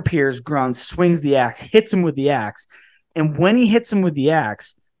 Jack appears, grunts, swings the axe, hits him with the axe. And when he hits him with the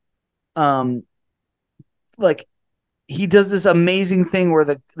axe, like he does this amazing thing where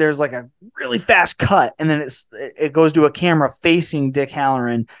there's like a really fast cut, and then it goes to a camera facing Dick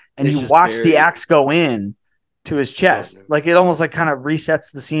Halloran, and you watch the axe go in to his chest. Like it almost like kind of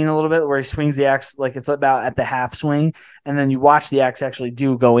resets the scene a little bit where he swings the axe like it's about at the half swing, and then you watch the axe actually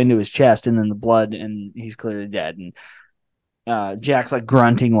go into his chest, and then the blood, and he's clearly dead. And Jack's like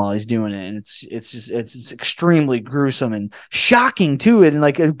grunting while he's doing it, and it's extremely gruesome and shocking too, and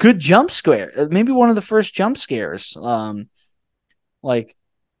like a good jump scare, maybe one of the first jump scares. Like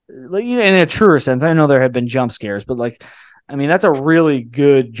like, in a truer sense. I know there have been jump scares, but like, I mean, that's a really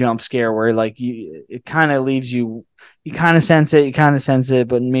good jump scare where like it kind of leaves you, you kind of sense it,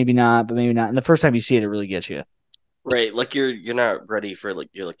 but maybe not, And the first time you see it, it really gets you. Right, like you're not ready for like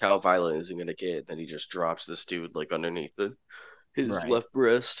you're like how violent is he gonna get? Then he just drops this dude like underneath his Right. left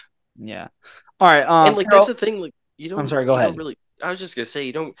breast. Yeah. All right. And like that's Erroll, the thing, like I'm sorry. Go you don't ahead. really. I was just gonna say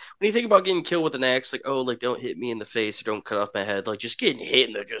you don't when you think about getting killed with an axe, like oh like don't hit me in the face or don't cut off my head, like just getting hit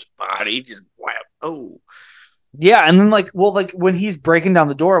in the just body, just wow. Oh Yeah, and then like, well, like when he's breaking down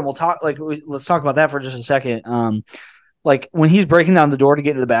the door, and we'll talk. Like, let's talk about that for just a second. Like when he's breaking down the door to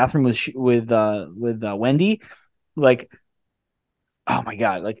get into the bathroom with Wendy, like, oh my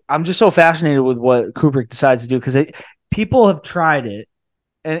god, like I'm just so fascinated with what Kubrick decides to do because people have tried it,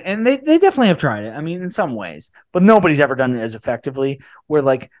 and they definitely have tried it. I mean, in some ways, but nobody's ever done it as effectively. Where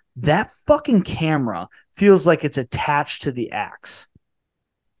like that fucking camera feels like it's attached to the axe.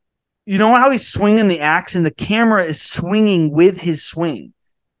 You know how he's swinging the axe and the camera is swinging with his swing.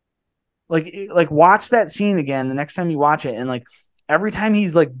 Like watch that scene again the next time you watch it, and like every time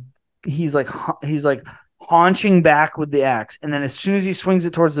he's like haunching back with the axe, and then as soon as he swings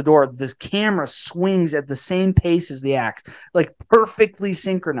it towards the door, the camera swings at the same pace as the axe, like perfectly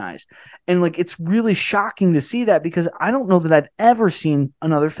synchronized. And like it's really shocking to see that because I don't know that I've ever seen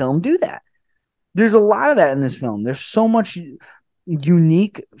another film do that. There's a lot of that in this film. There's so much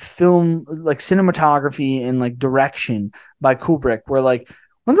unique film like cinematography and like direction by Kubrick where like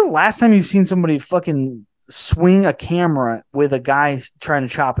when's the last time you've seen somebody fucking swing a camera with a guy trying to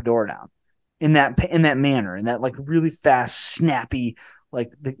chop a door down in that manner, in that like really fast snappy,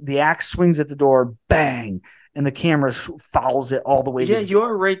 like the axe swings at the door, bang, and the camera follows it all the way to yeah, the you door.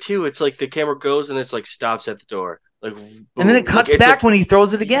 are right too. It's like the camera goes and it's like stops at the door, like And then it boom, like cuts it's back like when he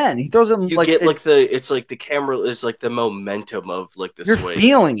throws it again. He throws it you like get it, like the it's like the camera is like the momentum of like the you're swing.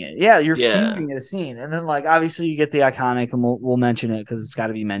 feeling it. Yeah, you're Yeah. feeling the scene. And then like obviously you get the iconic, and we'll mention it because it's got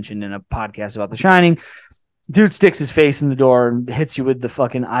to be mentioned in a podcast about The Shining. Dude sticks his face in the door and hits you with the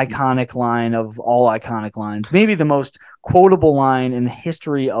fucking iconic line of all iconic lines. Maybe the most quotable line in the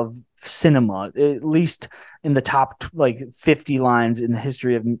history of cinema, at least in the top like 50 lines in the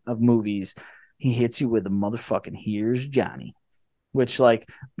history of movies. He hits you with a motherfucking "Here's Johnny," which like,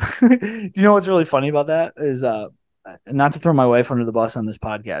 you know what's really funny about that is not to throw my wife under the bus on this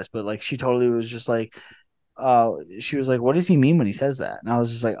podcast, but like she totally was just like, she was like, "What does he mean when he says that?" And I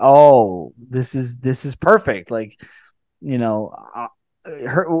was just like, "Oh, this is perfect." Like, you know,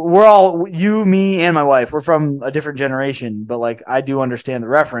 we're all you, me, and my wife. We're from a different generation, but like I do understand the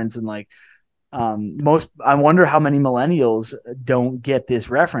reference, and like most. I wonder how many millennials don't get this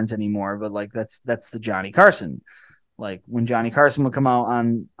reference anymore. But like that's the Johnny Carson. Like when Johnny Carson would come out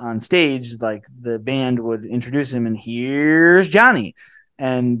on stage, like the band would introduce him, and "Here's Johnny."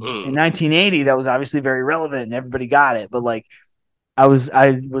 And in Mm. 1980, that was obviously very relevant, and everybody got it. But like, I was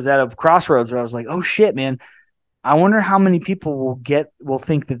at a crossroads where I was like, "Oh shit, man! I wonder how many people will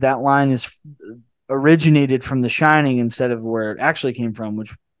think that that line is originated from The Shining instead of where it actually came from,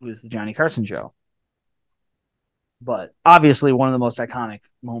 which was the Johnny Carson show." But obviously, one of the most iconic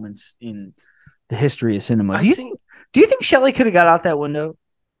moments in the history of cinema. I think Do you think Shelley could have got out that window?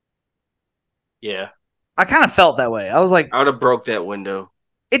 yeah, I kind of felt that way. I was like, I would have broke that window.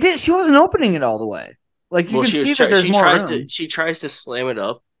 it did. She wasn't opening it all the way. Like you Well, can see that there's more room. she tries to slam it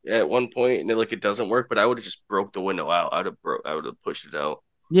up at one point and like it doesn't work, but I would have just broke the window out. I would have pushed it out.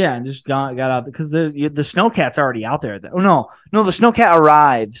 Yeah, and just got out because the snowcat's already out there. Oh no, the snowcat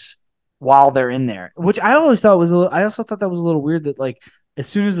arrives while they're in there, which I always thought was. I also thought that was a little weird that like as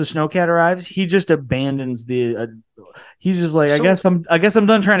soon as the snowcat arrives, he just abandons the. He's just like, So I guess I'm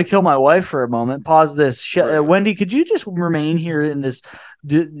done trying to kill my wife for a moment. Pause this. right. Wendy, could you just remain here in this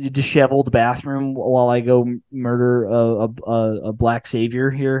disheveled bathroom while I go murder a black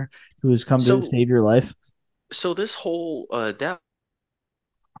savior here who has come to So save your life? so this whole that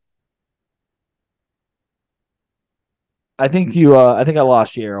I think I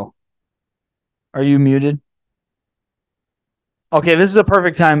lost you, Errol. Are you muted? Okay, this is a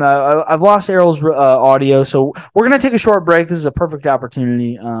perfect time. I've lost Errol's audio, so we're gonna take a short break. This is a perfect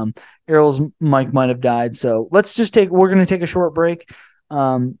opportunity. Errol's mic might have died, so let's just take. We're gonna take a short break.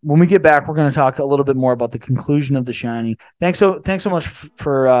 When we get back, we're gonna talk a little bit more about the conclusion of The Shining. Thanks so much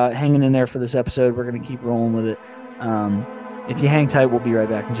for hanging in there for this episode. We're gonna keep rolling with it. If you hang tight, we'll be right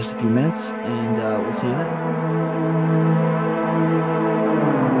back in just a few minutes, and we'll see you then.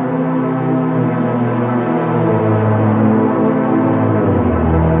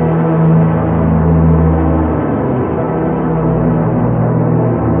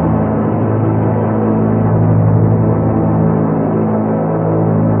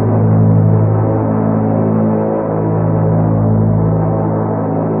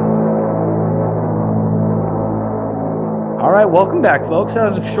 right, welcome back, folks. That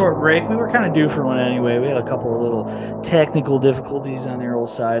was a short break. We were kind of due for one anyway. We had a couple of little technical difficulties on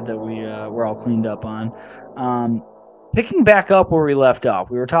Errol's side that we're all cleaned up on. Picking back up where we left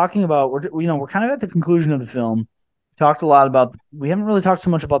off, we were talking about we're kind of at the conclusion of the film. We talked a lot about. We haven't really talked so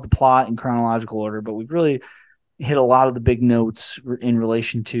much about the plot in chronological order, but we've really hit a lot of the big notes in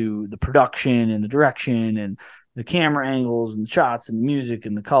relation to the production and the direction and the camera angles and the shots and the music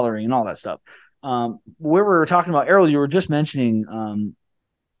and the coloring and all that stuff. Where we were talking about Errol, you were just mentioning.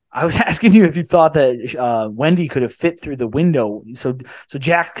 I was asking you if you thought that Wendy could have fit through the window. So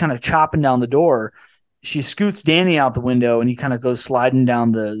Jack kind of chopping down the door. She scoots Danny out the window, and he kind of goes sliding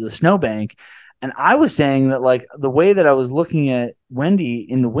down the snowbank. And I was saying that, like, the way that I was looking at Wendy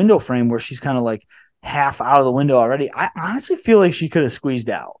in the window frame, where she's kind of like half out of the window already, I honestly feel like she could have squeezed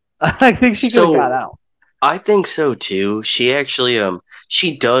out. I think she could have got out. I think so too. She actually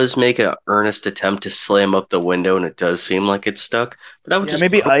she does make an earnest attempt to slam up the window, and it does seem like it's stuck. But I would just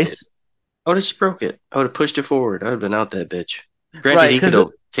maybe ice. I would have just broke it. I would have pushed it forward. I would have been out that bitch. Granted, he could have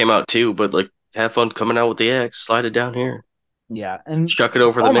came out too, but like, have fun coming out with the axe. Slide it down here. Yeah, and chuck it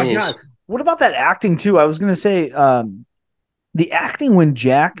over the maze. Oh my god! What about that acting too? I was gonna say the acting when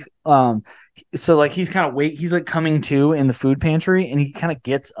Jack so like he's kind of he's like coming to in the food pantry, and he kind of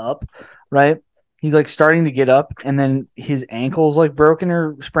gets up, right? He's like starting to get up, and then his ankle's like broken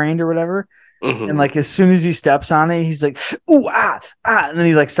or sprained or whatever. Mm-hmm. And like as soon as he steps on it, he's like, ooh, and then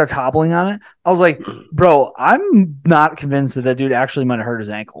he like starts hobbling on it. I was like, bro, I'm not convinced that dude actually might have hurt his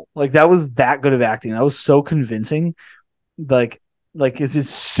ankle. Like, that was that good of acting. That was so convincing. Like as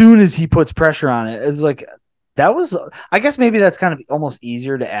soon as he puts pressure on it, it's like, that was, I guess maybe that's kind of almost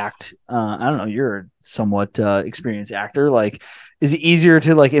easier to act. I don't know. You're a somewhat experienced actor. Like, is it easier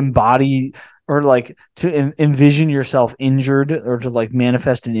to like embody or like to envision yourself injured or to like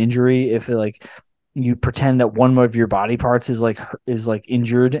manifest an injury if like you pretend that one of your body parts is like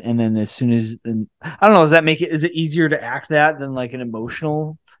injured, and then as soon as I don't know, is it easier to act that than like an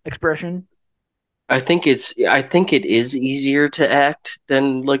emotional expression? I think it is easier to act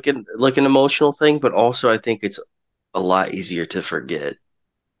than like an emotional thing, but also I think it's a lot easier to forget.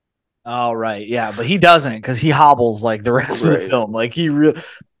 Oh, right. Yeah, but he doesn't, because he hobbles like the rest of the film. Like, he really,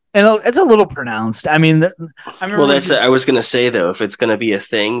 and it's a little pronounced. I mean, I was gonna say though, if it's gonna be a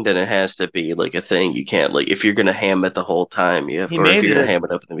thing, then it has to be like a thing. You can't, like, if you're gonna ham it the whole time, if you're gonna ham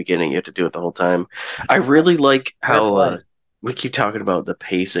it up in the beginning, you have to do it the whole time. I really like how we keep talking about the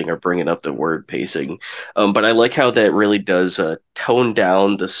pacing or bringing up the word pacing, but I like how that really does tone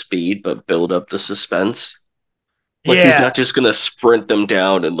down the speed but build up the suspense. Like, he's not just gonna sprint them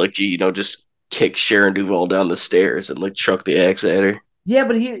down and like just kick Sharon Duvall down the stairs and like chuck the axe at her. Yeah,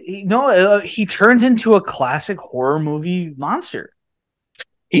 but he turns into a classic horror movie monster.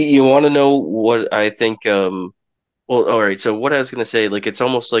 You want to know what I think? Well, all right. So what I was gonna say, like, it's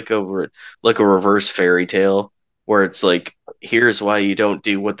almost like a reverse fairy tale, where it's like, here's why you don't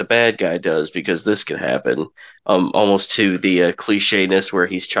do what the bad guy does, because this could happen. Almost to the cliche-ness where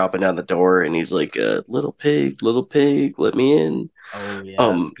he's chopping down the door and he's like, little pig, let me in. Oh yeah,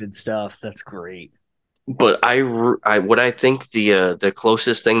 that's good stuff. That's great. But what I think the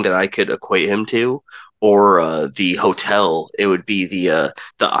closest thing that I could equate him to, or the hotel, it would be the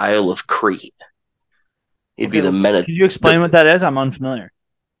Isle of Crete. He'd be the Minotaur. Could you explain what that is? I'm unfamiliar.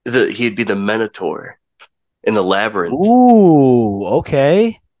 He'd be the Minotaur in the labyrinth. Ooh,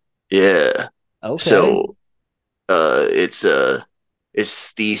 okay. Yeah. Okay. So, it's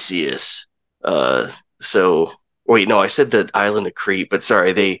Theseus. So wait, no, I said the island of Crete, but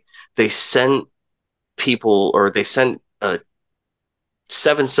sorry, they sent people, or they sent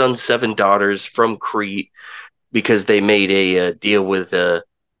 7 sons, 7 daughters from Crete because they made a deal with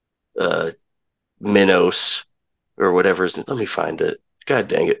Minos or whatever. Let me find it. God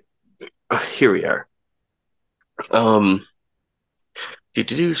dang it. Here we are. Scrolling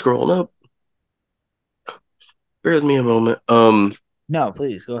up. Bear with me a moment. No,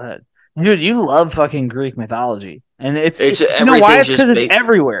 please go ahead, dude. You love fucking Greek mythology, and it's you know why? It's because it's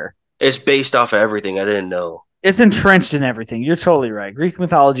everywhere. It's based off of everything. I didn't know. It's entrenched in everything. You're totally right. Greek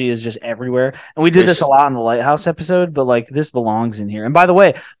mythology is just everywhere. And we did this a lot in the Lighthouse episode, but like, this belongs in here. And by the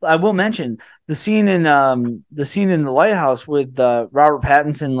way, I will mention the scene in the Lighthouse with Robert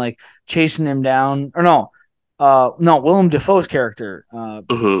Pattinson like chasing him down, or no, Willem Dafoe's character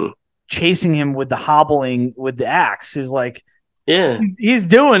chasing him with the hobbling with the axe is like, yeah, he's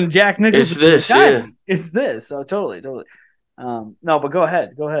doing Jack Nicholson. It's this, yeah. It's this. So totally. No, but go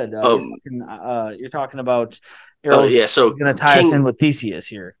ahead. You're talking about Errol's so going to tie us in with Theseus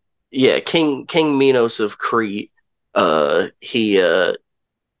here. Yeah, King Minos of Crete. He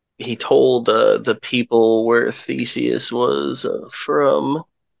he told the people where Theseus was from,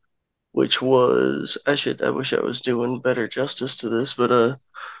 which was I wish I was doing better justice to this, but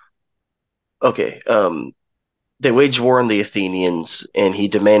okay. They waged war on the Athenians, and he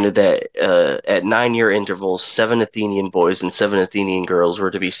demanded that at 9 year intervals, 7 Athenian boys and 7 Athenian girls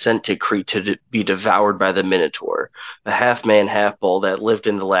were to be sent to Crete to be devoured by the Minotaur, a half man, half bull that lived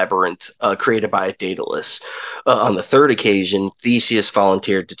in the labyrinth created by Daedalus. On the third occasion, Theseus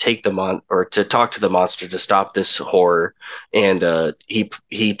volunteered to take or to talk to the monster to stop this horror, and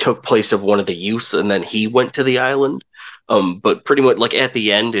he took place of one of the youths, and then he went to the island. But pretty much like at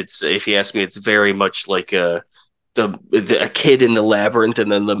the end, it's if you ask me, it's very much like a kid in the labyrinth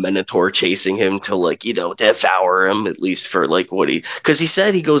and then the minotaur chasing him to like devour him, at least for like what he, because he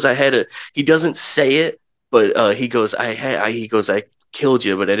said he goes he doesn't say it, but he goes he goes, I killed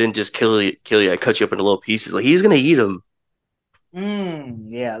you, but I didn't just kill you, I cut you up into little pieces. Like he's gonna eat him.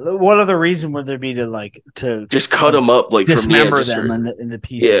 Yeah. What other reason would there be to like to Just cut him up like from dismember just them into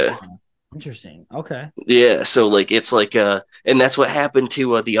pieces? yeah. Interesting. Okay. Yeah, so like it's like and that's what happened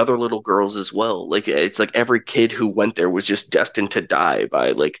to the other little girls as well. Like it's like every kid who went there was just destined to die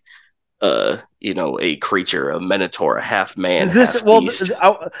by like a creature, a minotaur, a half man, Does this half beast.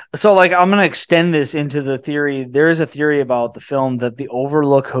 so like I'm gonna extend this into the theory. There is a theory about the film that the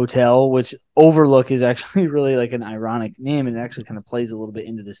Overlook Hotel, which Overlook is actually really like an ironic name, and it actually kind of plays a little bit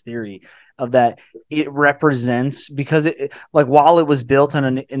into this theory of that it represents because it like while it was built on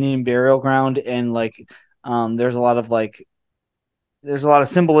an Indian burial ground and like there's a lot of like there's a lot of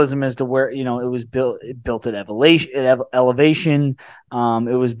symbolism as to where it was built at elevation.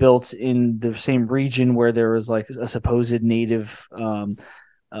 It was built in the same region where there was like a supposed native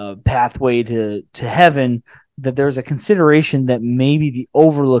pathway to heaven. That there's a consideration that maybe the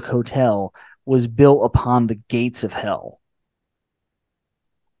Overlook Hotel was built upon the gates of hell,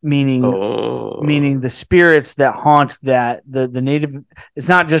 meaning Oh, the spirits that haunt the native. It's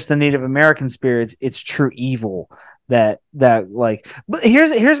not just the Native American spirits; it's true evil that like. But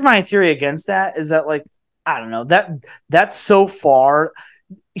here's my theory against that is that like I don't know that's so far.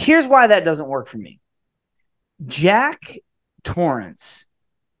 Here's why that doesn't work for me. Jack Torrance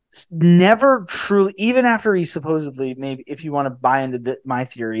never truly, even after he supposedly, maybe if you want to buy into my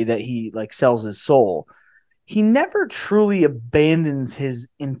theory that he like sells his soul, he never truly abandons his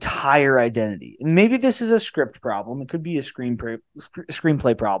entire identity. And maybe this is a script problem. It could be a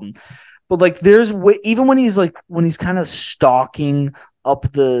screenplay problem. But like, there's even when he's kind of stalking up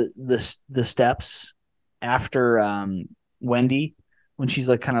the steps after Wendy, when she's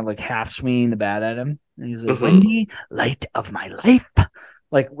like kind of like half swinging the bat at him, and he's like, mhm. "Wendy, light of my life,"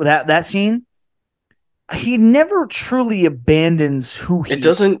 like that scene. He never truly abandons who It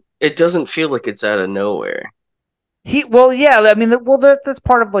he doesn't feel like it's out of nowhere. well, yeah, I mean, well, that's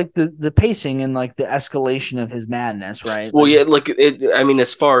part of like the pacing and like the escalation of his madness, right? Well, Like, yeah, like I mean,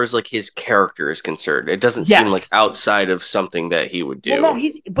 as far as like his character is concerned, it doesn't seem like yes, outside of something that he would well, no,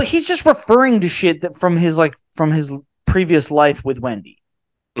 do. he's just referring to shit that from his previous life with Wendy.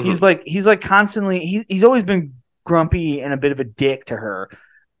 Hmm. He's like constantly he's always been grumpy and a bit of a dick to her,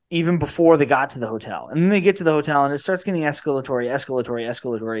 even before they got to the hotel, and then they get to the hotel and it starts getting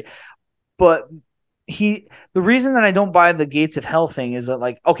escalatory. But the reason that I don't buy the gates of hell thing is that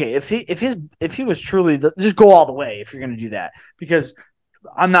like okay if he was truly just go all the way if you're gonna do that because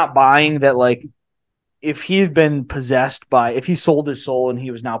I'm not buying that like if he's been possessed by if he sold his soul and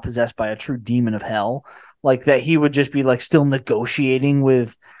he was now possessed by a true demon of hell like that he would just be like still negotiating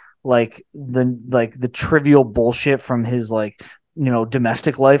with like the trivial bullshit from his like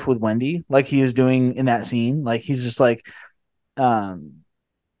domestic life with Wendy like he was doing in that scene like he's just like um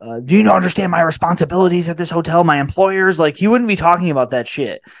do you not understand my responsibilities at this hotel, my employers? Like, he wouldn't be talking about that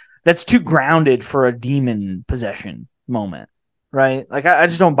shit. That's too grounded for a demon possession moment, right? Like, I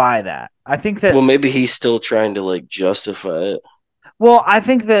just don't buy that. I think that, Well, maybe he's still trying to like justify it. well, I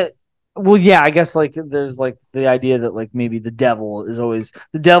think that, well, yeah, I guess like there's like the idea that like maybe the devil is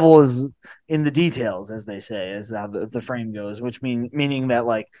in the details, as they say, as how the frame goes, which meaning that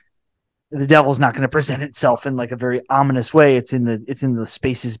like the devil's not going to present itself in like a very ominous way. It's in the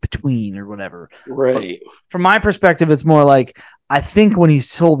spaces between or whatever. But Right. from my perspective, it's more like I think when he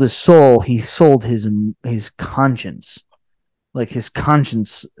sold his soul, he sold his conscience, like his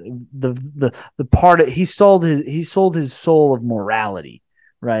conscience, the part of, he sold his soul of morality,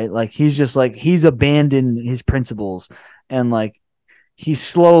 right? Like he's just like he's abandoned his principles and like he's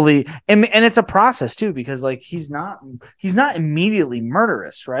slowly and it's a process too because like he's not immediately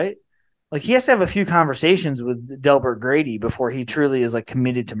murderous, right? Like he has to have a few conversations with Delbert Grady before he truly is like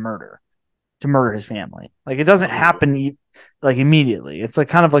committed to murder. to murder his family. Like it doesn't Mhm. happen like immediately. It's like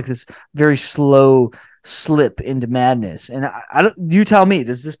kind of like this very slow slip into madness. And I don't. You tell me,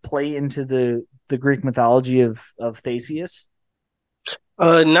 does this play into the Greek mythology of Theseus?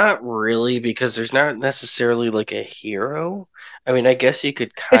 Not really, because there's not necessarily like a hero. I mean, I guess you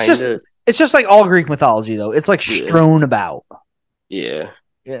could It's kind just of, it's just like all Greek mythology though. It's like yeah, strewn about, yeah.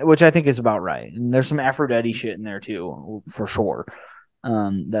 which I think is about right. And there's some Aphrodite shit in there too, for sure.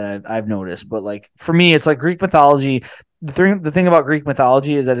 That I've noticed. But like for me, it's like Greek mythology. The thing about Greek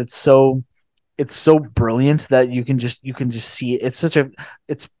mythology is that it's so brilliant that you can just see it. It's such a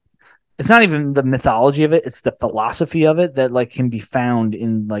it's not even the mythology of it, it's the philosophy of it that like can be found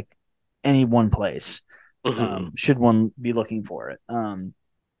in like any one place. Hmm. Should one be looking for it.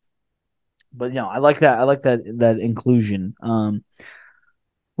 But I like that. I like that inclusion.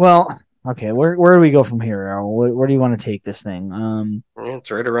 Well, okay, where do we go from here, Errol? Where do you want to take this thing? Yeah,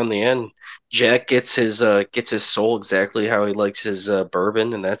 it's right around the end. Jack gets his soul exactly how he likes his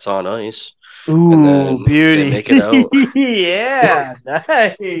bourbon, and that's on ice. And Ooh, then they beauty. make it out. Yeah,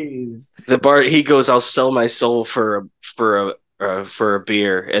 nice. The bar he goes, "I'll sell my soul for a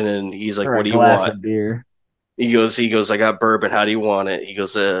beer," and then he's like, For "What a do you glass want?" of beer. He goes, "I got bourbon. How do you want it?" He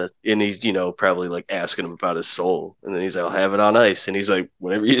goes, and he's probably like asking him about his soul, and then he's like, "I'll have it on ice," and he's like,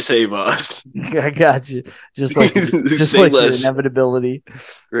 "Whatever you say, boss." I got you. Just Say like your less, inevitability.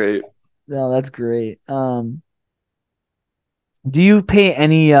 right? No, that's great. Do you pay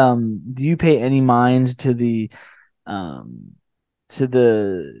any mind um to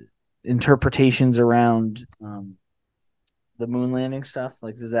the interpretations around the moon landing stuff?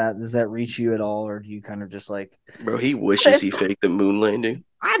 Like does that reach you at all, or do you kind of just like Bro, he wishes it's he faked the moon landing.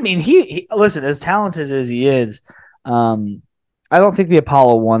 I mean he listen, as talented as he is, um I don't think the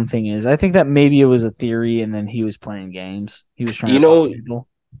Apollo 1 thing is. I think that maybe it was a theory and then he was playing games. He was trying You to fuck know, people.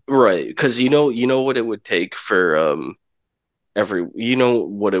 right? Because you know what it would take for you know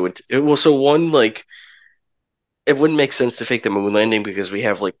what well, so one, like, it wouldn't make sense to fake the moon landing because we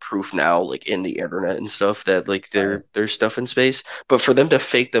have like proof now, like in the internet and stuff, that like Right. there's stuff in space. But for them to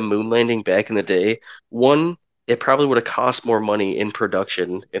fake the moon landing back in the day, one, it probably would have cost more money in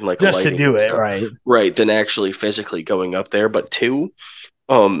production and like Just to lighting do and it, stuff, right? right, than actually physically going up there. But two,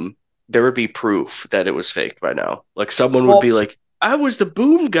 there would be proof that it was fake by now. Like someone would be Well, like, "I was the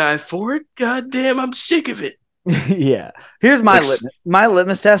boom guy for it. God damn, I'm sick of it." yeah. Here's my Like,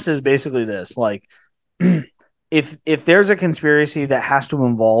 litmus test is basically this. Like if there's a conspiracy that has to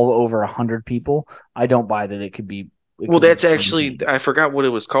involve over 100 people, I don't buy that it well, could be that's behind the actually, scenes. I forgot what it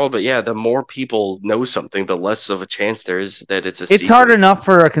was called, but yeah, the more people know something, the less of a chance there is that it's a It's hard secret. enough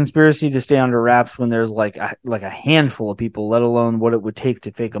for a conspiracy to stay under wraps when there's like a handful of people, let alone what it would take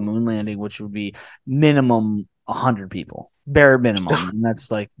to fake a moon landing, which would be minimum 100 people, bare minimum, and that's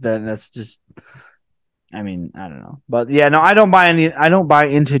like that's just. I mean, I don't know, but yeah, no, I don't buy any. I don't buy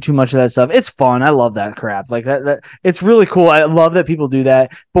into too much of that stuff. It's fun. I love that crap. Like that. It's really cool. I love that people do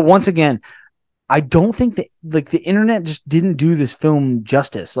that. But once again, I don't think that like the internet just didn't do this film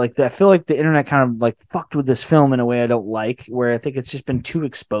justice. Like I feel like the internet kind of like fucked with this film in a way I don't like, where I think it's just been too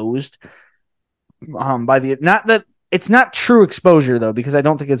exposed. By the not that it's not true exposure though, because I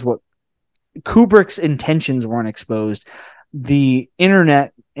don't think it's what Kubrick's intentions weren't exposed. The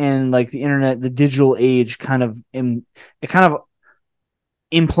internet and like the internet, the digital age, it kind of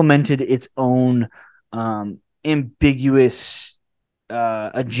implemented its own ambiguous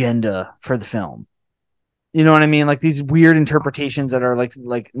agenda for the film. You know what I mean? Like these weird interpretations that are like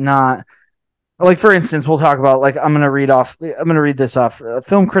not like, for instance, we'll talk about like I'm going to read this off.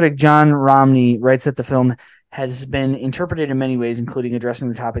 Film critic John Romney writes that the film has been interpreted in many ways, including addressing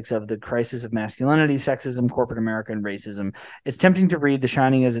the topics of the crisis of masculinity, sexism, corporate America, and racism. It's tempting to read The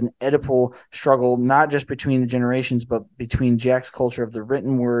Shining as an Oedipal struggle, not just between the generations, but between Jack's culture of the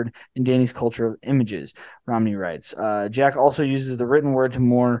written word and Danny's culture of images. Romney writes. Jack also uses the written word to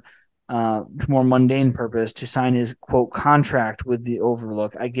more mundane purpose to sign his quote contract with the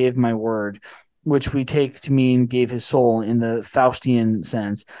Overlook. I gave my word, which we take to mean gave his soul in the Faustian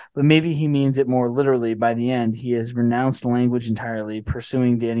sense, but maybe he means it more literally. By the end, he has renounced language entirely,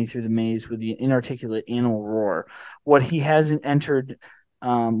 pursuing Danny through the maze with the inarticulate animal roar. What he has entered.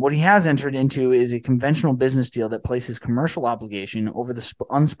 What he has entered into is a conventional business deal that places commercial obligation over the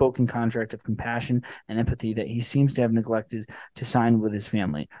unspoken contract of compassion and empathy that he seems to have neglected to sign with his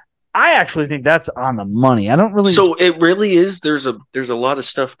family. I actually think that's on the money. I don't really. So it really is. There's a lot of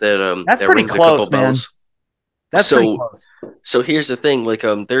stuff that That's that pretty rings a couple close, man. bells. That's pretty So close. so here's the thing. Like,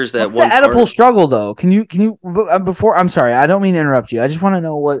 there's that What's the one Oedipal part. struggle, though? Can you before? I'm sorry, I don't mean to interrupt you. I just want to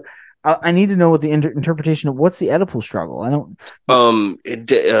know what. I need to know what the interpretation of what's the Oedipal struggle. I don't.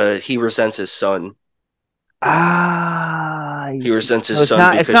 He resents his son. I He see. resents So his it's son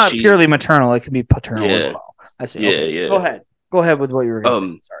not. It's because not she. purely maternal. It can be paternal as Yeah, well. I see. yeah, Okay, go yeah. ahead. Go ahead with what you were going to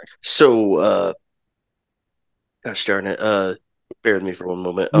say. Sorry. So gosh darn it. Bear with me for one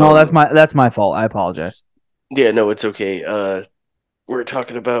moment. No, that's my fault. I apologize. Yeah, no, it's okay. We're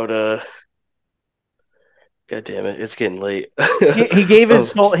talking about God damn it, it's getting late. He gave his Oh,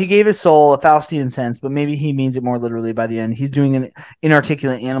 soul. He gave his soul a Faustian sense, but maybe he means it more literally by the end. He's doing an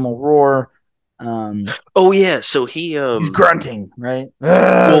inarticulate animal roar. oh yeah. So He's grunting, right?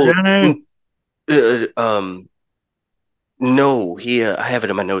 well, uh, um, no, I have it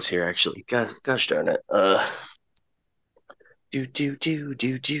in my notes here actually. Gosh darn it. Do do do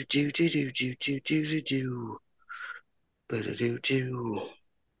do do do do do do do do do do do do.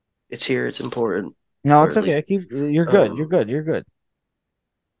 It's here. It's important, No, or it's at okay. least You're good. You're um. good. You're good.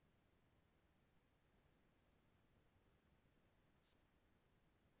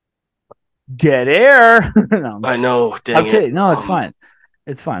 Dead air. No, I know. I'm Dang it. kidding. No, it's fine.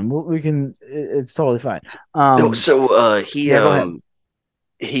 It's fine. We can. It's totally fine. No. So Yeah. Go ahead.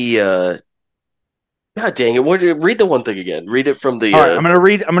 he God dang it. Read the one thing again. Read it from the All right. I'm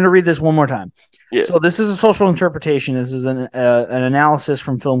gonna read this one more time. yeah. So this is a social interpretation. This is an analysis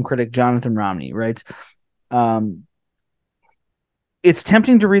from film critic Jonathan Romney. Writes. Um, It's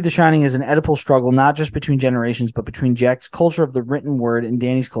tempting to read The Shining as an Oedipal struggle, not just between generations, but between Jack's culture of the written word and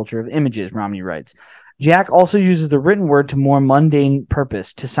Danny's culture of images, Romney writes. Jack also uses the written word to more mundane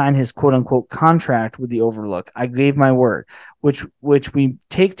purpose, to sign his quote-unquote contract with the Overlook. I gave my word, which we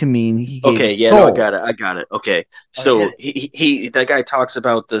take to mean he gave Okay, his yeah, no, I soul. got it. I got it. Okay. Oh, you get So it? he that guy talks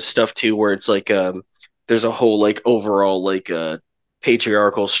about the stuff too where it's like there's a whole like overall like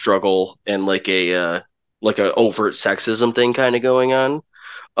patriarchal struggle and like a overt sexism thing kind of going on.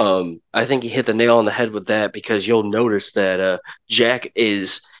 I think he hit the nail on the head with that because you'll notice that Jack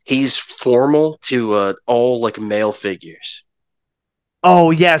he's formal to all like male figures.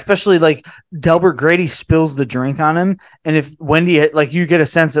 Oh yeah, especially like Delbert Grady spills the drink on him, and if Wendy like you get a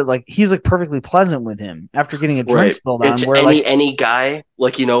sense that like he's like perfectly pleasant with him after getting a drink Right. spilled on It's him, where like any guy,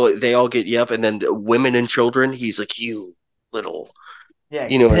 like you know, they all get yep, and then the women and children, he's like you little, yeah,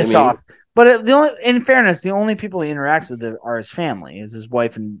 you he's know what I pissed mean? off. But the only, in fairness, the only people he interacts with are his family, is his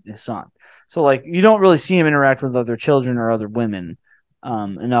wife and his son. So like, you don't really see him interact with other children or other women,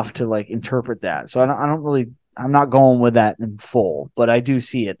 enough to like interpret that. So I don't really, I'm not going with that in full, but I do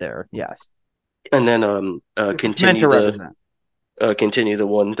see it there. Yes, And then it's meant to represent. continue the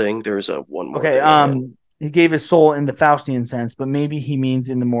one thing. There's a one more Okay. thing I had. He gave his soul in the Faustian sense, but maybe he means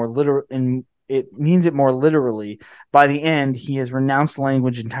in the more literal, in it means it more literally. By the end, he has renounced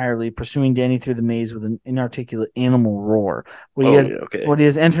language entirely, pursuing Danny through the maze with an inarticulate animal roar. Oh yeah, okay. What he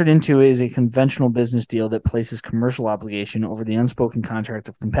has entered into is a conventional business deal that places commercial obligation over the unspoken contract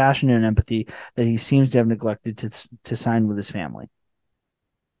of compassion and empathy that he seems to have neglected to sign with his family.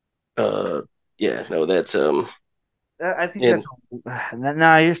 Uh, yeah, no, that's I think and that's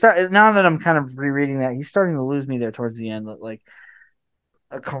now you're start now that I'm kind of rereading that he's starting to lose me there towards the end. Like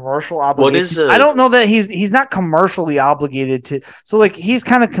a commercial what obligation. is I don't know that he's not commercially obligated to. So like he's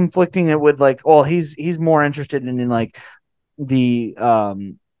kind of conflicting it with like, well, he's more interested in like the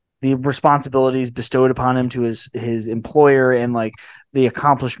the responsibilities bestowed upon him to his employer and like the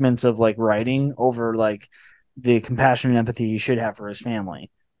accomplishments of like writing over like the compassion and empathy he should have for his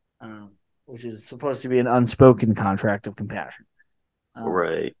family, which is supposed to be an unspoken contract of compassion. Um,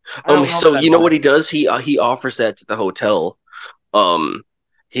 right. I don't know that So I you know buy what it. he does? He offers that to the hotel. Um,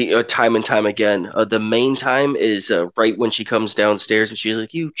 he time and time again. The main time is right when she comes downstairs and she's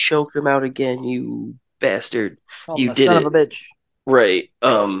like, "You choked him out again, you bastard! Oh, You my did son of it!" a bitch. Right.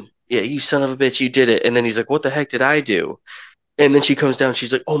 Yeah, you son of a bitch, you did it. And then he's like, "What the heck did I do?" And then she comes down.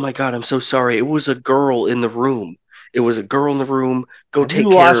 She's like, "Oh my God, I'm so sorry. It was a girl in the room. It was a girl in the room. Go Have you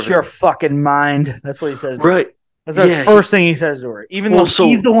take care lost of it." your fucking mind? That's what he says to her. Right. That's the Yeah. first thing he says to her, even though Well,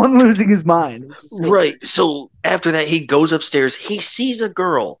 he's so the one losing his mind, which is so right. So after that, he goes upstairs. He sees a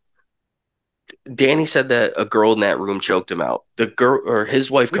girl. Danny said that a girl in that room choked him out. The girl or his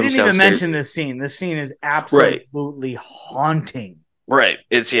wife we comes didn't even downstairs. mention this scene. This scene is Right. absolutely haunting. Right.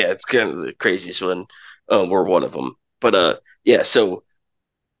 It's yeah. It's kind of the craziest one. We're one of them. But yeah. So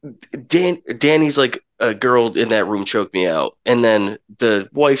Danny's like a girl in that room choked me out, and then the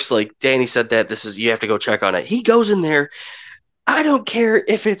wife's like, Danny said that this is you have to go check on it. He goes in there. I don't care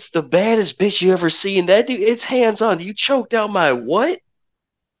if it's the baddest bitch you ever seen. That dude, it's hands on. You choked out my what?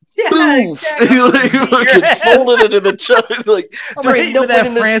 Yeah, Boof! exactly. I'm gonna Like beat your fucking ass. folded into the tongue. Like I'm there gonna ain't hit you no with one that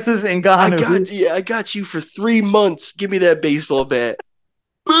in this. Francis Ngannou. I got you for 3 months. Give me that baseball bat.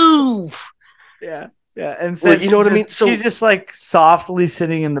 Boo! Yeah. Yeah. And so Like, you know what I mean? she's So, just like softly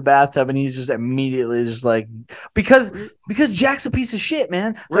sitting in the bathtub and he's just immediately just like because right, Jack's a piece of shit,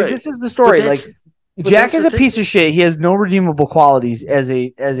 man. Like right. this is the But story. Like that's but Jack that's is the a thing. piece of shit. He has no redeemable qualities as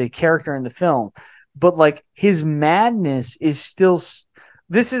a character in the film. But like his madness is still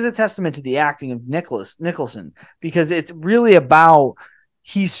this is a testament to the acting of Nicholson because it's really about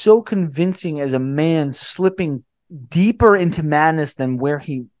he's so convincing as a man slipping deeper into madness than where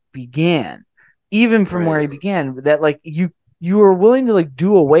he began, even from where Right. he began, that like you are willing to like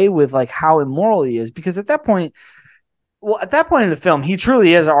do away with like how immoral he is because at that point, well, at that point in the film he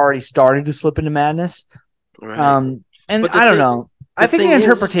truly has already started to slip into madness. Right. And But I don't know, I the think thing is,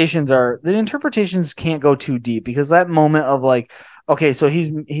 the interpretations can't go too deep because that moment of like, okay, so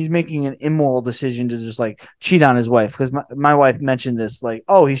he's making an immoral decision to just like cheat on his wife because my wife mentioned this, like,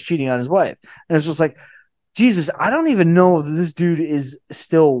 oh, he's cheating on his wife, and it's just like, Jesus, I don't even know that this dude is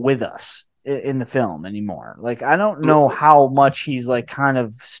still with us in the film anymore. Like, I don't but know how much he's like kind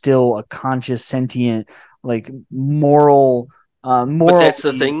of still a conscious, sentient, like moral, But that's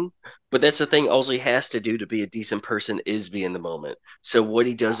the morally. thing. But that's the thing. All he has to do to be a decent person is be in the moment. So what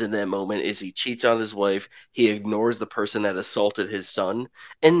he does in that moment is he cheats on his wife. He ignores the person that assaulted his son,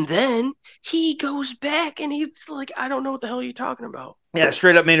 and then he goes back and he's like, "I don't know what the hell you're talking about." Yeah,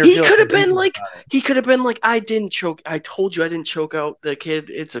 straight up made her He feel like could a have been doofus like, about it. he could have been like, "I didn't choke. I told you I didn't choke out the kid.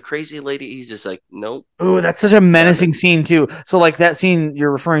 It's a crazy lady." He's just like, "Nope, Ooh, that's such a damn it." menacing scene too. So like that scene you're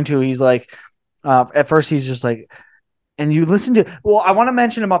referring to, he's like, at first he's just like, and you listen to. Well, I want to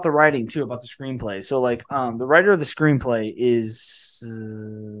mention about the writing too, about the screenplay. So like, the writer of the screenplay is,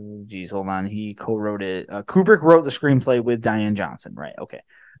 geez, hold on, he co-wrote it. Kubrick wrote the screenplay with Diane Johnson, right? Okay,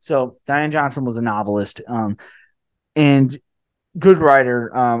 so Diane Johnson was a novelist, and good writer.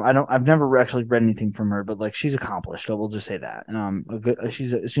 I've never actually read anything from her, but like she's accomplished. I will just say that.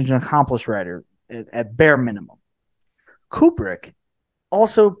 She's an accomplished writer at bare minimum. Kubrick,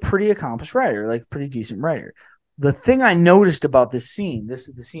 also pretty accomplished writer, like pretty decent writer. The thing I noticed about this scene, this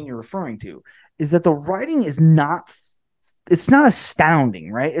is the scene you're referring to, is that the writing is not, it's not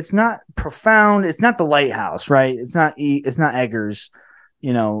astounding, right? It's not profound. It's not The Lighthouse, right? It's not Eggers,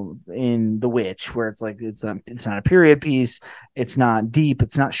 in The Witch, where it's like it's not a period piece. It's not deep.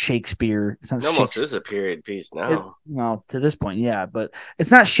 It's not Shakespeare. It's not It almost Shakespeare. is a period piece now, Well, to this point, yeah, but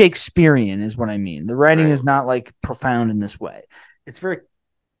it's not Shakespearean, is what I mean. The writing right? is not like profound in this way. It's very,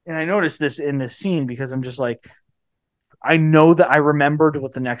 and I noticed this in this scene because I'm just like, I know that I remembered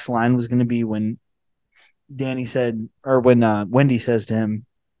what the next line was going to be when Danny said, or when Wendy says to him,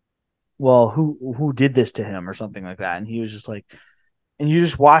 "Well, who did this to him?" or something like that, and he was just like, and you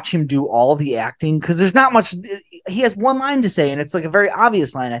just watch him do all the acting because there's not much. He has one line to say, and it's like a very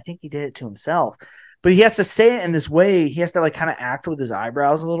obvious line. I think he did it to himself, but he has to say it in this way. He has to like kind of act with his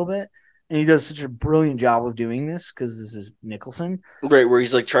eyebrows a little bit, and he does such a brilliant job of doing this because this is Nicholson. Right, where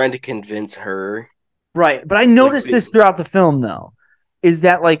he's like trying to convince her, Right. But I like, noticed this throughout the film, though, is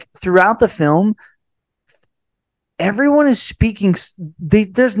that like throughout the film, everyone is speaking.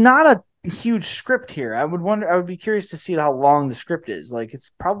 There's not a huge script here. I would be curious to see how long the script is. Like it's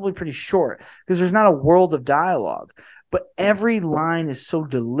probably pretty short because there's not a world of dialogue. But every line is so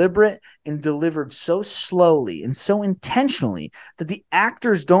deliberate and delivered so slowly and so intentionally that the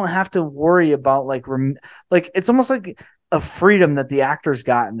actors don't have to worry about like it's almost like a freedom that the actors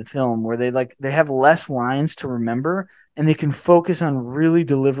got in the film where they have less lines to remember and they can focus on really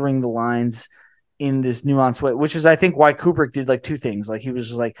delivering the lines in this nuanced way, which is I think why Kubrick did like two things. Like he was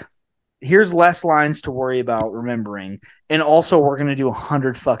just like, here's less lines to worry about remembering, and also we're gonna do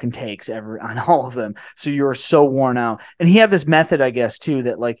 100 fucking takes every on all of them, so you're so worn out. And he had this method, I guess, too,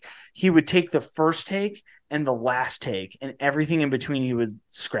 that like he would take the first take and the last take, and everything in between he would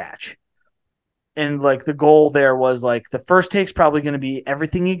scratch. And like the goal there was like the first take's probably going to be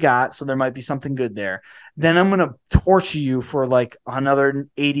everything you got, so there might be something good there. Then I'm going to torture you for like another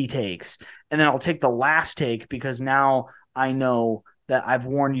 80 takes, and then I'll take the last take because now I know that I've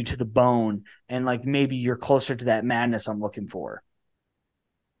worn you to the bone, and like maybe you're closer to that madness I'm looking for,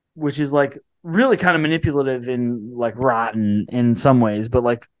 which is like really kind of manipulative and like rotten in some ways, but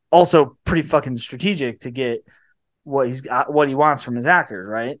like also pretty fucking strategic to get what he wants from his actors,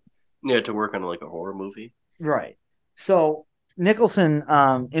 right? yeah, to work on like a horror movie. Right. So Nicholson,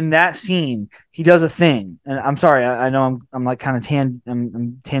 in that scene, he does a thing, and I'm sorry, I know I'm like kind of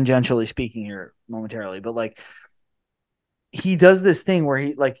I'm tangentially speaking here momentarily, but like he does this thing where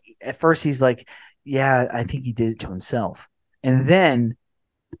he like at first he's like, yeah, I think he did it to himself, and then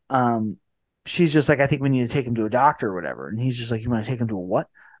um she's just like, I think we need to take him to a doctor or whatever, and he's just like, you want to take him to a what?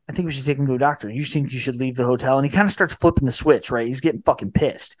 I think we should take him to a doctor. You think you should leave the hotel? And he kind of starts flipping the switch, right? He's getting fucking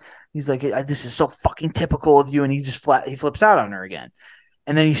pissed. He's like, this is so fucking typical of you. And he flips out on her again.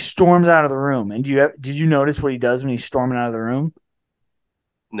 And then he storms out of the room. And did you notice what he does when he's storming out of the room?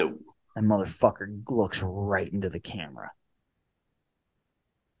 No. That motherfucker looks right into the camera.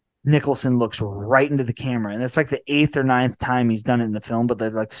 Nicholson looks right into the camera, and it's like the 8th or 9th time he's done it in the film, but they're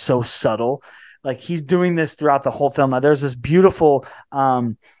like so subtle. Like he's doing this throughout the whole film. Now, there's this beautiful.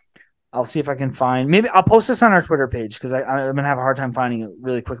 I'll see if I can find. Maybe I'll post this on our Twitter page because I'm gonna have a hard time finding it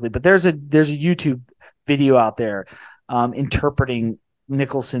really quickly. But there's a YouTube video out there interpreting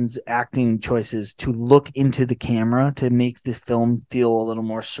Nicholson's acting choices to look into the camera to make the film feel a little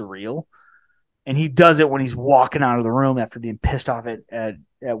more surreal. And he does it when he's walking out of the room after being pissed off at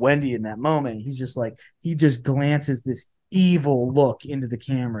Wendy in that moment. He's just like, he just glances this evil look into the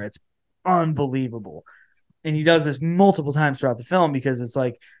camera. It's unbelievable. And he does this multiple times throughout the film because it's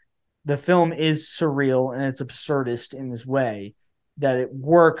like the film is surreal and it's absurdist in this way that it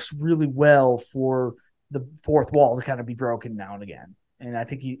works really well for the fourth wall to kind of be broken now and again. And I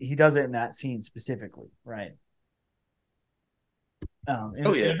think he does it in that scene specifically, right? In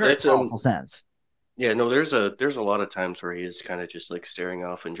a very powerful sense. Yeah, no, there's a lot of times where he is kind of just like staring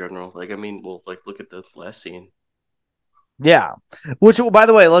off in general. Like, I mean, well, like look at the last scene. Yeah, which by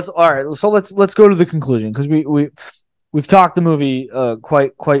the way, let's go to the conclusion because we've talked the movie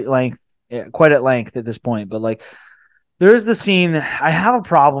quite at length at this point. But like, there's the scene. I have a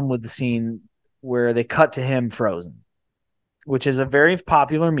problem with the scene where they cut to him frozen, which is a very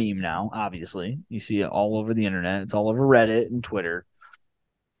popular meme now. Obviously, you see it all over the internet. It's all over Reddit and Twitter.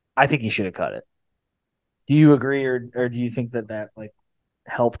 I think he should have cut it. Do you agree, or do you think that like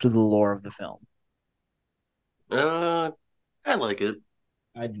helped with the lore of the film? I like it.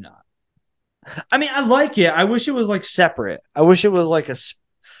 I do not. I mean, I like it. I wish it was like separate. I wish it was like a.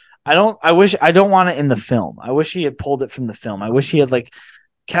 I don't want it in the film. I wish he had pulled it from the film. I wish he had like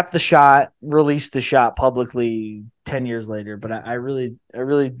kept the shot, released the shot publicly 10 years later. But I really,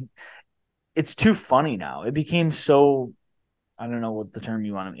 it's too funny now. It became so. I don't know what the term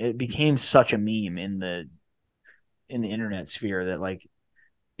you want. It became such a meme in the internet sphere that like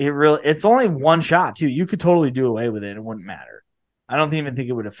it's only one shot too. You could totally do away with it. It wouldn't matter. I don't even think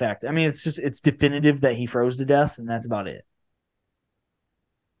it would affect. I mean, it's definitive that he froze to death, and that's about it.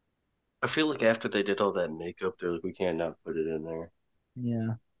 I feel like after they did all that makeup, they're like, we can't not put it in there.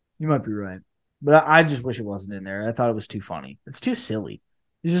 Yeah, you might be right, but I just wish it wasn't in there. I thought it was too funny. It's too silly.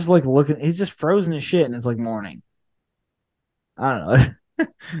 He's just like looking. He's just frozen as shit, and it's like morning. I don't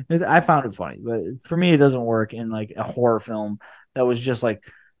know. I found it funny, but for me, it doesn't work in like a horror film that was just like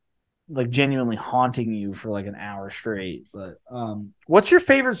genuinely haunting you for like an hour straight. But what's your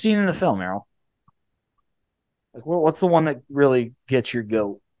favorite scene in the film, Erroll? Like, what's the one that really gets your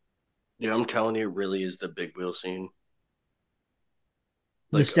goat? Yeah, I'm telling you, it really is the big wheel scene.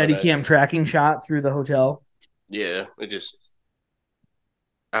 The steady cam tracking shot through the hotel. Yeah, it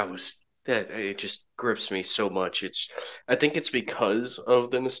just grips me so much. I think it's because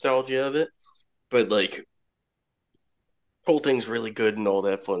of the nostalgia of it, but like whole thing's really good and all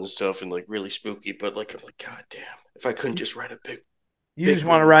that fun stuff and like really spooky. But like I'm like, God damn, if I couldn't just ride a big, you just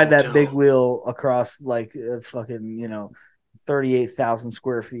want to ride that big wheel across like fucking 38,000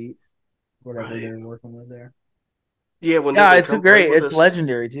 square feet, whatever they're working with there. Yeah, it's great. It's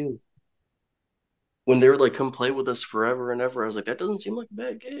legendary too. When they were like, come play with us forever and ever, I was like, that doesn't seem like a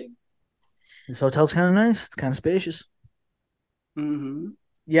bad gig. This hotel's kind of nice. It's kind of spacious. Mm-hmm.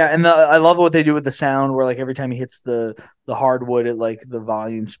 Yeah, and I love what they do with the sound, where like every time he hits the hardwood, it like the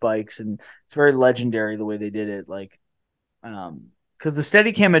volume spikes, and it's very legendary the way they did it. Like, because the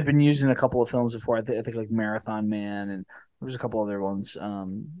Steadicam had been used in a couple of films before. I think like Marathon Man, and there was a couple other ones.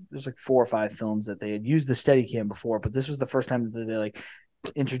 There's like 4 or 5 films that they had used the Steadicam before, but this was the first time that they like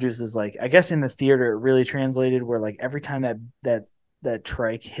introduced this. Like, I guess in the theater, it really translated where like every time that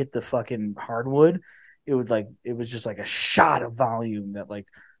trike hit the fucking hardwood, it was just like a shot of volume that like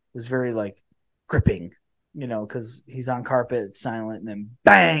was very like gripping, because he's on carpet, it's silent, and then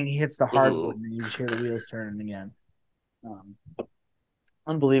bang, he hits the hardwood, and you just hear the wheels turning again.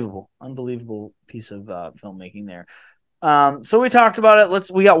 Unbelievable piece of filmmaking there. So we talked about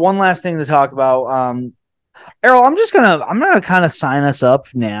it. We got one last thing to talk about. Erroll, I'm gonna kind of sign us up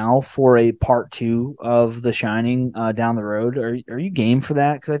now for a part 2 of The Shining down the road. Are you game for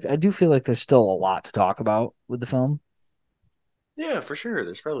that? Because I do feel like there's still a lot to talk about with the film. Yeah, for sure.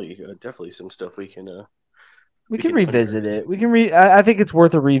 There's probably definitely some stuff we can We we can can put it. revisit it. We can I think it's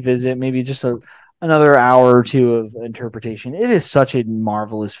worth a revisit. Maybe just another hour or two of interpretation. It is such a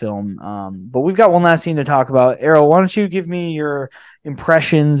marvelous film. But we've got one last scene to talk about. Erroll, why don't you give me your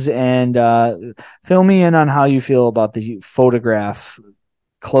impressions and fill me in on how you feel about the photograph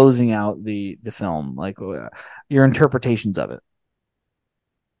closing out the film, like your interpretations of it.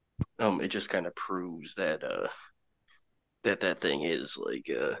 It just kind of proves that that thing is like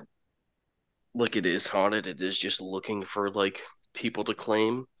it is haunted. It is just looking for like people to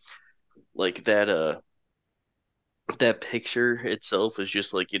claim. Like that picture itself is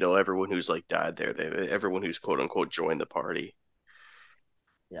just like, everyone who's like died there, everyone who's quote unquote joined the party.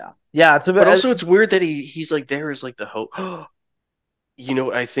 Yeah, yeah. It's a But bit. also it's weird that he's like there as like the host.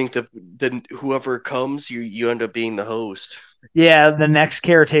 I think that then whoever comes, you end up being the host. Yeah, the next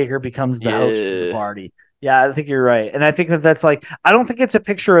caretaker becomes the host of the Yeah. party. Yeah, I think you're right, and I think that's like I don't think it's a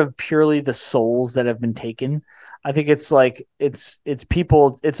picture of purely the souls that have been taken. I think it's like it's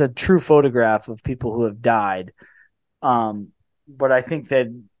people. It's a true photograph of people who have died. But I think that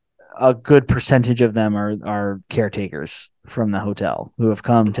a good percentage of them are caretakers from the hotel who have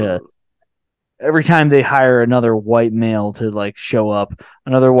come to Mhm. every time they hire another white male to like show up,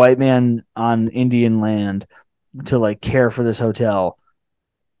 another white man on Indian land to like care for this hotel,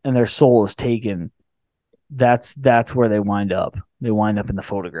 and their soul is taken. That's where they wind up. They wind up in the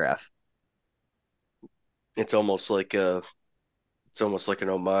photograph. It's almost like an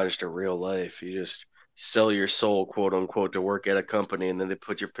homage to real life. You just sell your soul, quote unquote, to work at a company, and then they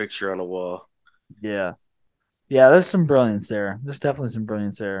put your picture on a wall. Yeah. Yeah, there's some brilliance there. There's definitely some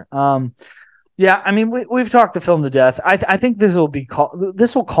brilliance there. Yeah, I mean we've talked the film to death. I think this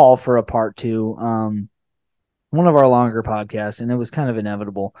will call for a part two. One of our longer podcasts, and it was kind of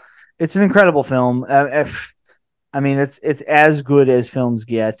inevitable. It's an incredible film. I mean, it's as good as films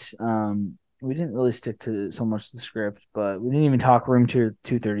get. We didn't really stick to so much the script, but we didn't even talk Room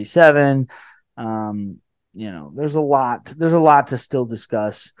 237. There's a lot. There's a lot to still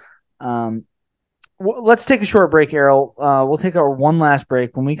discuss. Um, let's take a short break, Errol. We'll take our one last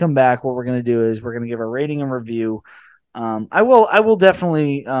break. When we come back, what we're going to do is we're going to give a rating and review. I will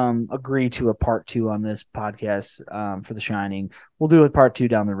definitely agree to a part 2 on this podcast for The Shining. We'll do a part 2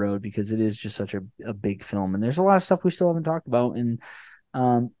 down the road because it is just such a big film, and there's a lot of stuff we still haven't talked about. And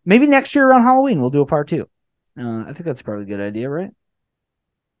maybe next year around Halloween we'll do a part 2. I think that's probably a good idea, right?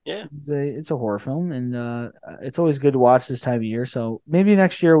 Yeah. It's a horror film, and it's always good to watch this time of year. So maybe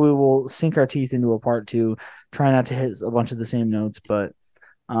next year we will sink our teeth into a part 2. Try not to hit a bunch of the same notes, but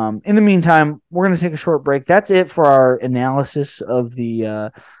in the meantime, we're going to take a short break. That's it for our analysis of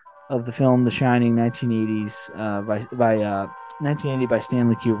the film The Shining, 1980s by 1980 by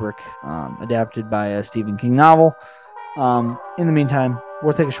Stanley Kubrick, adapted by a Stephen King novel. In the meantime,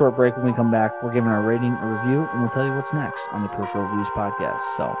 we'll take a short break. When we come back, we're giving our rating, a review, and we'll tell you what's next on the Peripheral Views podcast.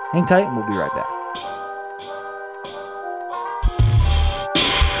 So hang tight, and we'll be right back.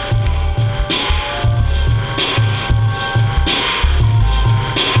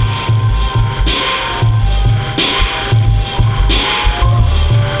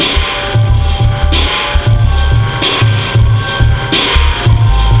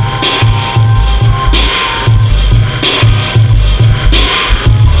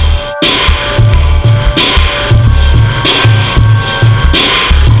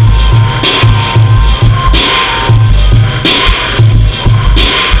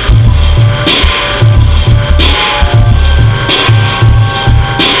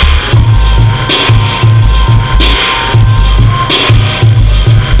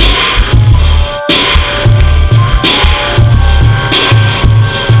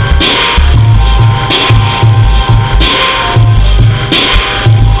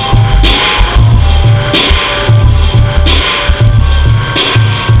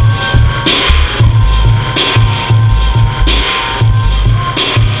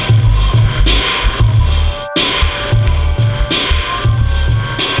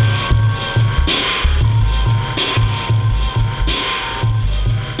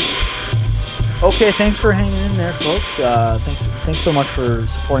 Okay, thanks for hanging in there, folks. Thanks so much for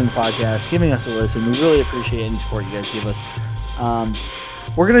supporting the podcast, giving us a listen. We really appreciate any support you guys give us.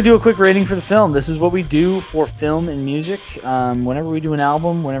 We're going to do a quick rating for the film. This is what we do for film and music. Whenever we do an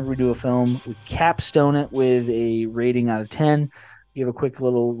album, whenever we do a film, we capstone it with a rating out of 10, give a quick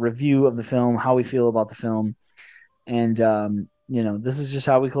little review of the film, how we feel about the film. And, this is just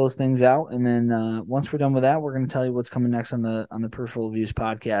how we close things out. And then once we're done with that, we're going to tell you what's coming next on the Peripheral Views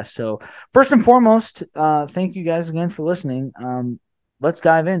podcast. So first and foremost, thank you guys again for listening. Let's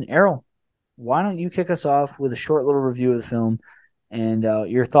dive in. Errol, why don't you kick us off with a short little review of the film and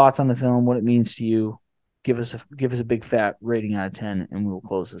your thoughts on the film, what it means to you. give us a big fat rating out of 10, and we will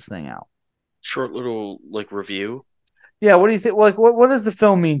close this thing out. Short little like review. Yeah, what do you think? Like, what does the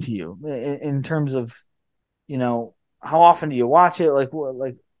film mean to you in terms of, how often do you watch it?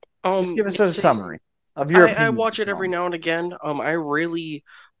 Just give us a It's a summary of your I opinion of watch the it every film. now and again. I really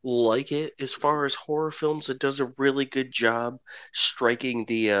like it. As far as horror films, it does a really good job striking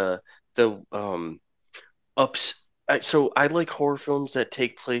the ups. So I like horror films that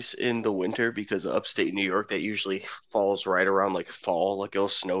take place in the winter because upstate New York that usually falls right around like fall, like it'll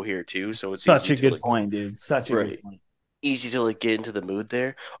snow here too, so it's Such easy a to good like point, dude. Such a good right point. easy to like get into the mood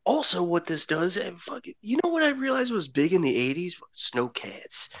there. Also, what this does, fucking, you know what I realized was big in the '80s? Snow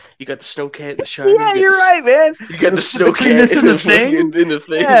cats. You got the snow cat in The Shining. Yeah, you're right, man. You got the snow Between cat this in and the the thing, fucking in the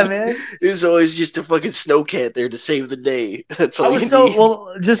yeah, thing. man. There's always just a fucking snow cat there to save the day. That's I all was you so need. well.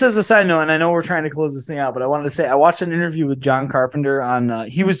 Just as a side note, and I know we're trying to close this thing out, but I wanted to say I watched an interview with John Carpenter on.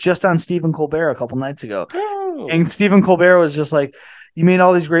 He was just on Stephen Colbert a couple nights ago, Oh, and Stephen Colbert was just like, "You made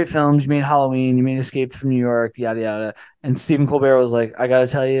all these great films. You made Halloween. You made Escape from New York. Yada yada." And Stephen Colbert was like, "I got to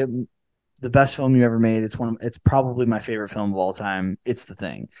tell you, the best film you ever made. It's probably my favorite film of all time. It's The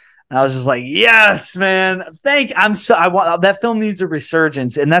Thing." And I was just like, "Yes, man. I want that film needs a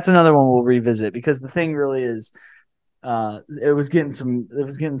resurgence." And that's another one we'll revisit because The Thing really is it was getting some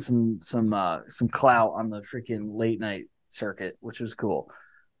clout on the freaking late night circuit, which was cool.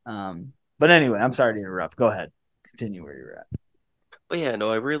 But anyway, I'm sorry to interrupt. Go ahead. Continue where you're at. but yeah,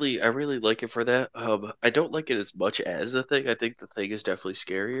 no, I really like it for that. I don't like it as much as The Thing. I think The Thing is definitely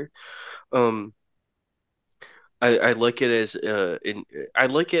scarier. Um, I like it as I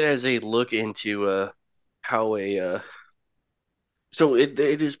like it as a look into how a so it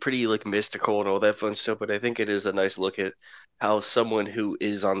is pretty like mystical and all that fun stuff, but I think it is a nice look at how someone who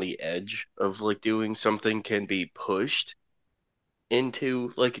is on the edge of like doing something can be pushed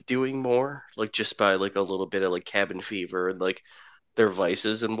into like doing more, like just by like a little bit of like cabin fever and like their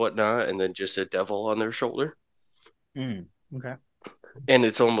vices and whatnot, and then just a devil on their shoulder. Okay. And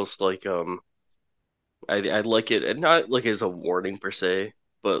it's almost like I like it, and not like as a warning per se,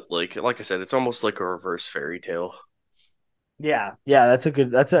 but like I said, it's almost like a reverse fairy tale. Yeah, yeah, that's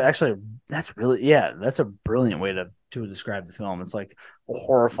really, yeah, that's a brilliant way to describe the film. It's like a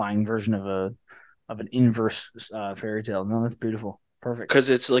horrifying version of an inverse fairy tale. No, that's beautiful. Perfect. Because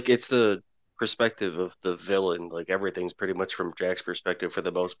it's like it's the perspective of the villain. Like everything's pretty much from Jack's perspective for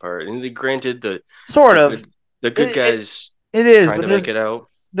the most part. And granted, Sort the of. good the good It it, guys it is, trying but to there's make it out.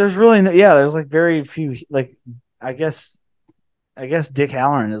 there's really yeah, there's like very few like I guess I guess Dick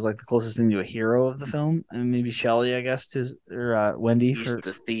Halloran is like the closest thing to a hero of the film, and maybe Shelley, I guess, to or Wendy He's for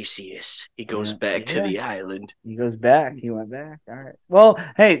the Theseus. He goes yeah, back to yeah. the island. He goes back. He went back. All right. Well,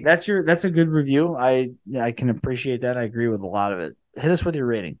 hey, that's a good review. I can appreciate that. I agree with a lot of it. Hit us with your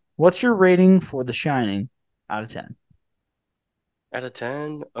rating. What's your rating for The Shining out of 10? Out of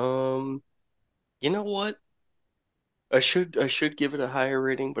 10, you know what? I should give it a higher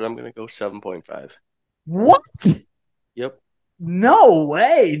rating, but I'm gonna go 7.5. What? Yep. No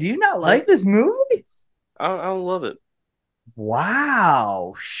way. Do you not Yep. like this movie? I love it.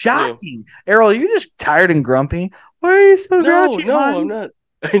 Wow. Yeah. Shocking. Errol, are you just tired and grumpy? Why are you so No, grouchy, no, I'm hon? not.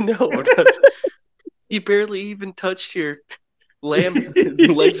 I know. I'm not. You barely even touched your lamb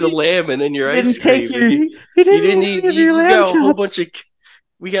legs of lamb and then your ice cream, and you he you didn't didn't eat eat. any of your You lamb got a whole bunch chops. of.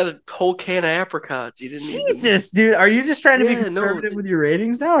 We got a whole can of apricots. You didn't even. Jesus, dude. Are you just trying to be Yeah, no. conservative with your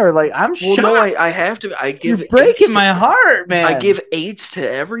ratings now? Or like I'm Well, no, shocked. I have to. I You're give eights breaking to. my heart, I man. give eights to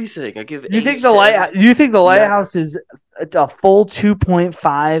everything. I give You think eights the to light every. you think the Not. lighthouse is a full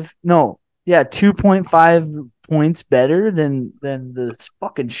 2.5? No. Yeah, 2.5 points better than the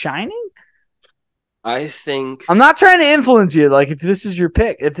fucking Shining? I think. I'm not trying to influence you. Like, if this is your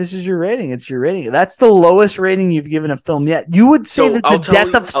pick, if this is your rating, it's your rating. That's the lowest rating you've given a film yet. You would say So that The I'll tell Death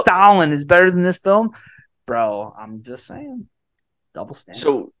you. of Stalin is better than this film? Bro, I'm just saying. Double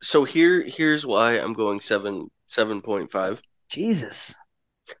standard. Here's why I'm going 7.5. Jesus.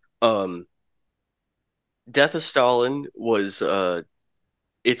 Um, Death of Stalin was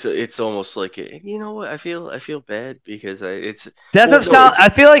it's almost like you know what I feel bad because it's Death well of no Stalin. I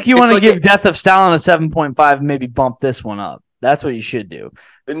feel like you it's want to like a give Death of Stalin a 7.5 and maybe bump this one up. That's what you should do.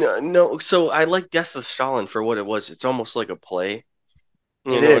 no, so I like Death of Stalin for what it was. It's almost like a play,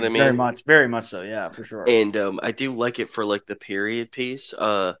 you It know what I is mean? very much so. Yeah, for sure. And I do like it for like the period piece.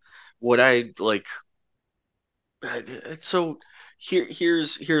 What I like so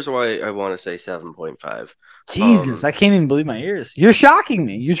here's why I want to say 7.5. Jesus, Um I can't even believe my ears. You're shocking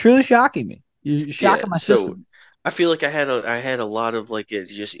me. You're truly shocking me. You're yeah, shocking my so system. I feel like I had a lot of like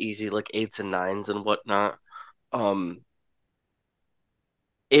it's just easy like eights and nines and whatnot. Um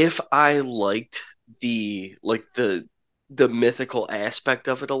if I liked the mythical aspect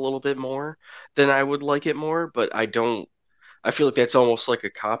of it a little bit more, then I would like it more. But I don't. I feel like that's almost like a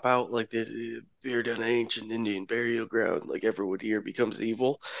cop out, like the buried on ancient Indian burial ground, like everyone here becomes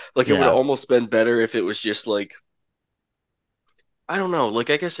evil. Like it would have Yeah. almost been better if it was just like I don't know. Like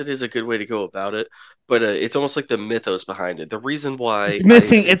I guess it is a good way to go about it, but it's almost like the mythos behind it. The reason why I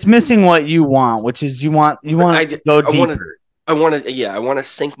think It's missing what you want, which is you want it to go I want to deeper. yeah, I want to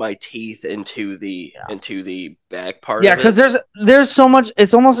sink my teeth into the back part Yeah, of because it. there's so much.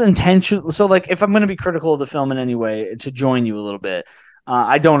 It's almost intentional. So, like, if I'm going to be critical of the film in any way, to join you a little bit,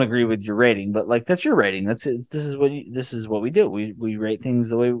 I don't agree with your rating, but like that's your rating. This is what we do. We rate things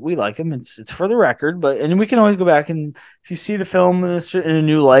the way we like them. It's for the record, but and we can always go back and if you see the film in a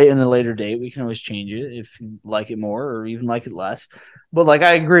new light in a later date, we can always change it if you like it more or even like it less. But like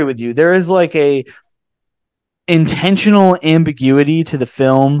I agree with you, there is like a intentional ambiguity to the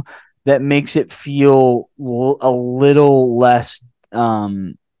film that makes it feel a little less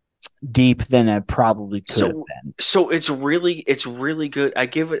deep than it probably could have So been. it's really good.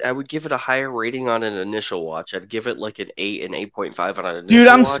 I would give it a higher rating on an initial watch. I'd give it like an 8.5 on an Dude,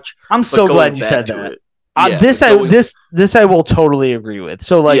 initial watch, I'm but so going glad you back said to that. it, yeah, but going This I will totally agree with.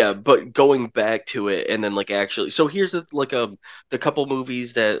 So like yeah, but going back to it and then like actually so here's the couple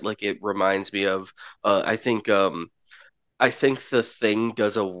movies that like it reminds me of. I think The Thing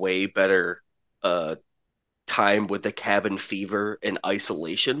does a way better uh time with the cabin fever and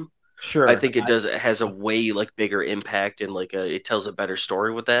isolation. I sure. think it has a way like bigger impact and like it tells a better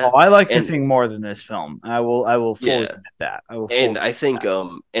story with Oh, that. I like the And thing more than this film. I will fully yeah, admit that. I will fully admit that.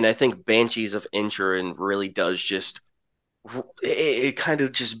 and I think Banshees of Inisherin really does just it kind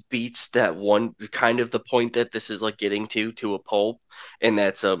of just beats that one kind of the point that this is like getting to a pulp, and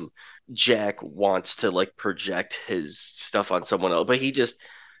that's Jack wants to like project his stuff on someone else, but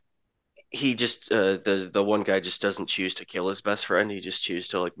the one guy just doesn't choose to kill his best friend. He just chooses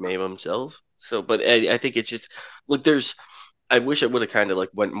to like maim himself. So, but I think it's just like there's. I wish it would have kind of like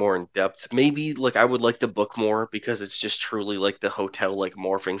went more in depth. Maybe like I would like the book more because it's just truly like the hotel like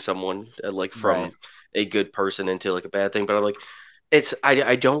morphing someone like from Right. a good person into like a bad thing. But I'm like,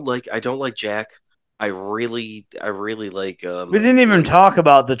 I don't like Jack. I really like We didn't even talk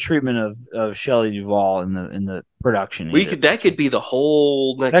about the treatment of Shelley Duvall in the production we either, could that which could is be the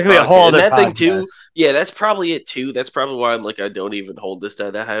whole that next could be a whole podcast, and other that thing too. podcast. Yeah, that's probably it too. That's probably why I'm like I don't even hold this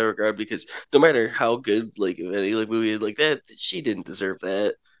to that high regard because no matter how good like any like movie like that, she didn't deserve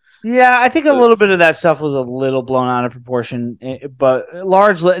that. Yeah, I think a But little bit of that stuff was a little blown out of proportion, but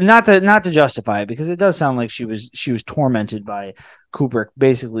largely not to justify it because it does sound like she was tormented by Kubrick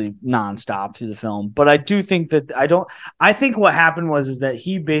basically nonstop through the film. But I do think that I think what happened was is that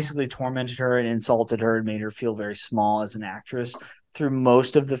he basically tormented her and insulted her and made her feel very small as an actress through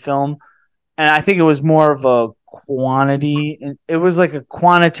most of the film, and I think it was more of a quantity. It was like a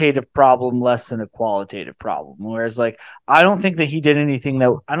quantitative problem less than a qualitative problem. Whereas, like, I don't think he did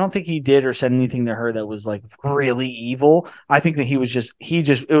or said anything to her that was like really evil. I think that it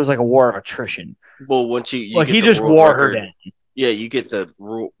was like a war of attrition. well, once you Like get he the just world wore her record, down. yeah, you get the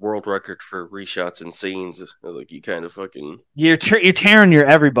world record for reshots and scenes. Like you kind of fucking You're tearing your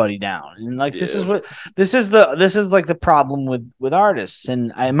everybody down, and like yeah. this is like the problem with artists.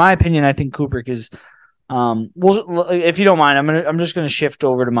 And in my opinion, I think Kubrick is well, if you don't mind, I'm just gonna shift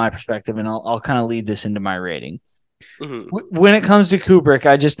over to my perspective, and I'll kind of lead this into my rating. Hmm. When it comes to Kubrick,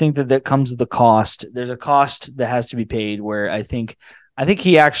 I just think that comes with the cost. There's a cost that has to be paid. Where I think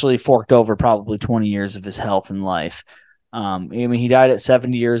he actually forked over probably 20 years of his health and life. I mean, he died at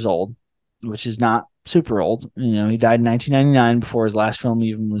 70 years old, which is not super old. You know, he died in 1999 before his last film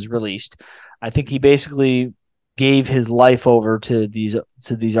even was released. I think he basically gave his life over to these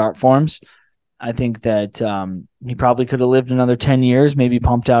art forms. I think that he probably could have lived another 10 years, maybe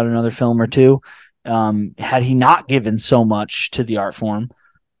pumped out another film or two, had he not given so much to the art form.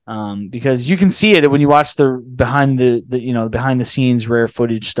 Because you can see it when you watch the behind the scenes rare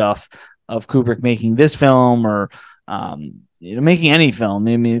footage stuff of Kubrick making this film or making any film.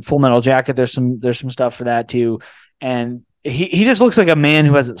 I mean, Full Metal Jacket. There's some stuff for that too, and he just looks like a man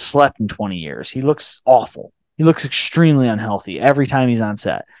who hasn't slept in 20 years. He looks awful. He looks extremely unhealthy every time he's on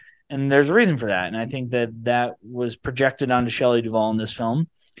set, and there's a reason for that. And I think that was projected onto Shelley Duvall in this film.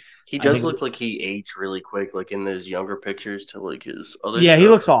 He I does think look like he aged really quick, like in those younger pictures to like his other Yeah, he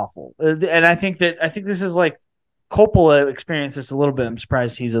stuff. looks awful, and I think this is like Coppola experienced this a little bit. I'm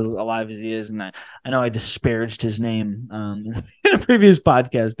surprised he's as alive as he is, and I know I disparaged his name in a previous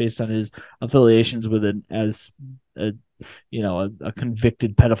podcast based on his affiliations with it as a a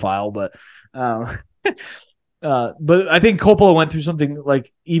convicted pedophile, but um, But I think Coppola went through something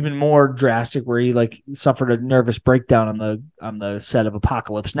like even more drastic, where he like suffered a nervous breakdown on the set of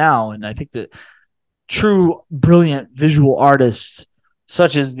Apocalypse Now, and I think that true brilliant visual artists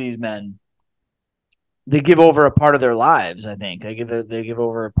such as these men, they give over a part of their lives. I think they give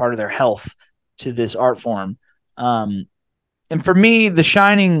over a part of their health to this art form. Um, and for me, The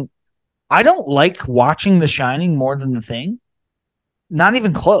Shining, I don't like watching The Shining more than The Thing. Not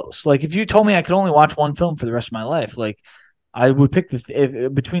even close. Like if you told me I could only watch one film for the rest of my life, like I would pick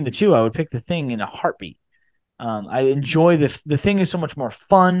between the two, I would pick The Thing in a heartbeat. I enjoy the Thing is so much more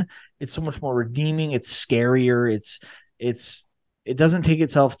fun. It's so much more redeeming. It's scarier. It's it doesn't take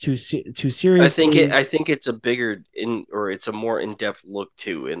itself too seriously. I think it's a bigger in or it's a more in-depth look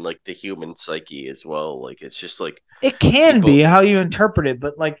too in like the human psyche as well. Like it's just like It can be people. how you interpret it,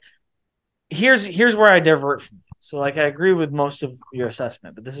 but like here's where I divert from you. So like I agree with most of your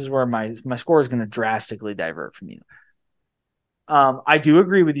assessment, but this is where my score is going to drastically divert from you. I do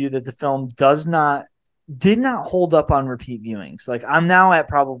agree with you that the film did not hold up on repeat viewings. Like I'm now at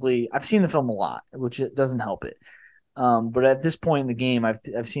probably I've seen the film a lot, which it doesn't help it. But at this point in the game, I've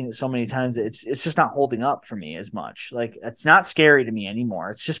seen it so many times that it's just not holding up for me as much. Like it's not scary to me anymore.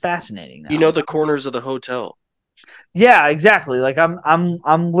 It's just fascinating You now. know the corners of the hotel. Yeah, exactly. Like I'm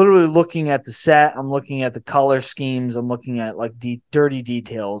literally looking at the set. I'm looking at the color schemes. I'm looking at like dirty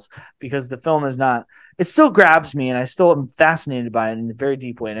details because the film is not. It still grabs me, and I still am fascinated by it in a very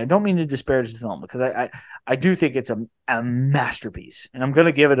deep way. And I don't mean to disparage the film because I do think it's a masterpiece, and I'm going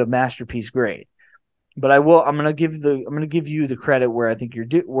to give it a masterpiece grade. But I will. I'm gonna give you the credit where I think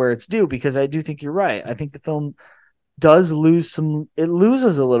where it's due because I do think you're right. I think the film does lose some. It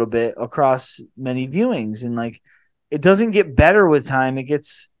loses a little bit across many viewings, and like it doesn't get better with time.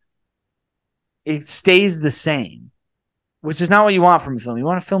 It stays the same, which is not what you want from a film. You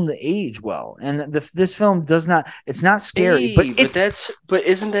want a film to age well, and this film does not. It's not scary, but Hey, but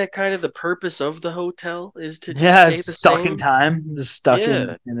isn't that kind of the purpose of the hotel is to just yeah, it's stay the stuck in same? time, just stuck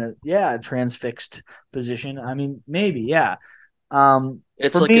Yeah. in a transfixed position. I mean, maybe yeah.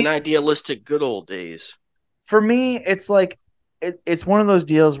 It's For like me, an idealistic good old days. it's like it's one of those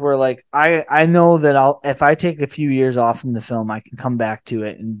deals where like I know that I'll if I take a few years off from the film, I can come back to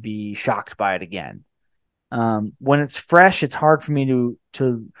it and be shocked by it again. When it's fresh, it's hard for me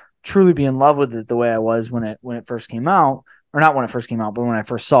to truly be in love with it the way I was when it first came out, or not when it first came out, but when I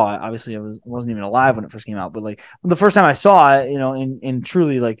first saw it. Obviously, I wasn't even alive when it first came out, but like the first time I saw it, and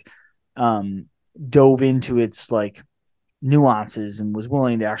truly like um, dove into its like nuances and was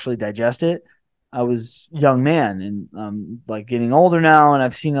willing to actually digest it. I was a young man and like getting older now, and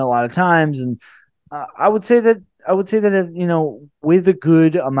I've seen it a lot of times. And I would say that if, with a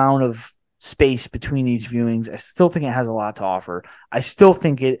good amount of space between each viewings, I still think it has a lot to offer. I still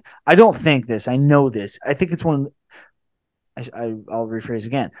think it. I don't think this. I know this. I think it's one. I'll rephrase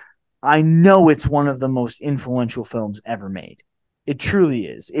again. I know it's one of the most influential films ever made. It truly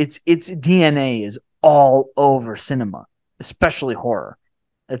is. Its DNA is all over cinema, especially horror.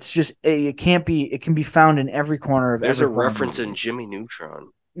 It's just it can't be. It can be found in every corner of There's every a horror reference movie. in Jimmy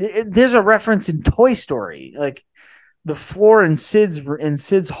Neutron. There's a reference in Toy Story, like the floor in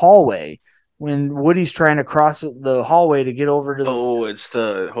Sid's hallway when Woody's trying to cross the hallway to get over to the. Oh, it's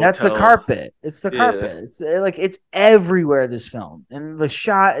the That's the hotel. carpet. It's the Yeah. carpet. It's like it's everywhere. This film and the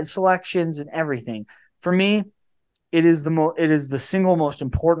shot and selections and everything. For me, it is the single most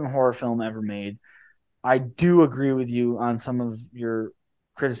important horror film ever made. I do agree with you on some of your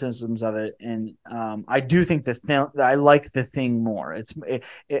criticisms of it, and I do think I like the thing more.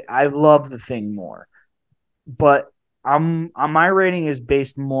 I love the thing more, but my rating is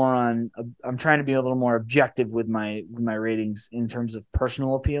based more on I'm trying to be a little more objective with my ratings in terms of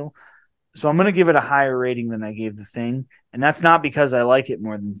personal appeal. So I'm going to give it a higher rating than I gave The Thing, and that's not because I like it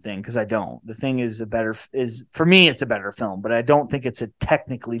more than The Thing, because I don't. The Thing is for me it's a better film, but I don't think it's a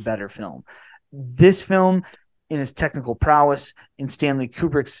technically better film. This film, in its technical prowess, in Stanley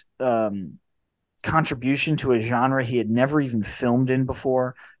Kubrick's contribution to a genre he had never even filmed in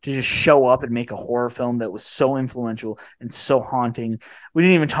before, to just show up and make a horror film that was so influential and so haunting. We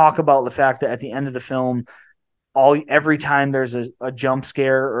didn't even talk about the fact that at the end of the film, every time there's a jump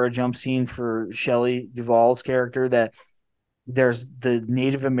scare or a jump scene for Shelley Duvall's character, that there's the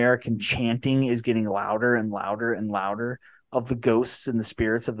Native American chanting is getting louder and louder and louder of the ghosts and the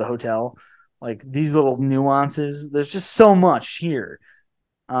spirits of the hotel. Like these little nuances, there's just so much here.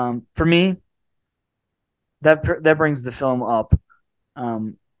 For me, that brings the film up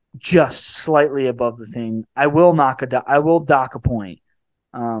um, just slightly above The Thing. I will dock a point,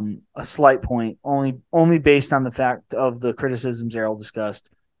 a slight point, only based on the fact of the criticisms Erroll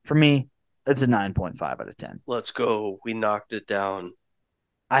discussed. For me, It's a 9.5 out of 10. Let's go. We knocked it down.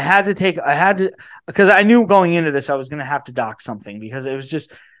 I had to, because I knew going into this I was going to have to dock something because it was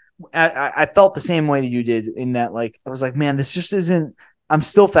just, I felt the same way that you did in that, like, I was like, man, this just isn't, I'm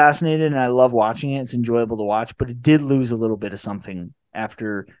still fascinated and I love watching it. It's enjoyable to watch, but it did lose a little bit of something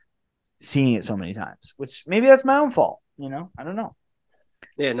after seeing it so many times, which maybe that's my own fault. I don't know.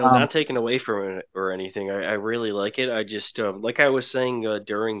 Yeah, no, not taken away from it or anything. I really like it. I just like I was saying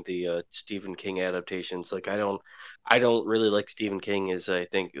during the Stephen King adaptations, like I don't really like Stephen King as I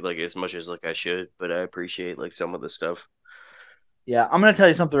think like as much as like I should, but I appreciate like some of the stuff. Yeah, I'm going to tell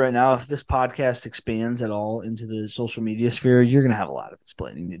you something right now. If this podcast expands at all into the social media sphere, you're going to have a lot of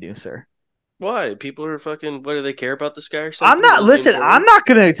explaining to do, sir. Why? People are fucking. What do they care about this guy or I'm something? not, Really listen, I'm important? not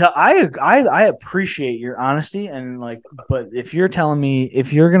going to tell, I appreciate your honesty and like, but if you're telling me,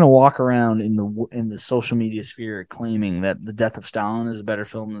 if you're going to walk around in the social media sphere claiming that The Death of Stalin is a better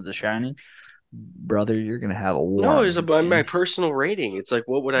film than The Shining, brother, you're going to have a war No, on it's your about my hands. personal rating. It's like,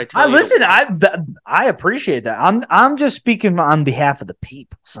 what would I I tell you to listen. watch? I appreciate that. I'm just speaking on behalf of the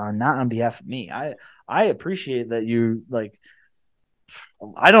people, son, not on behalf of me. I appreciate that you like.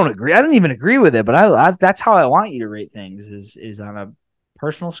 I don't agree. I didn't even agree with it, but that's how I want you to rate things is on a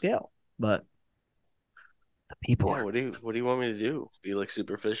personal scale. But the people Yeah, are what do you want me to do? Be like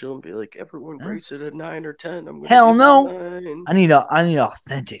superficial and be like, everyone eh, rates it a 9 or 10. I'm gonna hell give it a no. 9. I need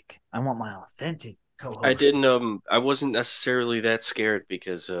authentic. I want my authentic I co-host. didn't I wasn't necessarily that scared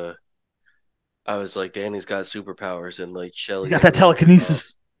because I was like, Danny's got superpowers and like He's Shelley's got a that really good mom.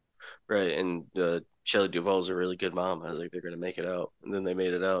 telekinesis. Right, and Shelley Duvall's a really good mom. I was like, they're gonna make it out. And then they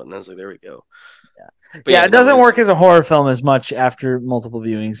made it out and I was like, there we go. But Yeah, yeah, it no, doesn't it's work as a horror film as much after multiple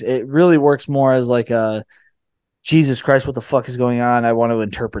viewings. It really works more as like a Jesus Christ, what the fuck is going on? I want to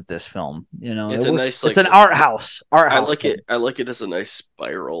interpret this film. It it's a works. nice It's like an art house I like it. film. I like it as a nice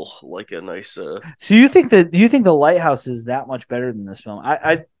spiral, like a nice So you think the Lighthouse is that much better than this film?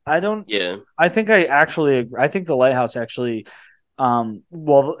 I don't. yeah. I think the Lighthouse actually.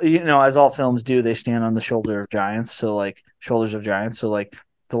 Well, as all films do, they stand on the shoulders of giants. So like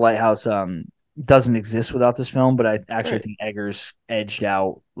the Lighthouse doesn't exist without this film, but I actually Right. think Eggers edged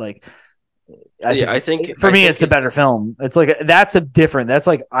out like I Yeah, think I think for I me, think it's a it better film. It's like that's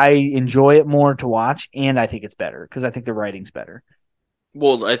like I enjoy it more to watch, and I think it's better because I think the writing's better.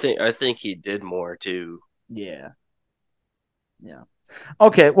 well, I think he did more too. Yeah, yeah.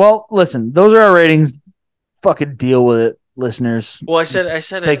 Okay, well, listen, those are our ratings. Fucking deal with it, listeners. Well, I said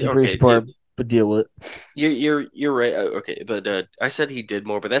Thank it. you for your Okay, support, but deal with it. you're right. Okay, but I said he did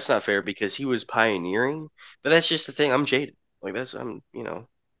more, but that's not fair because he was pioneering. But that's just the thing. I'm jaded. Like that's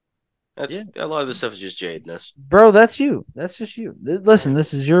Yeah, a lot of this stuff is just jadedness. bro, that's you. That's just you. Listen,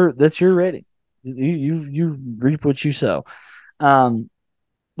 Right. that's your rating. You reap what you sow. Um,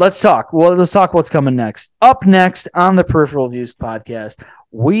 let's talk. Well, let's talk what's coming next. Up next on the Peripheral Views podcast,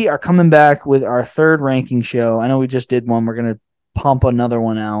 we are coming back with our third ranking show. I know we just did one. We're going to pump another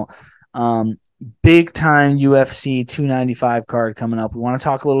one out. Um, Big time UFC 295 card coming up. We want to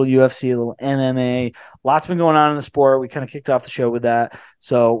talk a little UFC, a little MMA. Lots been going on in the sport. We kind of kicked off the show with that.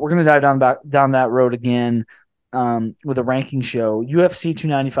 So we're going to dive down that road again with a ranking show. UFC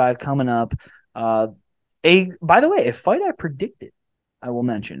 295 coming up. By the way, a fight I predicted I will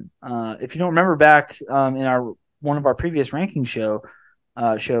mention. If you don't remember back in our one of our previous ranking shows,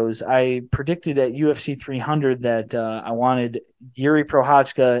 I predicted at UFC 300 that I wanted Yuri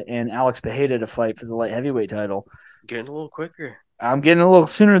Prochazka and Alex Pereira to fight for the light heavyweight title. Getting a little quicker. I'm getting a little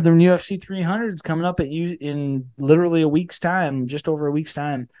sooner than UFC 300. It's coming up in literally a week's time, just over a week's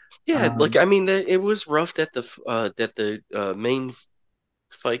time. Yeah, like I mean, it was rough that the main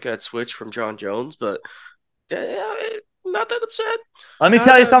fight got switched from John Jones, but not that upset. Let me Not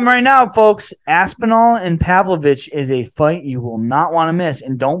tell you that something right now, folks. Aspinall and Pavlovich is a fight you will not want to miss.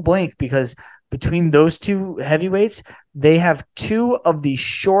 And don't blink because between those two heavyweights, they have two of the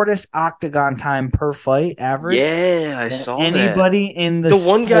shortest octagon time per fight average Yeah, I than saw that. anybody in the The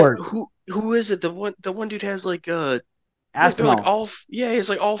one guy sport. who is it? The one dude has like they're like Aspinall. yeah, he's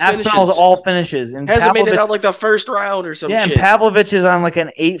like all Aspinall's finishes. all finishes. And Hasn't made it Pavlovich out like the first round or some Yeah, and shit. Pavlovich is on like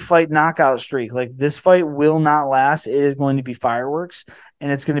an 8-fight knockout streak. Like this fight will not last. It is going to be fireworks,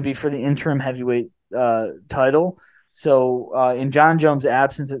 and it's going to be for the interim heavyweight title. So in John Jones'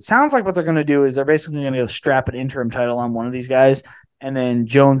 absence, it sounds like what they're going to do is they're basically going to strap an interim title on one of these guys, and then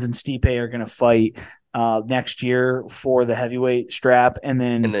Jones and Stipe are going to fight next year for the heavyweight strap, and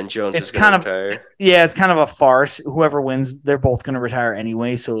And then then Jones it's is gonna kind of retire. yeah, it's kind of a farce. Whoever wins, they're both going to retire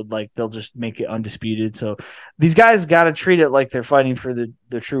anyway, so like they'll just make it undisputed. So these guys got to treat it like they're fighting for the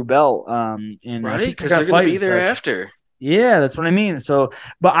true belt, and I Right? think they're Because going they're to gonna fight be as there such. after. Yeah, that's what I mean. So,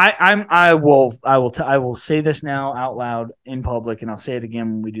 but I will say this now out loud in public, and I'll say it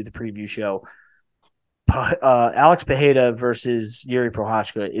again when we do the preview show. Alex Pajeda versus Yuri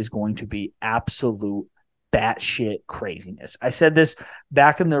Prohachka is going to be absolute batshit craziness. I said this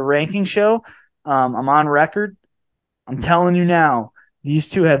back in the ranking show. I'm on record. I'm telling you now, these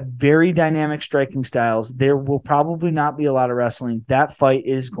two have very dynamic striking styles. There will probably not be a lot of wrestling. That fight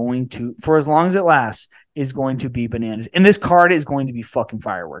is going to, for as long as it lasts, is going to be bananas. And this card is going to be fucking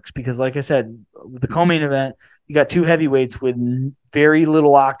fireworks because, like I said, the co-main event, you got two heavyweights with very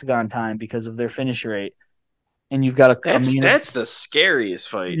little octagon time because of their finish rate. And you've got That's the scariest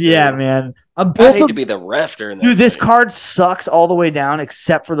fight. Yeah, dude. man. I'd hate to be the ref during that. Dude, this card sucks all the way down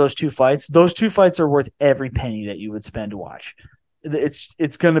except for those two fights. Those two fights are worth every penny that you would spend to watch.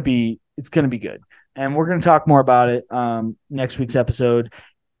 It's gonna be good, and we're gonna talk more about it next week's episode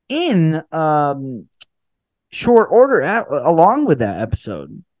in short order. Along with that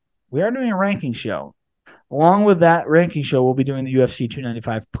episode, we are doing a ranking show. Along with that ranking show, we'll be doing the UFC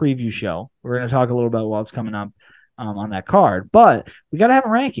 295 preview show. We're going to talk a little about what's coming up on that card, but we got to have a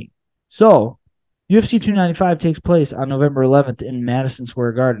ranking. So UFC 295 takes place on November 11th in Madison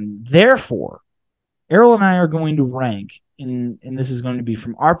Square Garden. Therefore, Erroll and I are going to rank, and this is going to be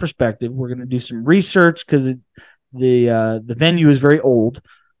from our perspective. We're going to do some research because the venue is very old,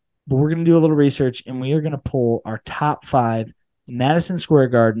 but we're going to do a little research, and we are going to pull our top 5 Madison Square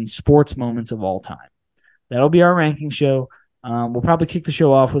Garden sports moments of all time. That'll be our ranking show. We'll probably kick the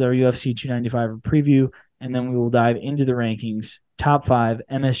show off with our UFC 295 preview, and then we will dive into the rankings, top 5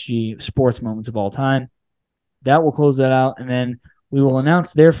 MSG sports moments of all time. That will close that out, and then we will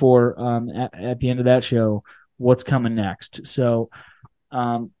announce, therefore, at the end of that show, what's coming next. So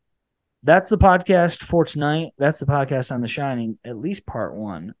that's the podcast for tonight. That's the podcast on The Shining, at least part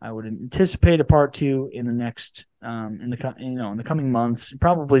 1. I would anticipate a part 2 in the next in the coming months,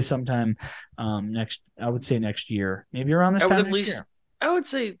 probably sometime next. I would say next year, maybe around this time next year. I would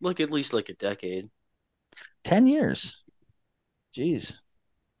say at least a decade. 10 years. Jeez.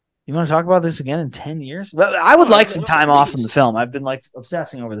 You want to talk about this again in 10 years? I would like some time off from the film. I've been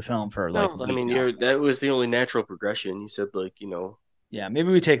obsessing over the film for that was the only natural progression. You said Yeah,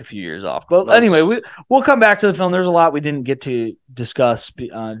 maybe we take a few years off. But anyway, we'll come back to the film. There's a lot we didn't get to discuss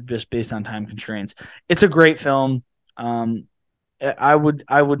just based on time constraints. It's a great film. I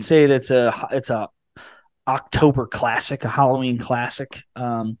would say that it's a October classic, a Halloween classic.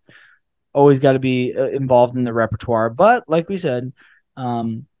 Always got to be involved in the repertoire. But like we said,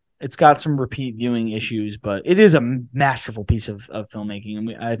 it's got some repeat viewing issues. But it is a masterful piece of filmmaking,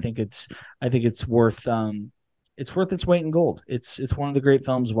 and I think it's worth. It's worth its weight in gold. It's one of the great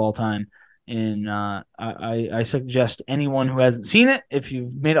films of all time, and I suggest anyone who hasn't seen it, if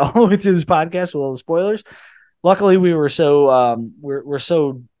you've made it all the way through this podcast with all the spoilers. Luckily, we were so we're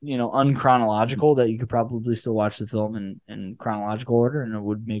so unchronological that you could probably still watch the film in chronological order, and it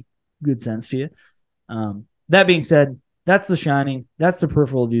would make good sense to you. That being said, that's The Shining. That's the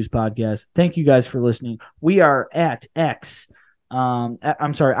Peripheral Views podcast. Thank you guys for listening. We are at X. On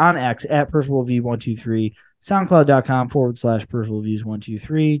X at Peripheral View 123, SoundCloud.com/Peripheral Views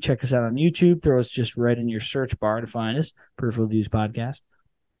 123. Check us out on YouTube. Throw us just right in your search bar to find us, Peripheral Views Podcast.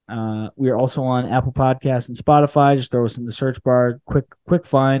 We are also on Apple Podcasts and Spotify. Just throw us in the search bar. Quick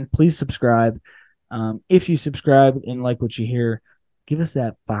find. Please subscribe. If you subscribe and like what you hear, give us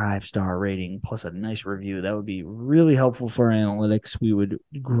that 5-star rating plus a nice review. That would be really helpful for our analytics. We would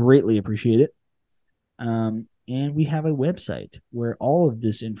greatly appreciate it. And we have a website where all of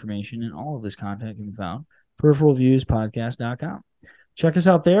this information and all of this content can be found, peripheralviewspodcast.com. Check us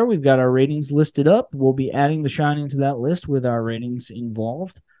out there. We've got our ratings listed up. We'll be adding The Shining to that list with our ratings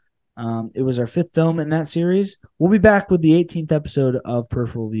involved. It was our 5th film in that series. We'll be back with the 18th episode of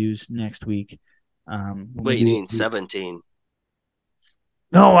Peripheral Views next week. Wait, you mean 17?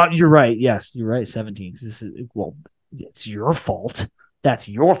 No, you're right. Yes, you're right. 17. It's your fault. That's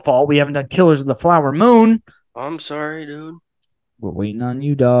your fault. We haven't done Killers of the Flower Moon. I'm sorry, dude. We're waiting on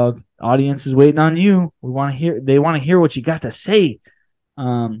you, dog. Audience is waiting on you. They want to hear what you got to say.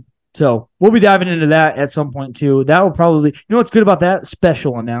 So we'll be diving into that at some point too. That will probably, what's good about that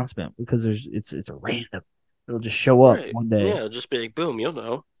special announcement, because it's a random. It'll just show up one day. Yeah, it'll just be like, boom, you'll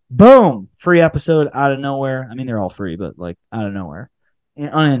know. Boom, free episode out of nowhere. I mean, they're all free, but out of nowhere. An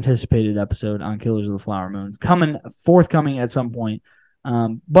unanticipated episode on Killers of the Flower Moon forthcoming at some point.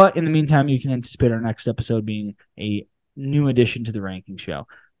 But in the meantime, you can anticipate our next episode being a new addition to the ranking show.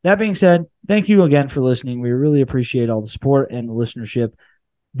 That being said, thank you again for listening. We really appreciate all the support and the listenership.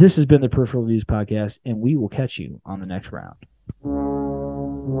 This has been the Peripheral Views Podcast, and we will catch you on the next round.